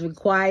 Nathan was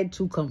required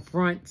to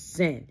confront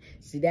sin.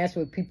 See, that's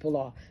what people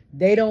are.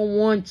 They don't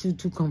want you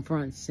to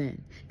confront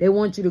sin. They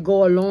want you to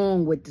go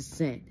along with the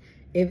sin.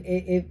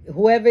 If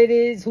whoever it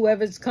is,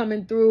 whoever's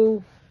coming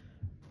through,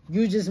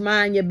 you just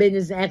mind your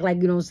business and act like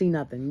you don't see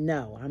nothing.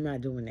 No, I'm not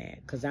doing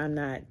that because I'm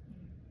not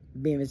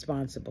being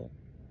responsible.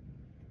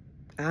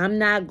 I'm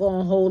not going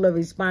to hold a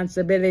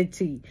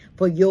responsibility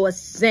for your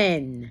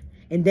sin.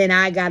 And then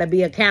I got to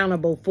be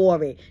accountable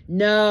for it.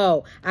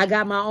 No, I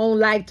got my own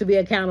life to be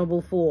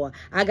accountable for.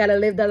 I got to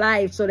live the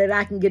life so that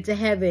I can get to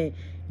heaven.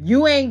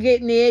 You ain't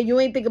getting there. You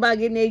ain't think about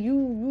getting there.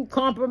 You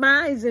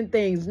compromising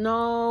things.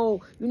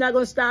 No, you're not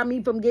going to stop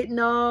me from getting,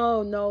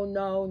 no.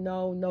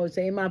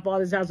 Say in my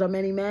Father's house are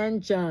many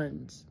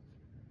mansions.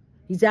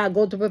 He said, I'll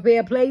go to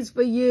prepare a place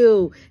for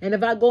you. And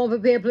if I go and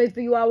prepare a place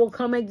for you, I will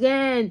come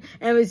again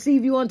and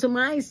receive you unto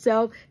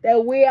myself,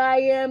 that where I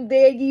am,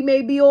 there ye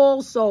may be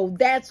also.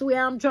 That's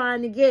where I'm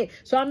trying to get.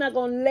 So I'm not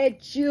going to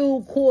let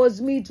you cause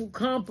me to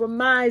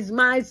compromise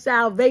my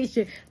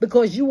salvation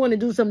because you want to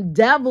do some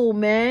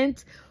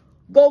devilment.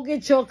 Go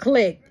get your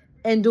clique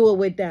and do it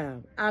with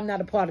them. I'm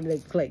not a part of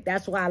this clique.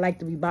 That's why I like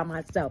to be by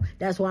myself.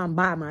 That's why I'm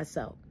by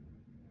myself.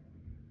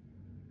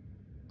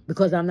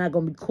 Because I'm not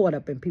going to be caught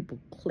up in people's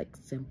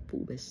cliques and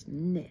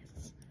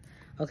foolishness.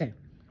 Okay.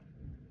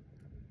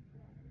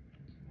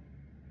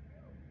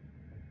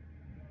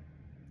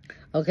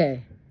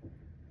 Okay.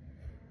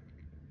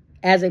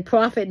 As a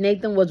prophet,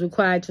 Nathan was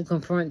required to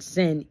confront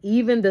sin,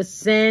 even the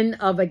sin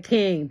of a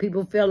king.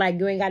 People feel like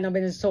you ain't got no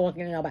business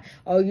talking about,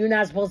 oh, you're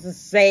not supposed to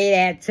say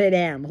that to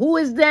them. Who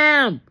is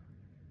them?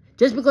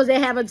 Just because they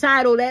have a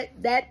title,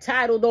 that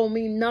title don't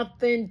mean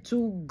nothing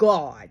to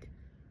God.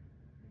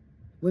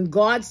 When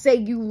God say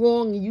you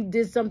wrong and you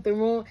did something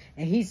wrong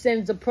and he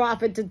sends a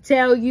prophet to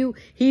tell you,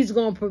 he's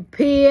going to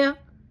prepare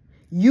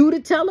you to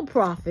tell the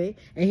prophet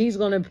and he's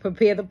going to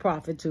prepare the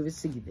prophet to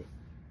receive it.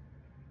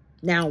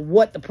 Now,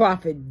 what the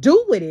prophet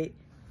do with it,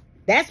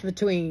 that's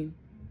between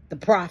the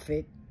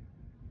prophet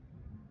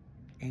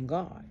and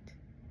God.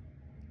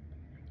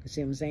 You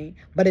see what I'm saying?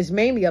 But it's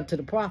mainly up to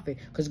the prophet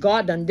because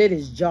God done did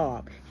his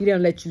job. He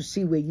didn't let you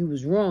see where you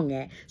was wrong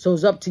at. So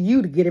it's up to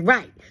you to get it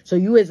right. So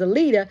you as a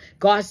leader,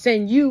 God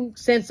send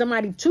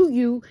somebody to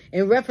you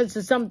in reference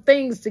to some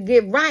things to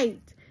get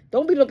right.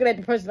 Don't be looking at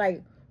the person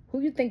like, who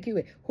you think you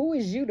is? Who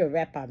is you to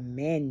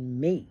reprimand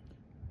me?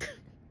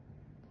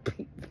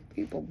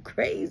 People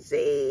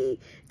crazy.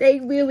 They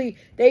really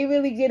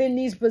get in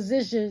these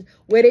positions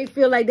where they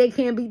feel like they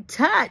can't be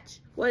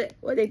touched. What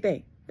they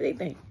think? What they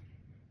think?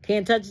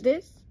 Can't touch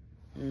this?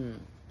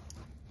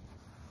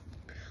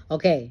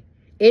 Okay.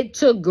 It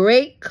took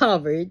great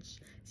courage,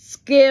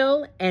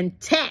 skill, and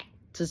tact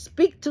to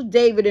speak to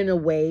David in a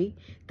way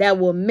that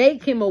will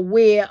make him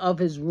aware of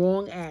his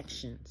wrong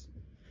actions.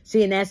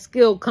 See, and that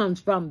skill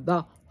comes from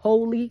the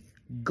Holy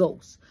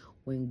Ghost.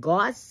 When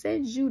God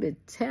sends you to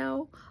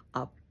tell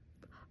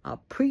a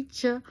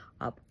preacher,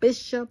 a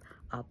bishop,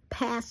 a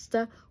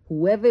pastor,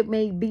 whoever it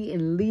may be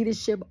in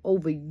leadership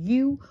over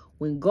you,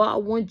 when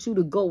God wants you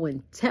to go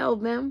and tell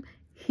them,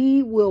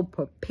 he will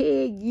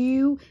prepare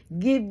you,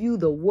 give you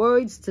the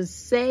words to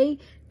say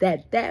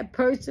that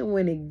person,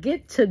 when it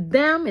gets to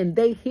them and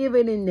they hear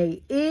it in their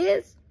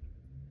ears,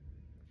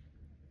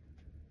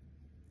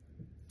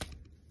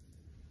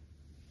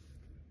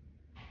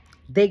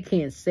 they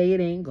can't say it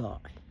ain't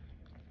God.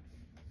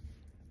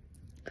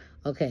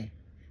 Okay.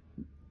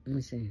 Let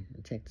me see.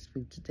 Check to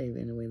speak to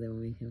David in a way that will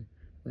make him.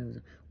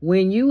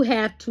 When you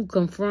have to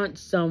confront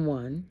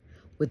someone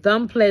with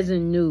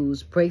unpleasant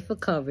news, pray for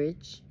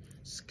courage,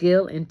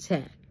 skill, and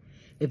tact.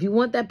 If you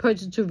want that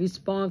person to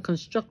respond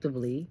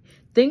constructively,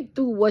 think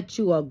through what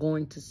you are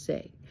going to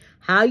say.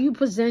 How you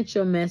present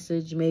your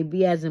message may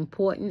be as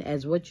important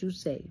as what you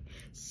say.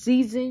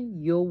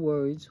 Season your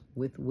words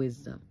with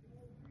wisdom.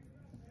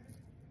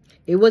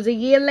 It was a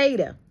year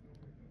later.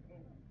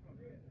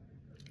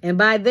 And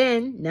by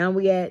then, now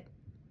we at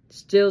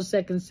still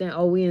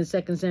we in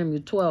 2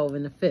 Samuel 12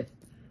 in the 5th.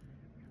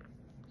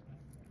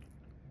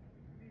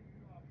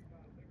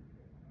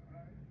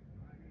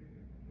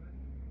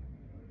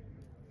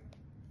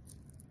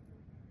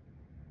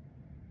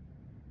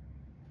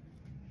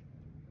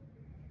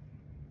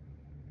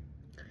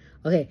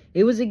 Okay,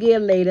 it was a year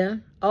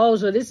later. Oh,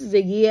 so this is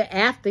a year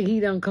after he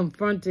done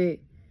confronted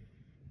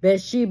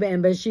Bathsheba,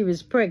 and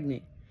Bathsheba's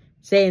pregnant,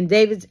 saying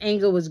David's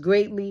anger was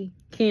greatly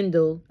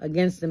kindled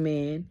against the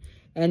man,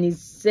 and he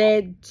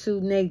said to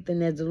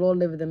Nathan, as the Lord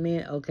liveth, the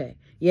man. Okay,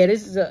 yeah,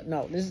 this is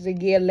a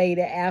year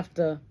later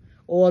after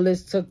all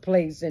this took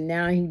place, and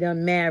now he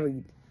done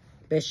married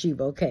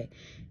Bathsheba. Okay,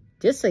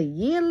 just a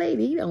year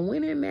later, he done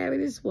went and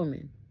married this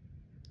woman.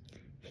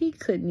 He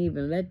couldn't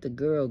even let the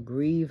girl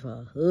grieve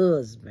her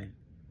husband.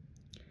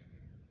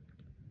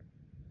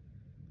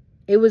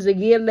 It was a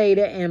year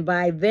later, and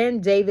by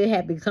then David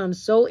had become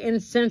so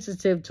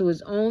insensitive to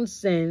his own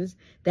sins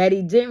that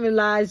he didn't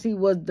realize he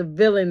was the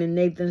villain in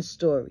Nathan's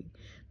story.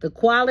 The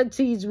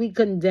qualities we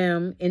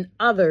condemn in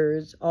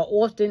others are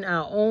often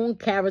our own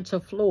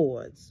character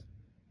flaws.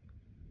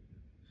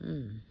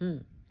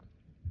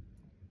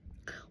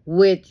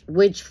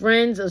 Which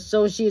friends,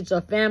 associates, or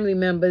family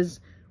members,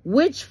 do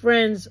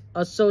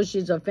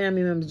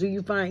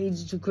you find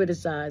easy to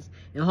criticize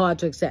and hard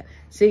to accept?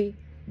 See?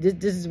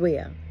 This is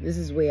where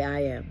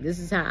I am. This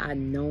is how I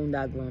know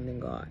that I've grown in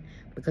God.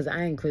 Because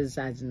I ain't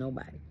criticizing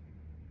nobody.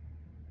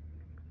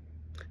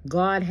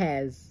 God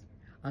has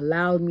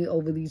allowed me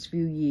over these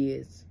few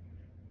years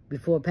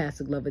before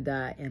Pastor Glover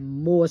died,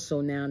 and more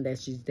so now that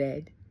she's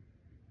dead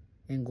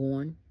and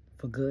gone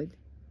for good,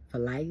 for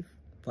life,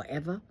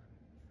 forever.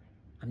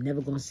 I'm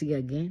never going to see her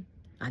again.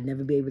 I'll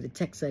never be able to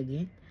text her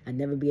again. I'll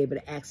never be able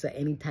to ask her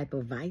any type of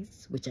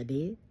advice, which I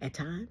did at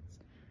times.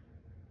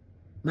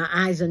 My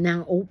eyes are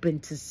now open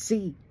to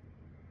see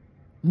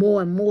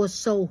more and more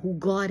so who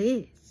God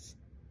is.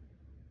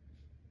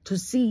 To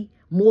see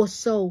more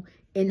so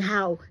in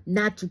how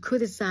not to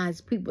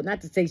criticize people.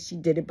 Not to say she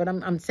did it, but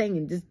I'm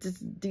saying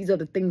these are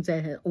the things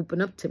that have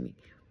opened up to me.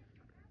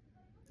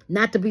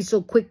 Not to be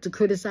so quick to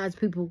criticize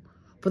people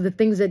for the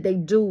things that they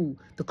do,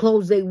 the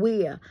clothes they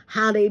wear,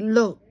 how they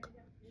look.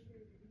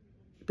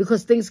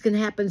 Because things can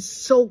happen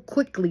so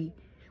quickly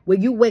where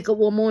you wake up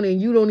one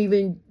morning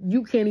and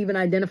you can't even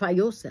identify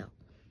yourself.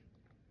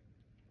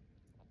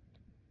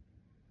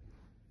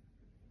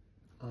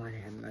 Lord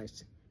have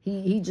mercy.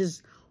 He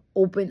just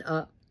opened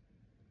up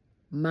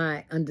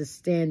my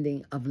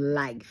understanding of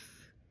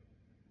life,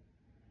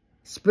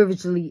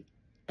 spiritually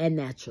and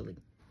naturally.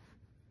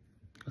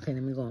 Okay,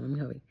 let me go on. Let me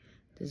hurry.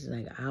 This is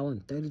like an hour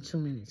and 32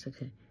 minutes.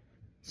 Okay.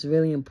 It's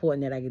really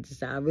important that I get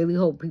this out. I really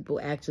hope people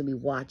actually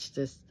watch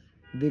this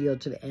video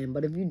to the end.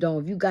 But if you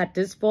don't, if you got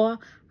this far,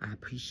 I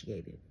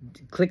appreciate it.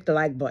 Click the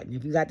like button.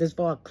 If you got this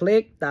far,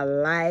 click the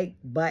like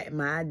button,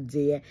 my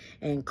dear,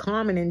 and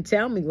comment and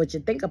tell me what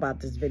you think about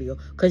this video,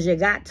 because you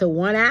got to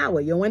 1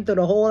 hour. You went through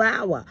the whole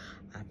hour.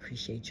 I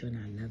appreciate you, and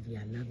I love you.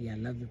 I love you. I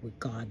love you with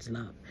God's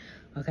love.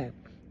 Okay.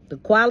 The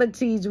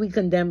qualities we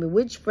condemn.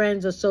 Which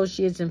friends,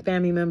 associates, and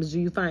family members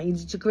do you find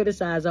easy to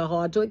criticize or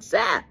hard to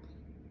accept?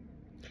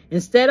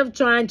 Instead of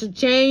trying to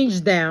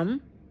change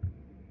them,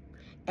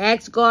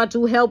 ask God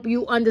to help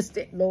you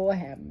understand. Lord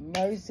have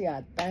mercy.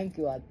 I thank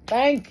you. I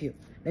thank you.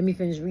 Let me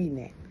finish reading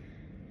that.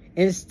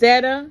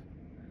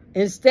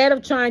 Instead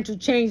of trying to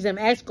change them,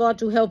 ask God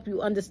to help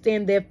you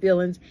understand their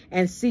feelings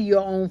and see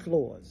your own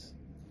flaws.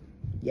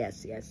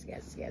 Yes, yes,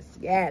 yes, yes,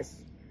 yes.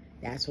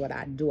 That's what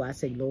I do. I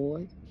say,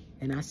 Lord,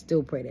 and I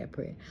still pray that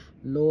prayer.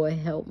 Lord,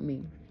 help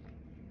me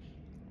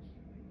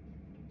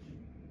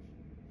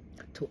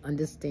to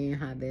understand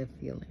how they're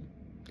feeling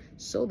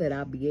so that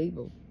I'll be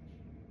able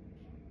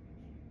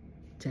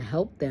to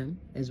help them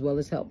as well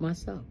as help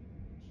myself.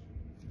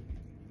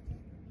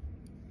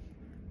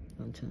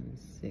 I'm trying to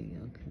see,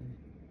 okay.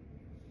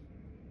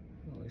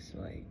 Oh, it's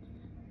right.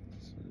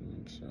 So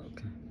make sure,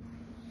 okay.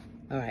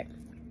 All right.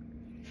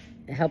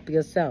 Help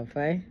yourself,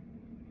 right?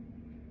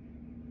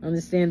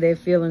 Understand their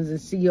feelings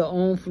and see your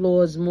own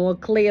flaws more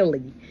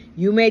clearly.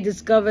 You may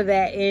discover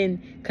that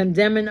in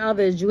condemning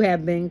others, you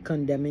have been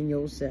condemning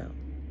yourself.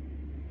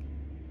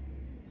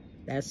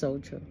 That's so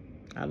true.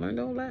 I learned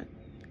all that.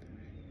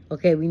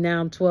 Okay, we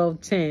now in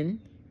 12:10.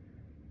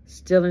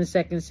 Still in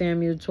 2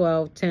 Samuel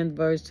 12, 10th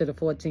verse to the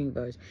 14th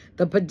verse.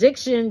 The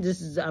prediction,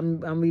 this is,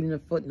 I'm reading the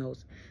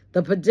footnotes.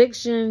 The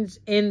predictions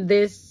in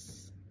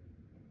this,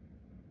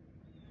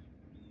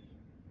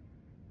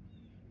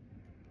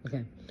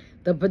 okay.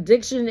 The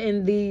prediction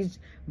in these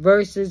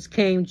verses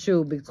came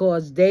true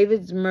because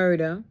David's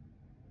murder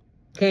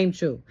came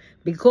true.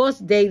 Because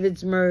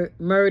David's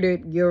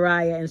murdered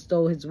Uriah and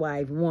stole his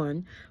wife.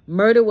 1,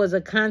 murder was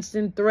a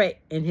constant threat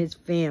in his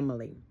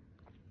family.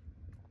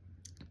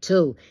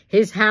 2,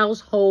 his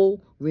household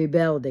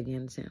rebelled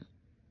against him.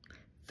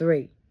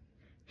 3,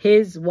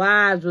 his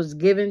wives was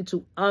given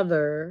to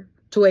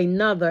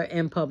another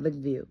in public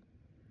view.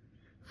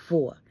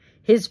 4,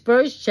 his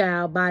first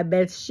child by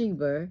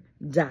Bathsheba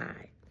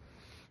died.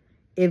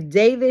 If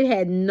David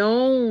had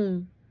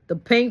known the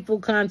painful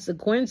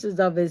consequences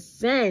of his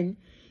sin,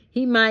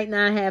 he might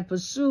not have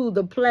pursued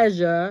the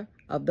pleasure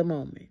of the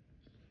moment.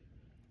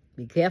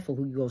 Be careful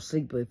who you go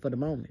sleep with for the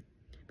moment.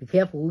 Be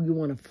careful who you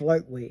want to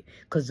flirt with,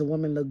 because the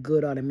woman look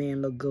good or the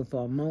man look good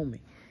for a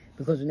moment.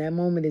 Because when that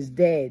moment is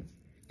dead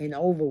and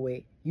over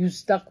with, you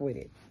stuck with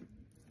it.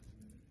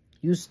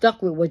 You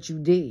stuck with what you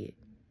did.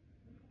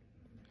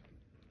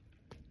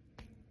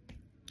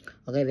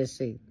 Okay, let's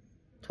see.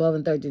 12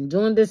 and 13.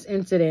 During this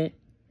incident,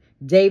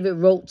 David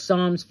wrote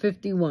Psalms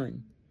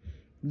 51,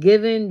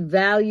 giving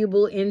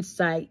valuable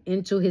insight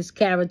into his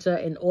character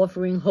and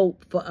offering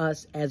hope for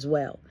us as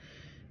well.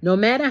 No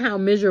matter how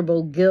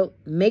miserable guilt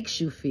makes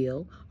you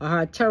feel or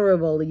how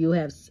terribly you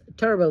have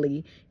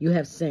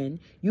sinned,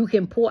 you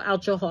can pour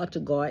out your heart to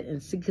God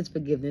and seek his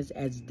forgiveness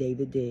as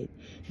David did.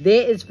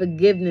 There is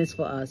forgiveness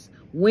for us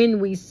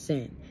when we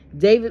sin.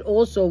 David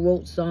also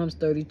wrote Psalms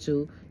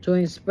 32 to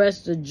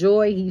express the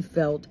joy he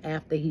felt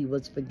after he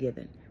was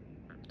forgiven.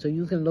 So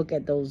you can look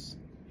at those.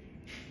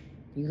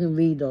 You can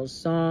read those.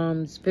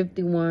 Psalms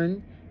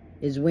 51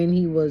 is when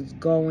he was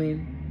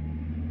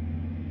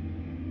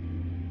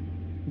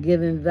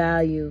giving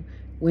value.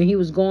 When he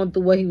was going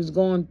through what he was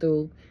going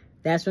through,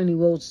 that's when he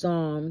wrote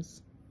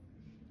Psalms.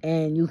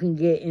 And you can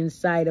get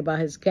insight about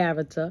his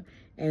character.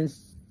 And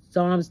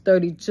Psalms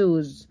 32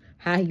 is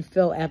how he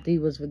felt after he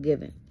was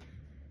forgiven.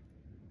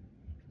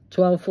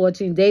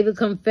 12:14, David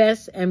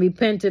confessed and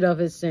repented of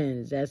his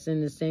sins. That's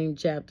in the same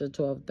chapter,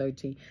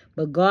 12:13.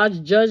 But God's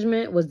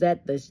judgment was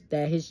that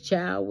his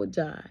child would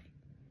die.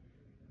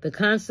 The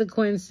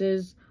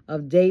consequences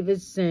of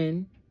David's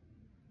sin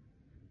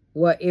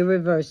were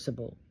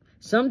irreversible.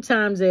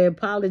 Sometimes an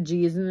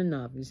apology isn't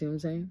enough. You see what I'm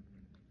saying?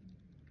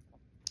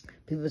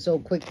 People are so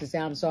quick to say,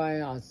 I'm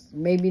sorry. Or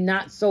maybe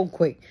not so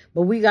quick.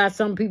 But we got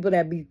some people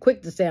that be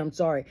quick to say, I'm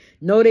sorry.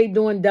 Know they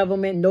doing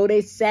devilment. Know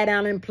they sat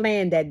down and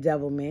planned that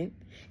devilment.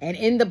 And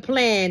in the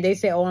plan, they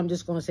say, oh, I'm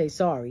just going to say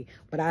sorry.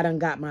 But I done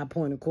got my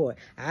point of court.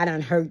 I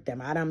done hurt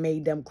them. I done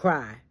made them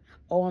cry.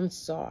 Oh, I'm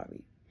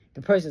sorry.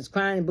 The person's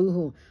crying and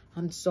boo-hoo.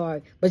 I'm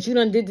sorry. But you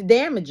done did the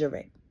damage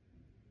already.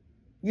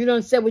 You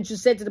done said what you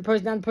said to the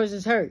person. Now the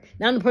person's hurt.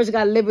 Now the person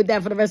got to live with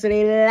that for the rest of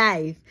their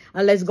life.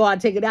 Unless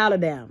God take it out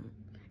of them.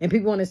 And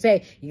people want to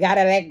say, you got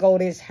to let go of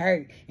this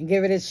hurt. And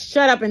give it this,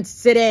 shut up and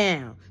sit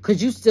down.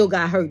 Because you still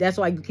got hurt. That's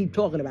why you keep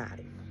talking about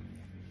it.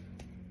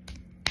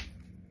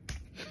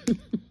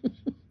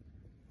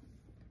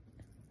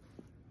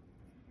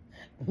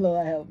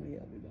 Lord, help me,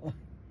 Lord.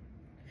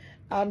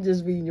 I'm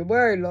just reading your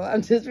word, Lord.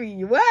 I'm just reading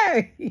your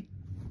word.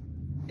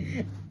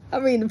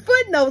 I'm reading the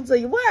footnotes of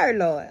your word,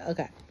 Lord.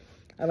 Okay.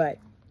 All right.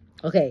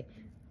 Okay.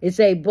 It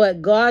say,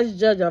 but God's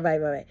judgment. All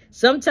right, all right.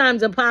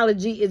 Sometimes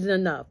apology isn't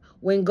enough.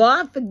 When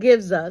God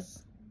forgives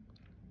us.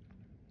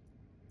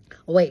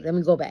 Oh, wait, let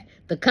me go back.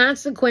 The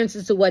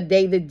consequences to what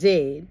David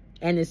did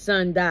and his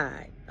son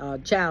died,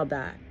 child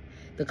died.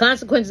 The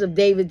consequences of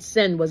David's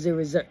sin was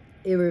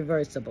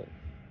irreversible.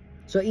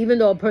 So even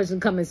though a person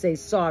come and say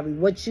sorry,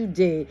 what you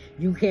did,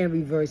 you can't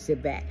reverse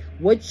it back.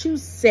 What you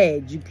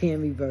said, you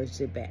can't reverse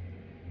it back.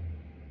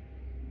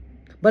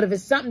 But if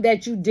it's something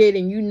that you did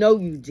and you know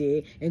you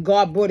did, and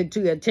God brought it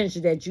to your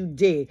attention that you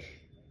did,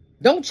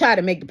 don't try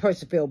to make the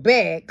person feel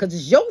bad because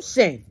it's your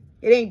sin.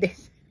 It ain't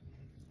this.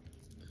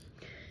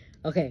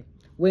 Okay.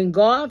 When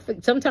God,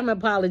 sometimes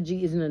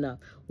apology isn't enough.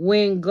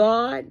 When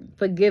God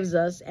forgives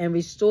us and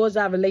restores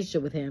our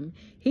relationship with him,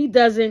 he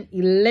doesn't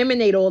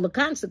eliminate all the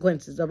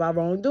consequences of our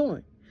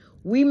wrongdoing.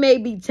 We may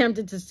be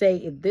tempted to say,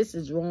 if this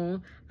is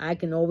wrong, I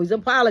can always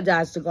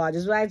apologize to God.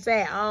 Just like I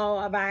say, oh,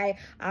 all right,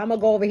 I'm going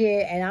to go over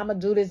here and I'm going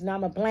to do this and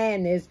I'm going to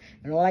plan this.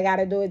 And all I got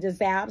to do is just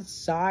say, I'm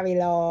sorry,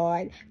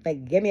 Lord.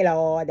 Forgive me,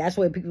 Lord. That's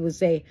what people would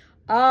say,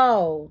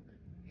 oh,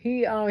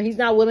 he's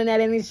not willing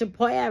that any should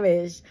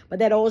perish, but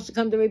that all should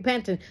come to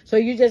repentance. So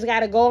you just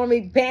got to go and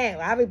repent.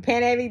 I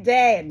repent every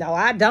day. No,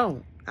 I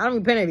don't. I don't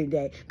repent every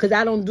day because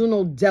I don't do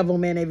no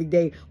devilment every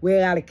day where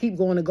I got to keep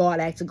going to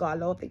God, asking God,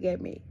 Lord, forgive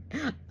me.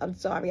 I'm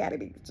sorry I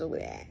didn't mean to do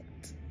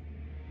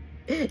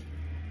that.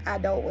 I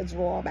know what's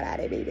wrong, but I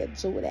didn't mean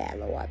to do that,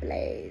 Lord,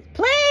 please.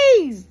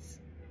 Please!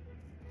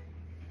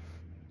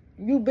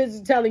 You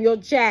busy telling your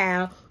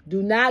child,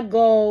 do not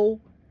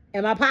go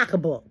in my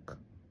pocketbook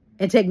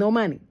and take no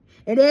money.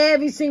 And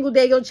every single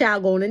day your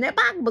child going in that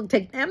pocketbook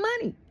take that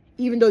money.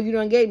 Even though you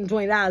done gave him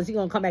 $20, he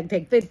going to come back and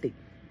take $50.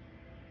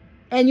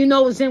 And you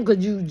know it's him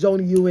because it's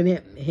only you and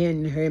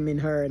him and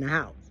her in the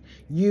house.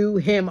 You,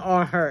 him,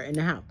 or her in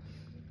the house.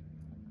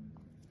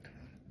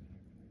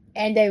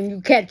 And then you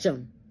catch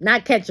them.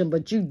 Not catch them,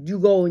 but you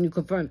go and you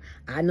confirm.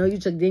 I know you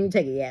didn't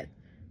take it yet.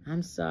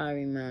 I'm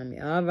sorry, Mommy.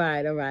 All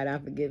right, I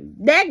forgive you.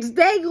 Next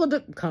day, you'll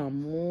do.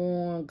 Come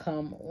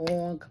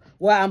on.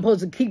 Well, I'm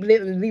supposed to keep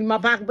leaving my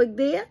pocketbook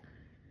there?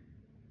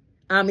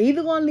 I'm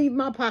either going to leave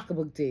my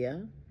pocketbook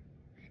there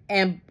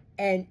and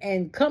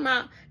come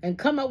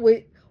up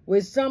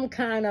with some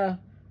kind of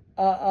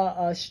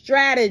a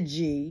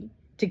strategy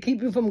to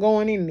keep you from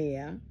going in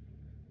there.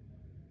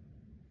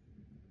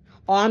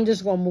 Or I'm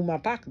just going to move my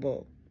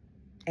pocketbook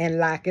and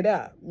lock it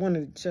up. One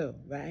of the two,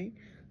 right?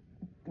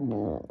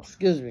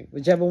 Excuse me.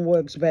 Whichever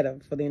works better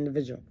for the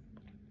individual.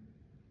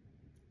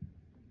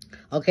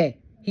 Okay.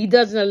 He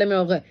doesn't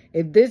eliminate. Okay.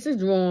 If this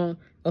is wrong,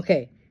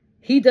 okay.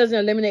 He doesn't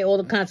eliminate all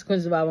the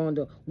consequences of our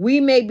wrongdoing. We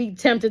may be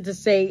tempted to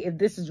say, if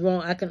this is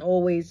wrong, I can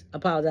always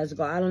apologize to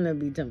God. I don't ever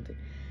be tempted.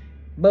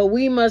 But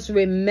we must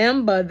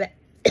remember that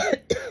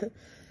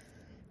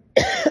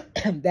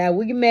that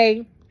we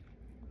may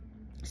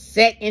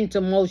set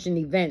into motion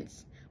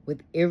events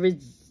with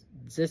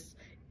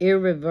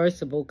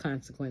irreversible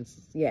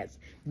consequences. Yes,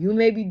 you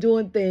may be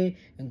doing things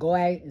and go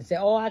out and say,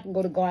 oh, I can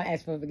go to God and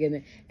ask for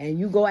forgiveness. And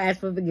you go ask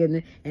for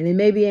forgiveness. And it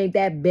maybe ain't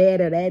that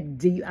bad or that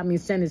deep. I mean,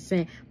 sin is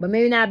sin. But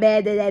maybe not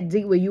bad that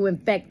deep where you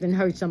infect and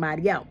hurt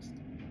somebody else.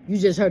 You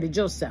just hurt it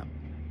yourself.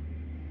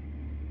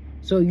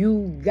 So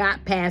you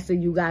got past it.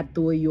 You got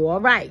through it. You all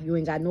right. You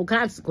ain't got no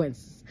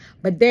consequences.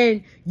 But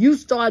then you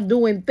start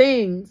doing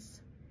things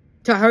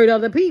to hurt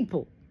other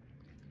people.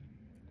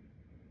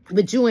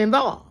 But you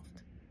involved.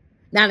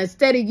 Now,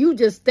 instead of you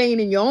just staying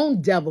in your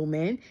own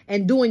devilment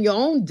and doing your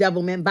own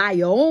devilment by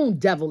your own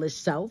devilish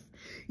self,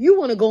 you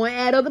want to go and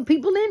add other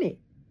people in it.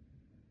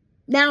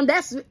 Now,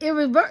 that's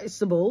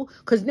irreversible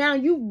because now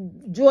you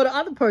draw the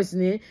other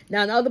person in.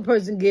 Now, the other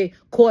person get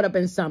caught up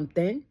in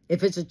something.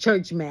 If it's a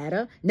church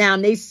matter, now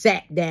they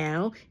sat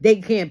down. They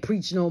can't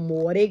preach no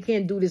more. They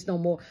can't do this no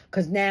more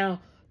because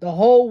now the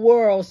whole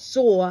world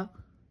saw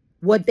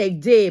what they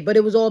did, but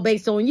it was all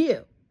based on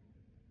you.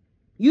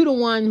 You the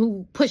one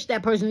who pushed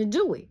that person to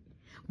do it.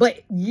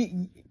 But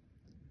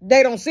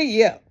they don't see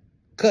you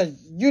because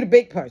you the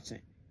big person.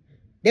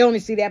 They only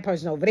see that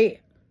person over there.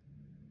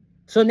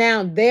 So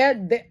now their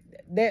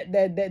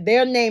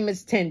name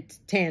is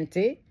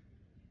tainted.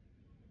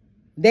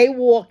 They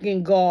walk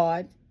in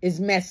God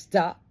is messed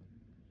up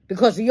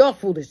because of your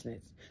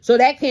foolishness. So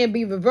that can't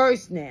be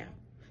reversed now.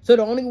 So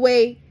the only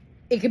way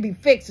it can be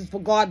fixed is for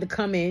God to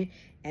come in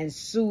and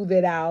soothe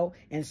it out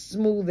and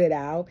smooth it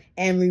out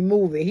and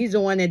remove it. He's the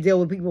one that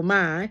deals with people's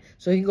mind.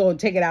 So he's going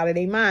to take it out of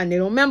their mind. They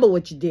don't remember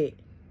what you did.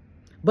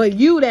 But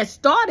you that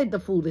started the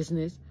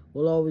foolishness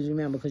will always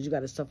remember because you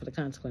got to suffer the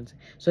consequences.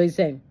 So he's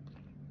saying,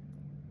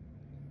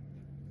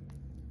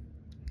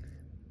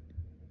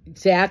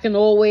 I can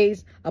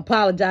always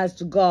apologize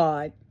to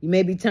God. You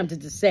may be tempted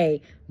to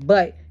say,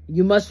 but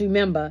you must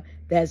remember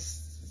that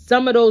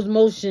some of those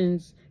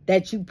motions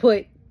that you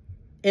put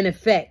in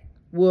effect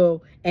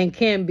will and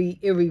can be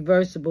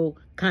irreversible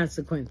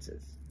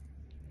consequences.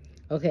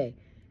 Okay,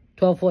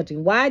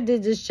 12:14. Why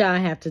did this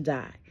child have to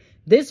die?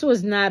 This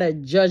was not a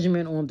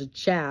judgment on the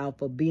child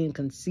for being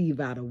conceived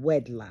out of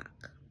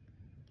wedlock.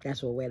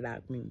 That's what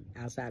wedlock means,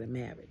 outside of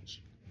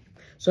marriage.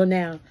 So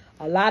now,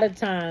 a lot of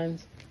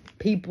times,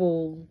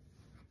 people,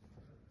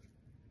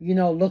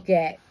 look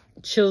at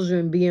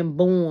children being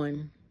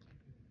born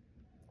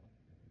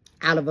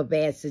out of a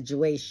bad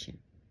situation.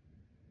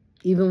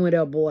 Even with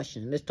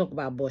abortion. Let's talk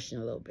about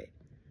abortion a little bit.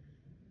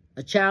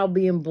 A child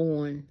being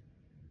born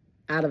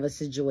out of a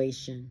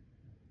situation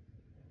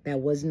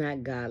that was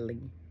not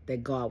godly,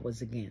 that God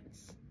was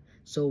against.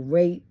 So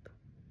rape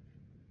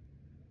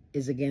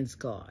is against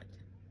God.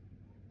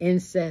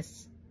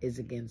 Incest is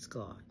against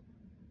God.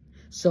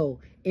 So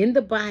in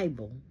the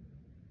Bible,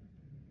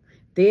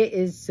 there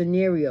is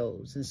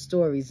scenarios and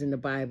stories in the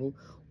Bible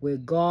where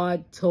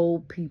God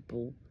told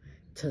people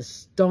to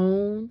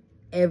stone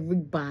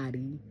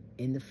everybody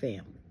in the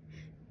family,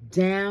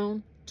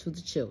 down to the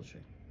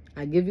children.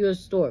 I give you a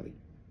story.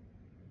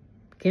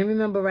 Can't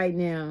remember right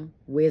now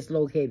where it's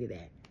located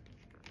at.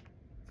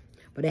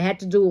 But it had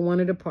to do with one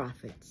of the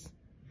prophets.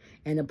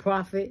 And the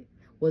prophet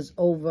was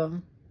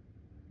over,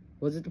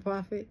 was it the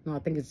prophet? No, I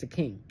think it's the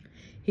king.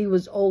 He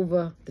was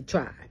over the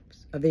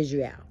tribes of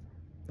Israel,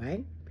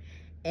 right?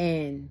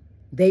 And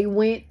they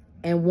went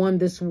and won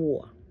this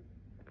war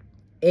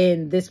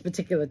in this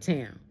particular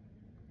town.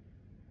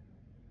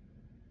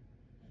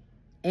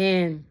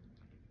 And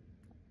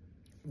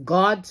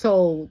God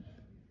told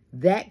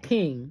that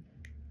king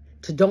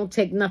to don't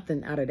take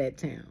nothing out of that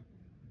town.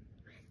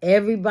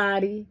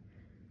 Everybody,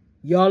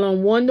 y'all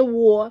done won the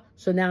war,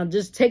 so now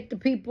just take the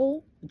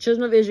people, the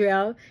children of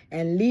Israel,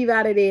 and leave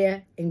out of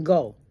there and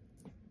go.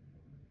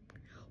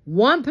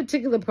 One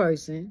particular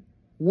person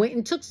went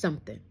and took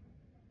something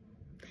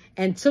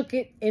and took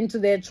it into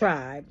their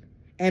tribe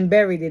and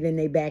buried it in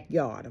their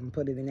backyard. I'm going to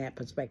put it in that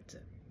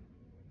perspective.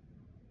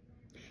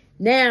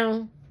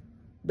 Now,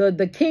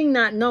 the king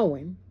not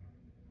knowing,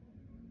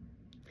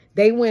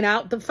 they went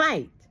out to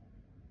fight.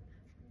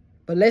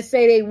 But let's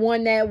say they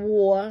won that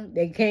war.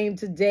 They came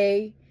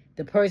today.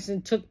 The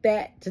person took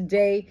that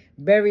today,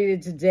 buried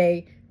it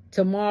today.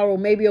 Tomorrow,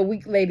 maybe a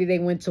week later, they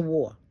went to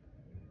war.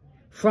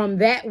 From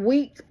that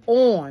week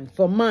on,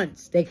 for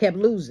months, they kept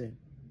losing.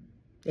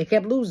 They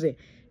kept losing.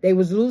 They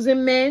was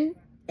losing men,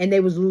 and they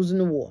was losing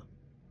the war.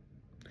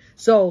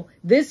 So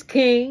this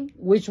king,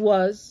 which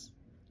was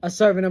a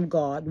servant of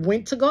God,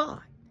 went to God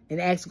and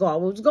asked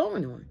God what was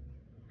going on.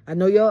 I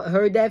know you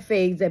heard that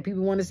phrase that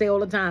people want to say all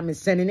the time, is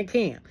sent in the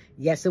camp.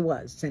 Yes, it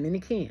was, sent in the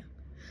camp.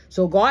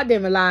 So God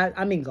didn't realize,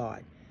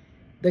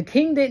 the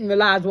king didn't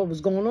realize what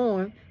was going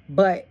on,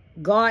 but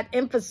God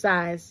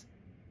emphasized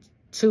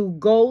to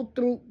go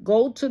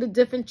to the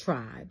different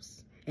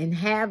tribes and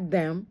have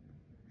them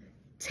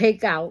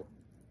take out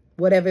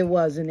whatever it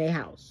was in their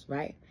house,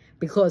 right?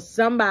 Because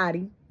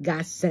somebody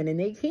got sent in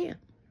their camp.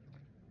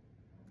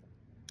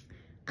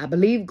 I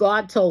believe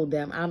God told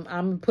them, I'm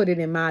going to put it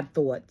in my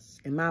thoughts,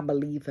 in my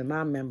belief, in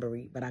my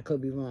memory, but I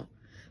could be wrong.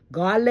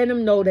 God let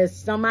him know that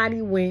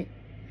somebody went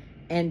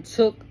and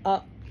took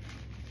up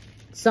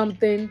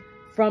something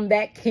from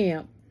that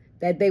camp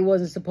that they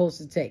wasn't supposed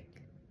to take.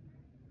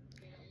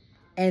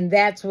 And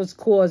that's what's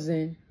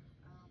causing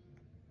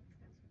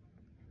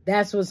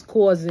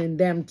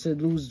them to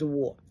lose the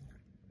war.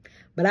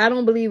 But I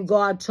don't believe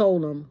God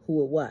told him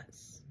who it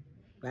was,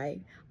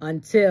 right?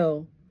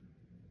 Until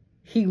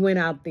he went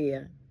out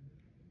there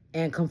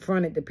and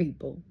confronted the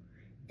people.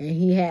 And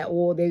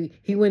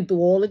he went through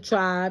all the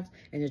tribes,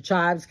 and the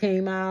tribes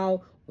came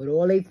out with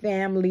all their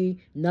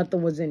family.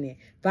 Nothing was in there.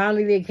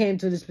 Finally, they came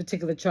to this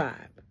particular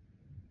tribe.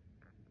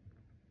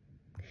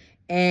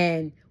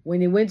 And when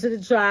he went to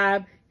the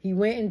tribe, he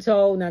went and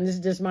told, now this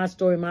is just my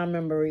story, my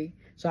memory,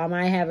 so I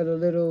might have it a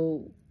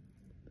little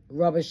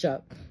rubbish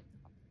up,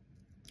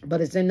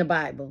 but it's in the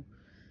Bible.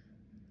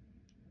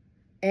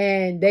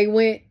 And they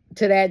went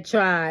to that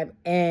tribe,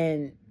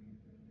 and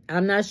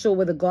I'm not sure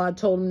whether God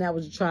told him that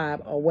was a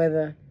tribe or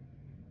whether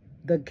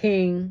the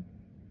king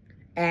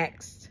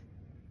asked,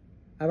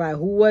 all right,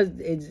 who was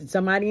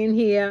somebody in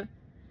here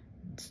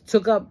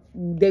took up,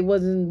 they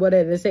wasn't,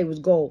 whatever, let's say it was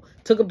gold,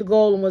 took up the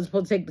gold and was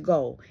supposed to take the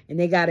gold, and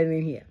they got it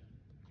in here.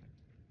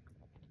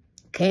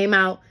 Came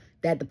out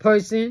that the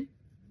person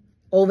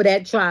over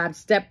that tribe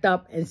stepped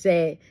up and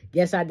said,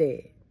 yes, I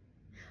did.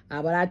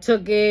 But I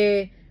took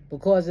it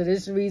because of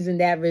this reason,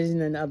 that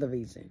reason, and the other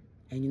reason.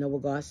 And you know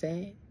what God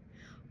said?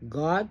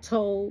 God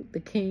told the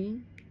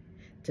king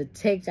to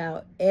take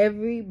out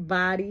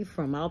everybody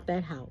from out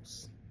that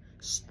house.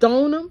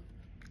 Stone them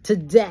to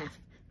death,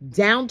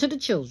 down to the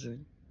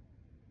children.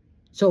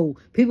 So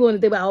people want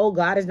to think about, oh,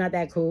 God is not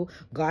that cruel.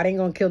 God ain't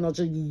going to kill no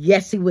children.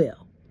 Yes, he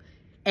will.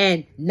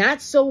 And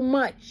not so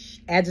much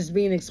as it's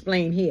being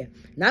explained here.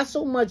 Not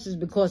so much is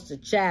because the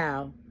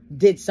child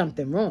did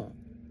something wrong.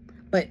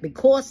 But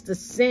because the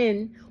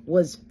sin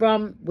was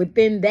from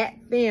within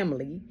that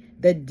family,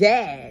 the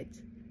dad,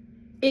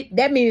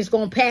 that means it's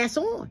going to pass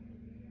on.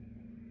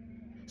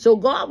 So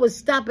God was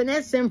stopping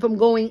that sin from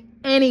going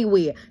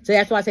anywhere. So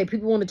that's why I say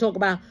people want to talk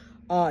about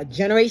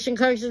generation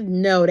curses.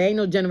 No, there ain't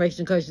no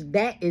generation curses.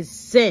 That is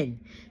sin.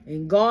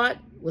 And God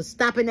was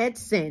stopping that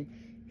sin.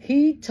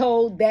 He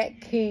told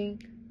that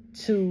king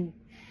to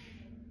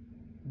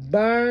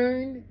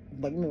burn,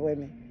 wait a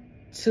minute,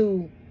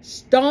 to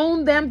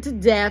stone them to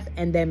death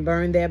and then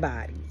burn their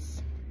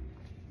bodies.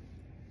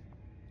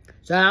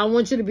 So I don't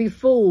want you to be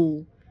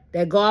fooled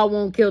that God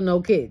won't kill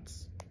no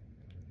kids.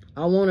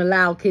 I won't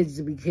allow kids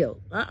to be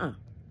killed.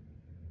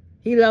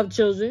 He loved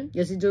children.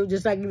 Yes, he do.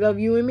 Just like he loved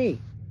you and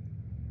me.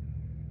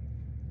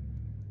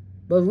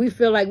 But if we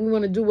feel like we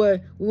want to do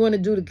what we want to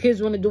do, the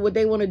kids want to do what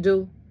they want to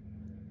do,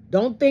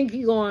 don't think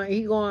he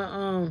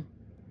going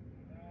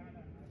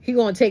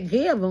to take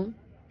care of them.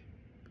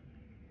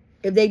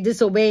 If they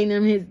disobeying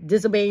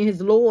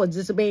his laws,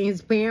 disobeying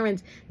his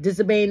parents,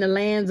 disobeying the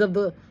lands of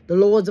the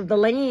lords of the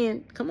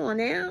land. Come on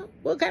now.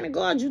 What kind of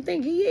God you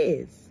think he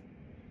is?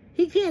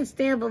 He can't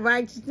stand for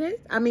righteousness.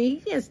 I mean,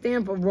 he can't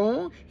stand for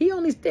wrong. He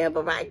only stands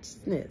for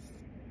righteousness.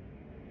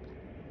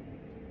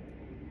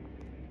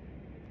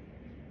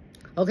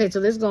 Okay, so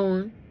let's go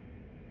on.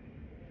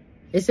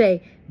 It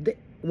say,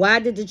 why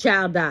did the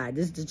child die?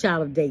 This is the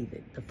child of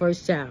David, the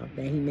first child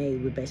that he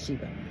made with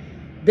Bathsheba.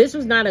 This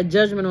was not a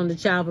judgment on the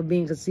child for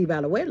being conceived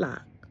out of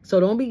wedlock.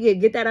 So don't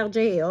get that out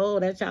your head. Oh,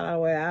 that child out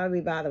of wedlock, I'll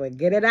be bothered with.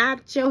 Get it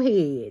out your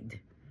head.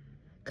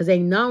 Because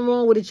ain't nothing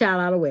wrong with a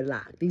child out of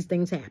wedlock. These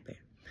things happen.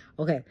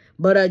 Okay,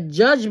 but a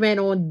judgment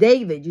on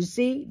David, you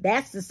see,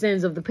 that's the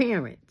sins of the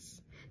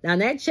parents. Now,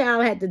 that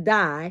child had to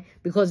die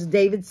because of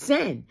David's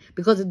sin,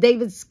 because of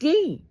David's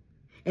scheme.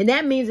 And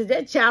that means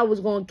that child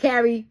was going to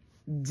carry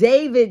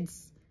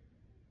David's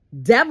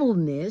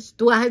devilness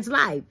throughout his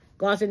life.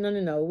 God said,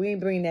 no, we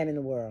ain't bringing that in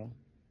the world.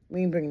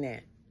 We ain't bringing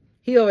that.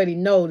 He already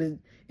knows that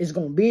it's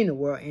going to be in the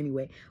world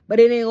anyway. But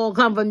it ain't going to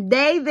come from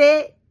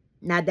David.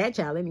 Not that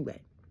child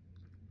anyway.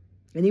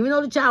 And even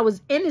though the child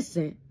was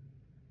innocent,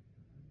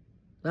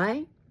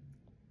 right?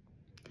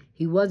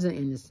 He wasn't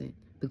innocent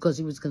because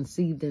he was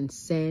conceived in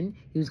sin.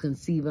 He was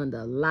conceived under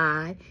a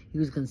lie. He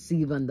was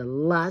conceived under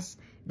lust.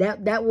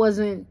 That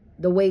wasn't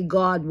the way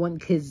God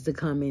wants kids to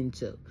come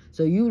into.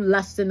 So you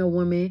lusting a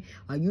woman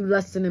or you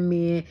lusting a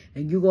man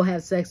and you go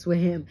have sex with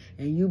him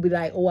and you be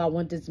like, oh, I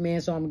want this man,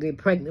 so I'm going to get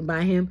pregnant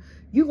by him.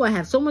 You're going to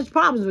have so much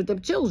problems with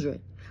them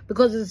children.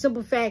 Because of the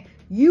simple fact,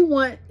 you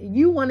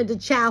wanted the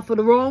child for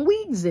the wrong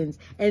reasons.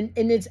 And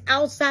it's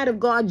outside of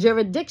God's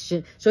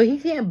jurisdiction. So he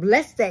can't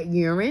bless that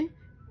union.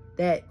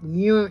 He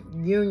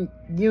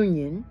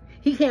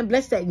can't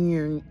bless that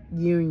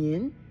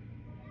union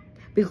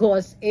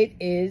because it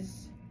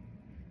is,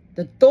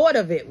 the thought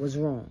of it was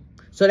wrong.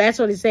 So that's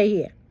what he say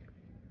here.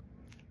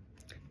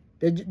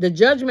 The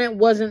judgment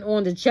wasn't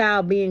on the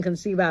child being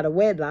conceived out of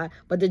wedlock,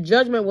 but the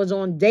judgment was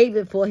on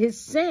David for his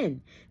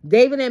sin.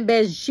 David and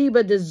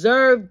Bathsheba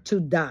deserved to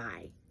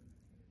die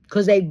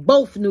because they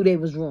both knew they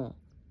was wrong.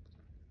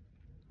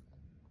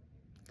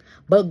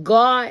 But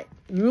God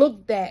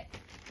looked at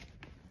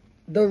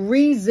the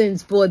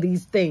reasons for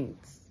these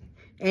things.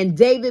 And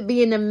David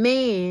being a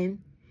man,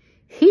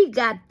 he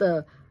got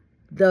the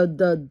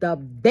the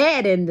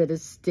bad end of the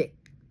stick.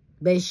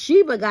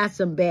 Bathsheba got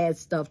some bad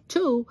stuff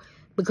too,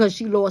 because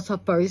she lost her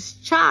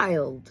first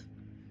child.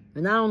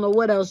 And I don't know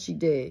what else she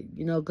did,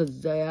 you know,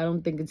 because I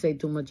don't think it say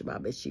too much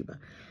about Bathsheba.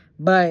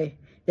 But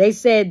they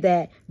said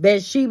that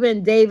Bathsheba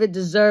and David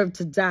deserved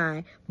to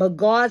die, but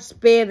God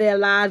spared their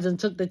lives and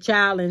took the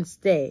child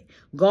instead.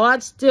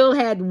 God still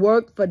had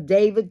work for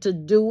David to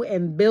do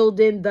in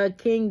building the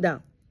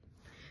kingdom.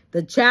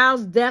 The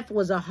child's death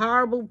was a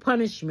horrible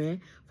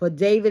punishment for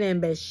David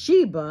and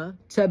Bathsheba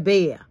to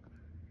bear.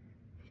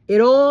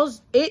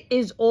 It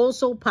is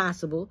also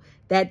possible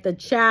that the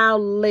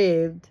child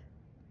lived.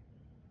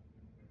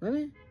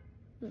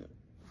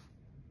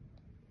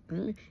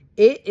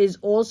 It is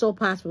also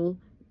possible.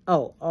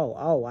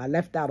 I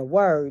left out a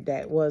word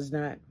that was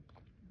not.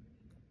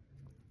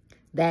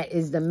 That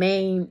is the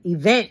main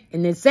event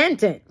in the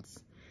sentence.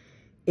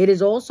 It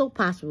is also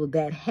possible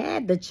that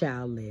had the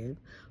child lived,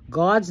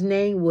 God's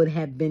name would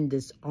have been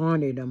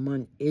dishonored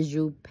among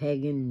Israel's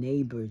pagan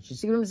neighbors. You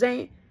see what I'm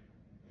saying?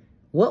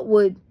 What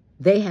would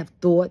they have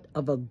thought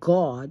of a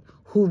God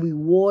who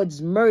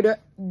rewards murder?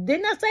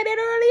 Didn't I say that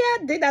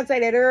earlier? Did not say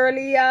that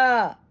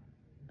earlier.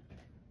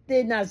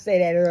 Did not say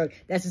that earlier.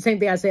 That's the same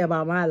thing I say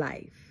about my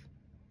life.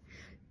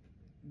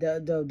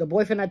 The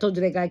boyfriend I told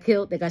you that got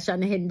killed, that got shot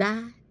in the head and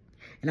died,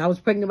 and I was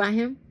pregnant by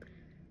him.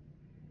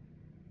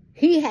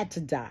 He had to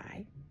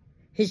die.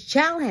 His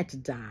child had to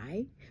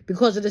die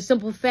because of the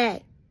simple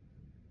fact.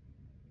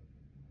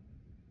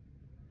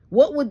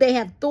 What would they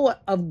have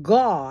thought of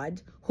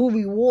God who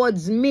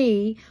rewards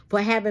me for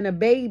having a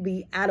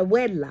baby out of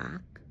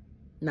wedlock?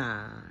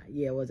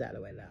 It was out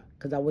of wedlock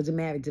because I wasn't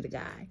married to the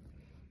guy.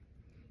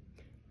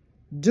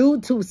 Due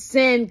to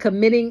sin,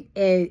 committing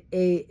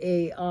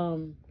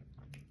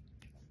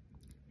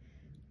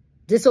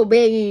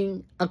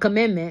disobeying a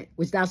commandment,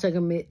 which thou shalt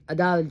commit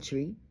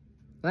idolatry,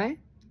 right?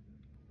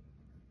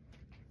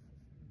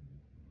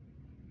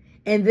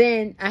 And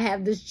then I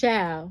have this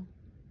child,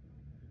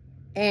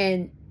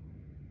 and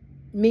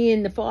me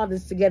and the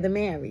father's together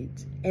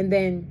married. And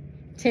then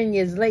 10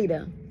 years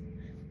later,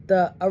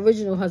 the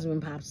original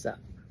husband pops up.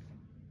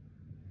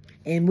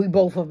 And we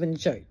both up in the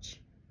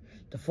church.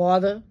 The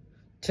father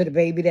to the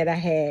baby that I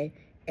had,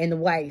 and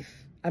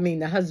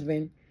the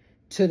husband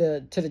to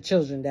the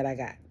children that I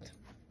got.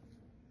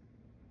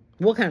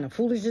 What kind of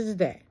foolishness is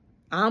that?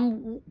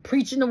 I'm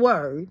preaching the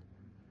word.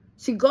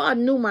 See, God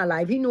knew my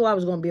life. He knew I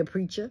was going to be a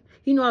preacher.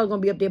 He knew I was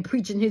going to be up there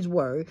preaching his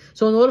word.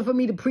 So in order for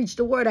me to preach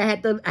the word, I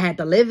had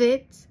to live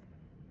it.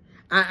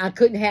 I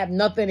couldn't have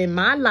nothing in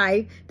my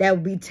life that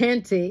would be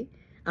tainted.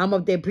 I'm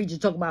up there preaching,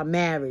 talking about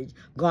marriage.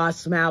 God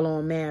smile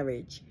on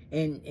marriage.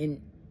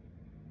 And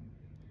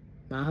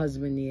my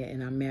husband there,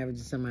 and I'm married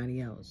to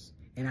somebody else.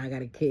 And I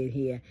got a kid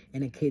here,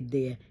 and a kid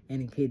there,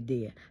 and a kid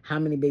there. How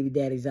many baby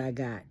daddies I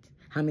got?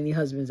 How many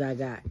husbands I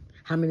got?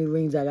 How many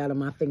rings I got on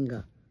my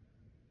finger?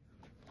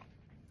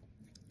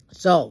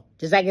 So,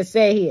 just like I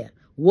said here,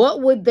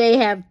 what would they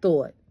have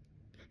thought?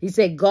 He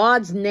said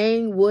God's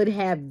name would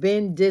have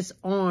been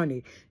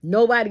dishonored.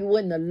 Nobody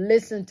wouldn't have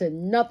listened to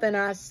nothing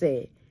I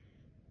said.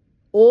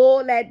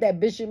 All that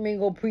Bishop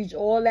Mingo preached,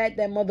 all that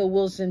Mother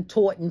Wilson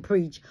taught and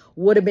preached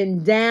would have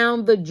been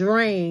down the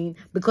drain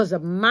because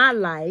of my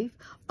life,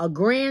 a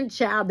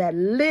grandchild that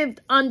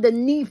lived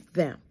underneath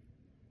them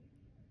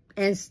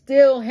and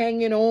still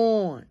hanging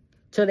on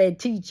to their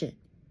teaching.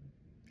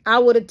 I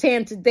would have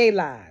tainted their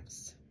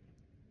lives.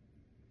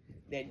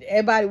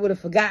 Everybody would have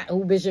forgot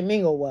who Bishop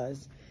Mingo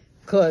was,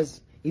 because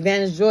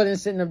Evangelist Jordan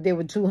sitting up there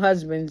with 2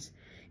 husbands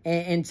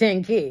and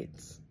 10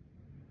 kids.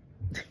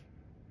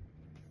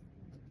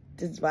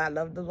 This is why I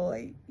love the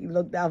Lord. He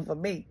looked out for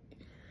me.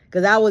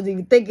 Because I wasn't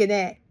even thinking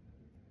that.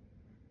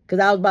 Because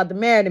I was about to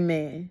marry the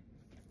man.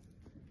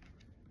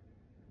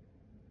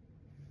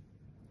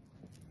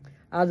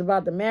 I was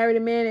about to marry the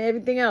man and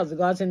everything else.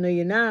 God said, no,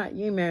 you're not.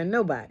 You ain't marrying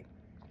nobody.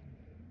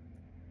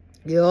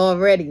 You're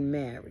already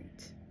married.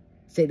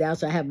 Say, thou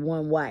shalt have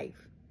one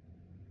wife.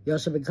 Y'all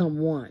shall become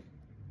one.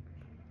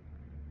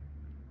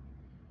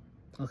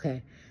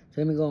 Okay,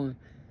 so let me go on.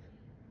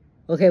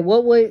 Okay,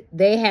 what would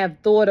they have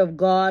thought of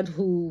God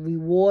who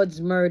rewards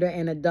murder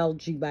and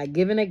adultery by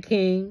giving a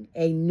king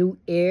a new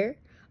heir?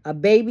 A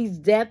baby's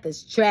death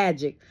is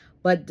tragic,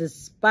 but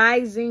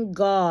despising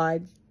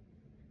God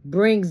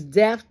brings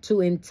death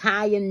to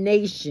entire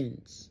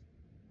nations.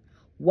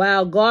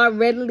 While God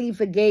readily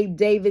forgave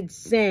David's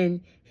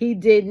sin, he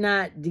did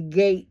not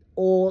negate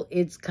all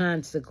its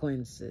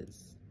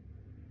consequences.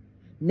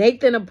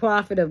 Nathan, a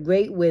prophet of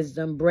great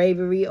wisdom,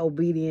 bravery,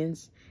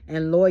 obedience,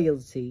 and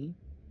loyalty,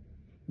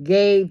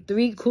 gave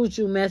 3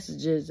 crucial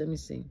messages, let me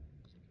see,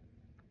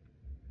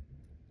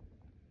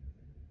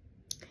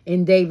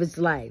 in David's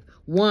life.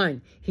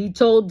 1, he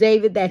told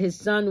David that his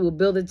son will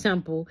build a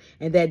temple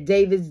and that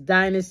David's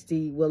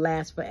dynasty will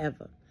last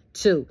forever.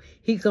 2,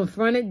 he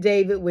confronted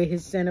David with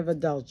his sin of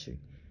adultery.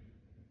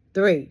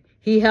 3,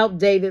 he helped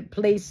David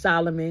place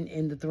Solomon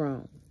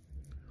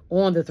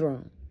on the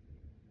throne.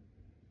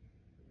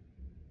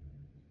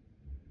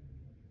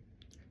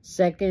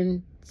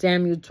 2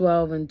 Samuel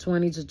 12 and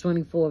 20 to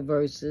 24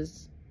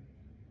 verses.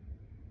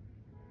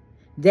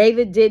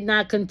 David did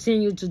not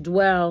continue to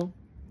dwell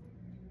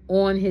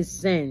on his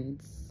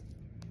sins.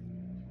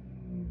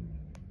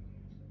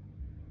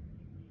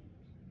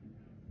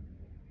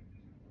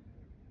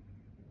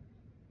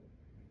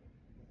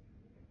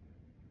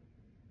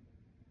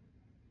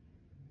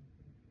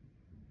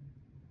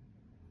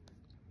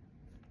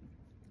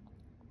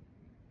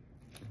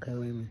 Okay,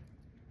 wait a minute.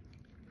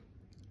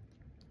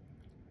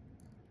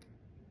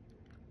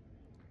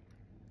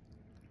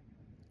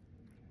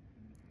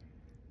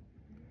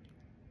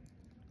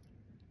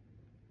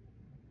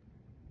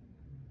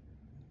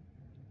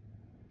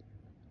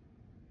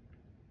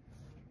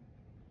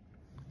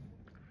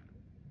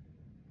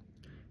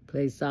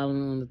 Placed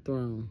Solomon on the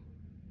throne.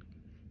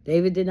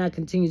 David did not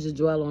continue to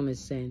dwell on his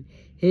sin.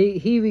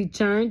 He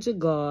returned to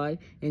God,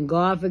 and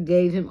God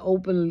forgave him,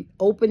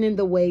 opening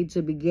the way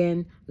to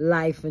begin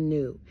life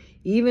anew.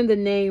 Even the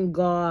name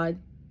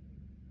God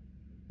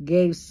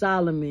gave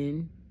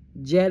Solomon,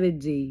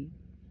 Jedida,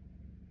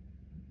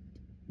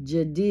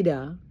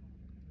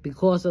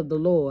 because of the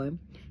Lord,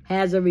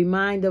 has a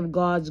reminder of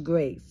God's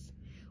grace.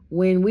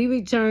 When we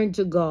return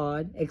to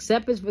God,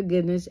 accept his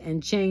forgiveness,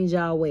 and change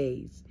our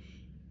ways.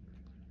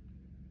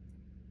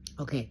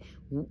 Okay,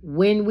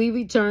 when we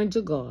return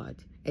to God,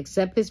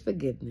 accept his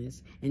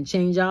forgiveness, and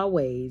change our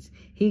ways,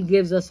 he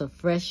gives us a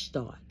fresh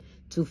start.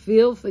 To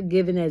feel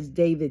forgiven as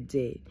David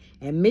did,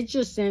 admit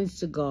your sins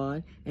to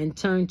God and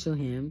turn to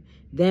him,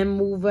 then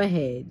move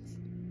ahead.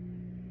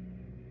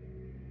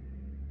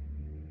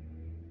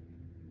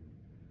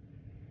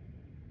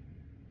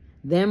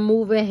 Then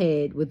move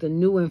ahead with a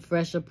new and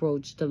fresh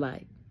approach to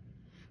life.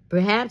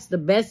 Perhaps the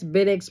best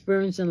bitter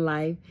experience in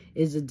life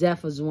is the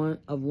death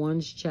of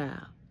one's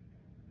child.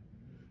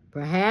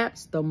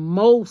 Perhaps the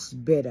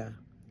most bitter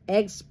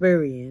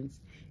experience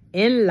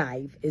in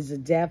life is the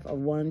death of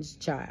one's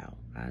child.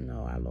 I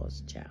know I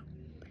lost a child.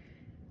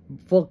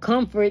 For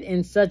comfort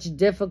in such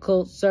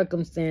difficult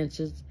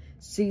circumstances,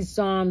 see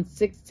Psalm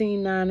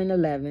 16, 9 and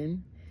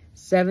 11,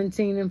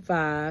 17 and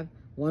 5,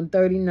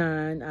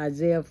 139,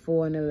 Isaiah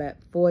 40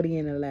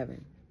 and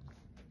 11.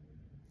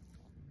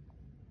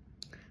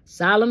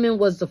 Solomon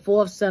was the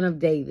fourth son of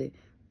David.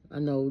 I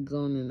know we're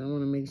going in. I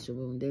want to make sure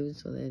when David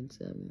saw that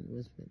 7,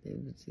 whispered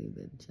David see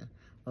that child.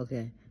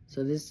 Okay,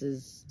 so this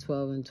is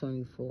 12 and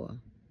 24.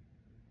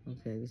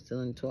 Okay, we're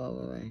still in 12,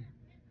 all right.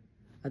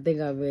 I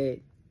think I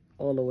read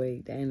all the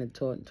way the end of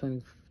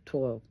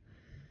 12.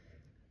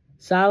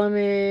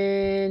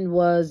 Solomon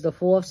was the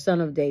fourth son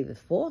of David.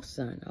 Fourth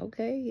son,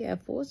 okay, he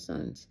had 4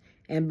 sons.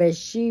 And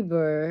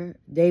Bathsheba,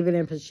 David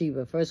and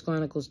Bathsheba, 1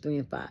 Chronicles 3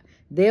 and 5.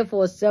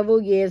 Therefore,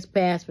 several years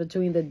passed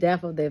between the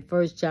death of their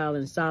first child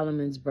and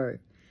Solomon's birth.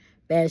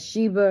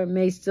 Bathsheba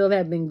may still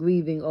have been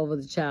grieving over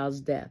the child's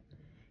death.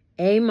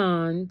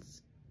 Amnon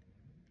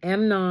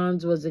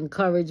was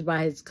encouraged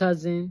by his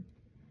cousin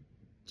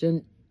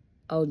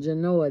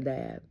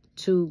Jonadab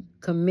to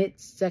commit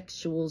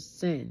sexual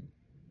sin.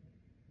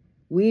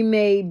 We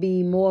may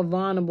be more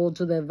vulnerable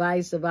to the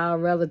advice of our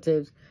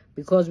relatives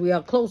because we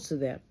are close to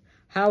them.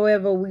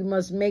 However, we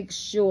must make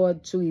sure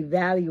to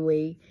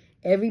evaluate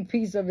every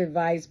piece of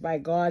advice by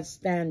God's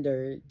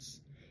standards,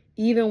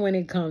 even when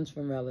it comes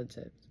from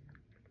relatives.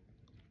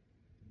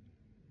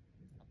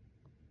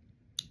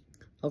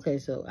 Okay,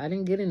 so I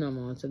didn't get it no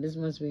more, so this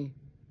must be,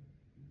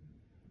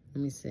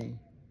 let me see.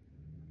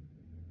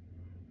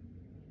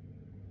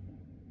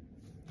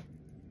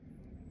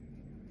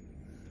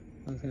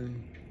 Okay.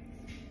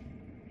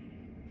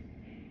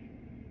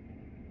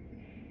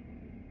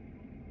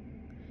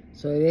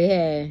 So they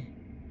had,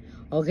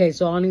 okay,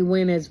 so I only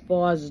went as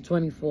far as the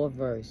 24th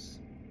verse.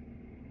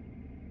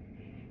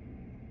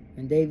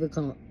 And David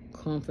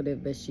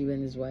comforted Bathsheba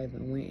and his wife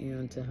and went in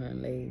unto her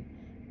and laid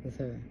with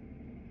her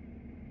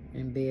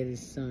and bare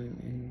his son.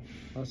 And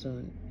also,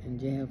 and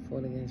Jehan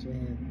fought against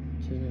Rahab,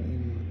 children of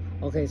Ammon.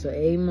 Okay, so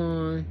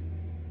Ammon.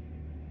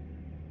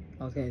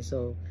 Okay,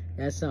 so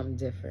that's something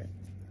different.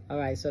 All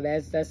right, so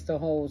that's the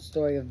whole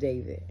story of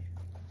David.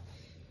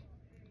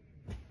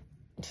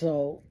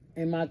 So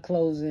in my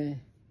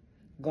closing,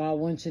 God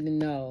wants you to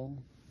know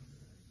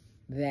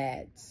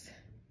that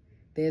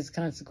there's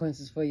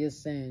consequences for your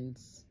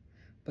sins.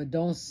 But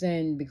don't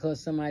sin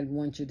because somebody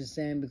wants you to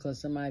sin,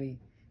 because somebody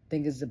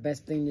think it's the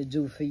best thing to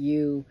do for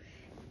you,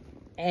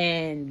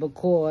 and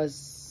because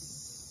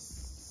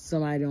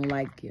somebody don't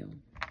like you.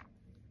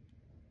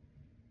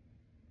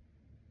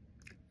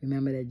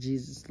 Remember that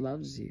Jesus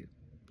loves you.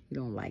 He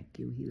don't like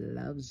you. He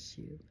loves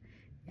you.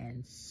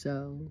 And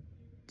so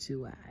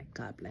do I.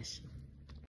 God bless you.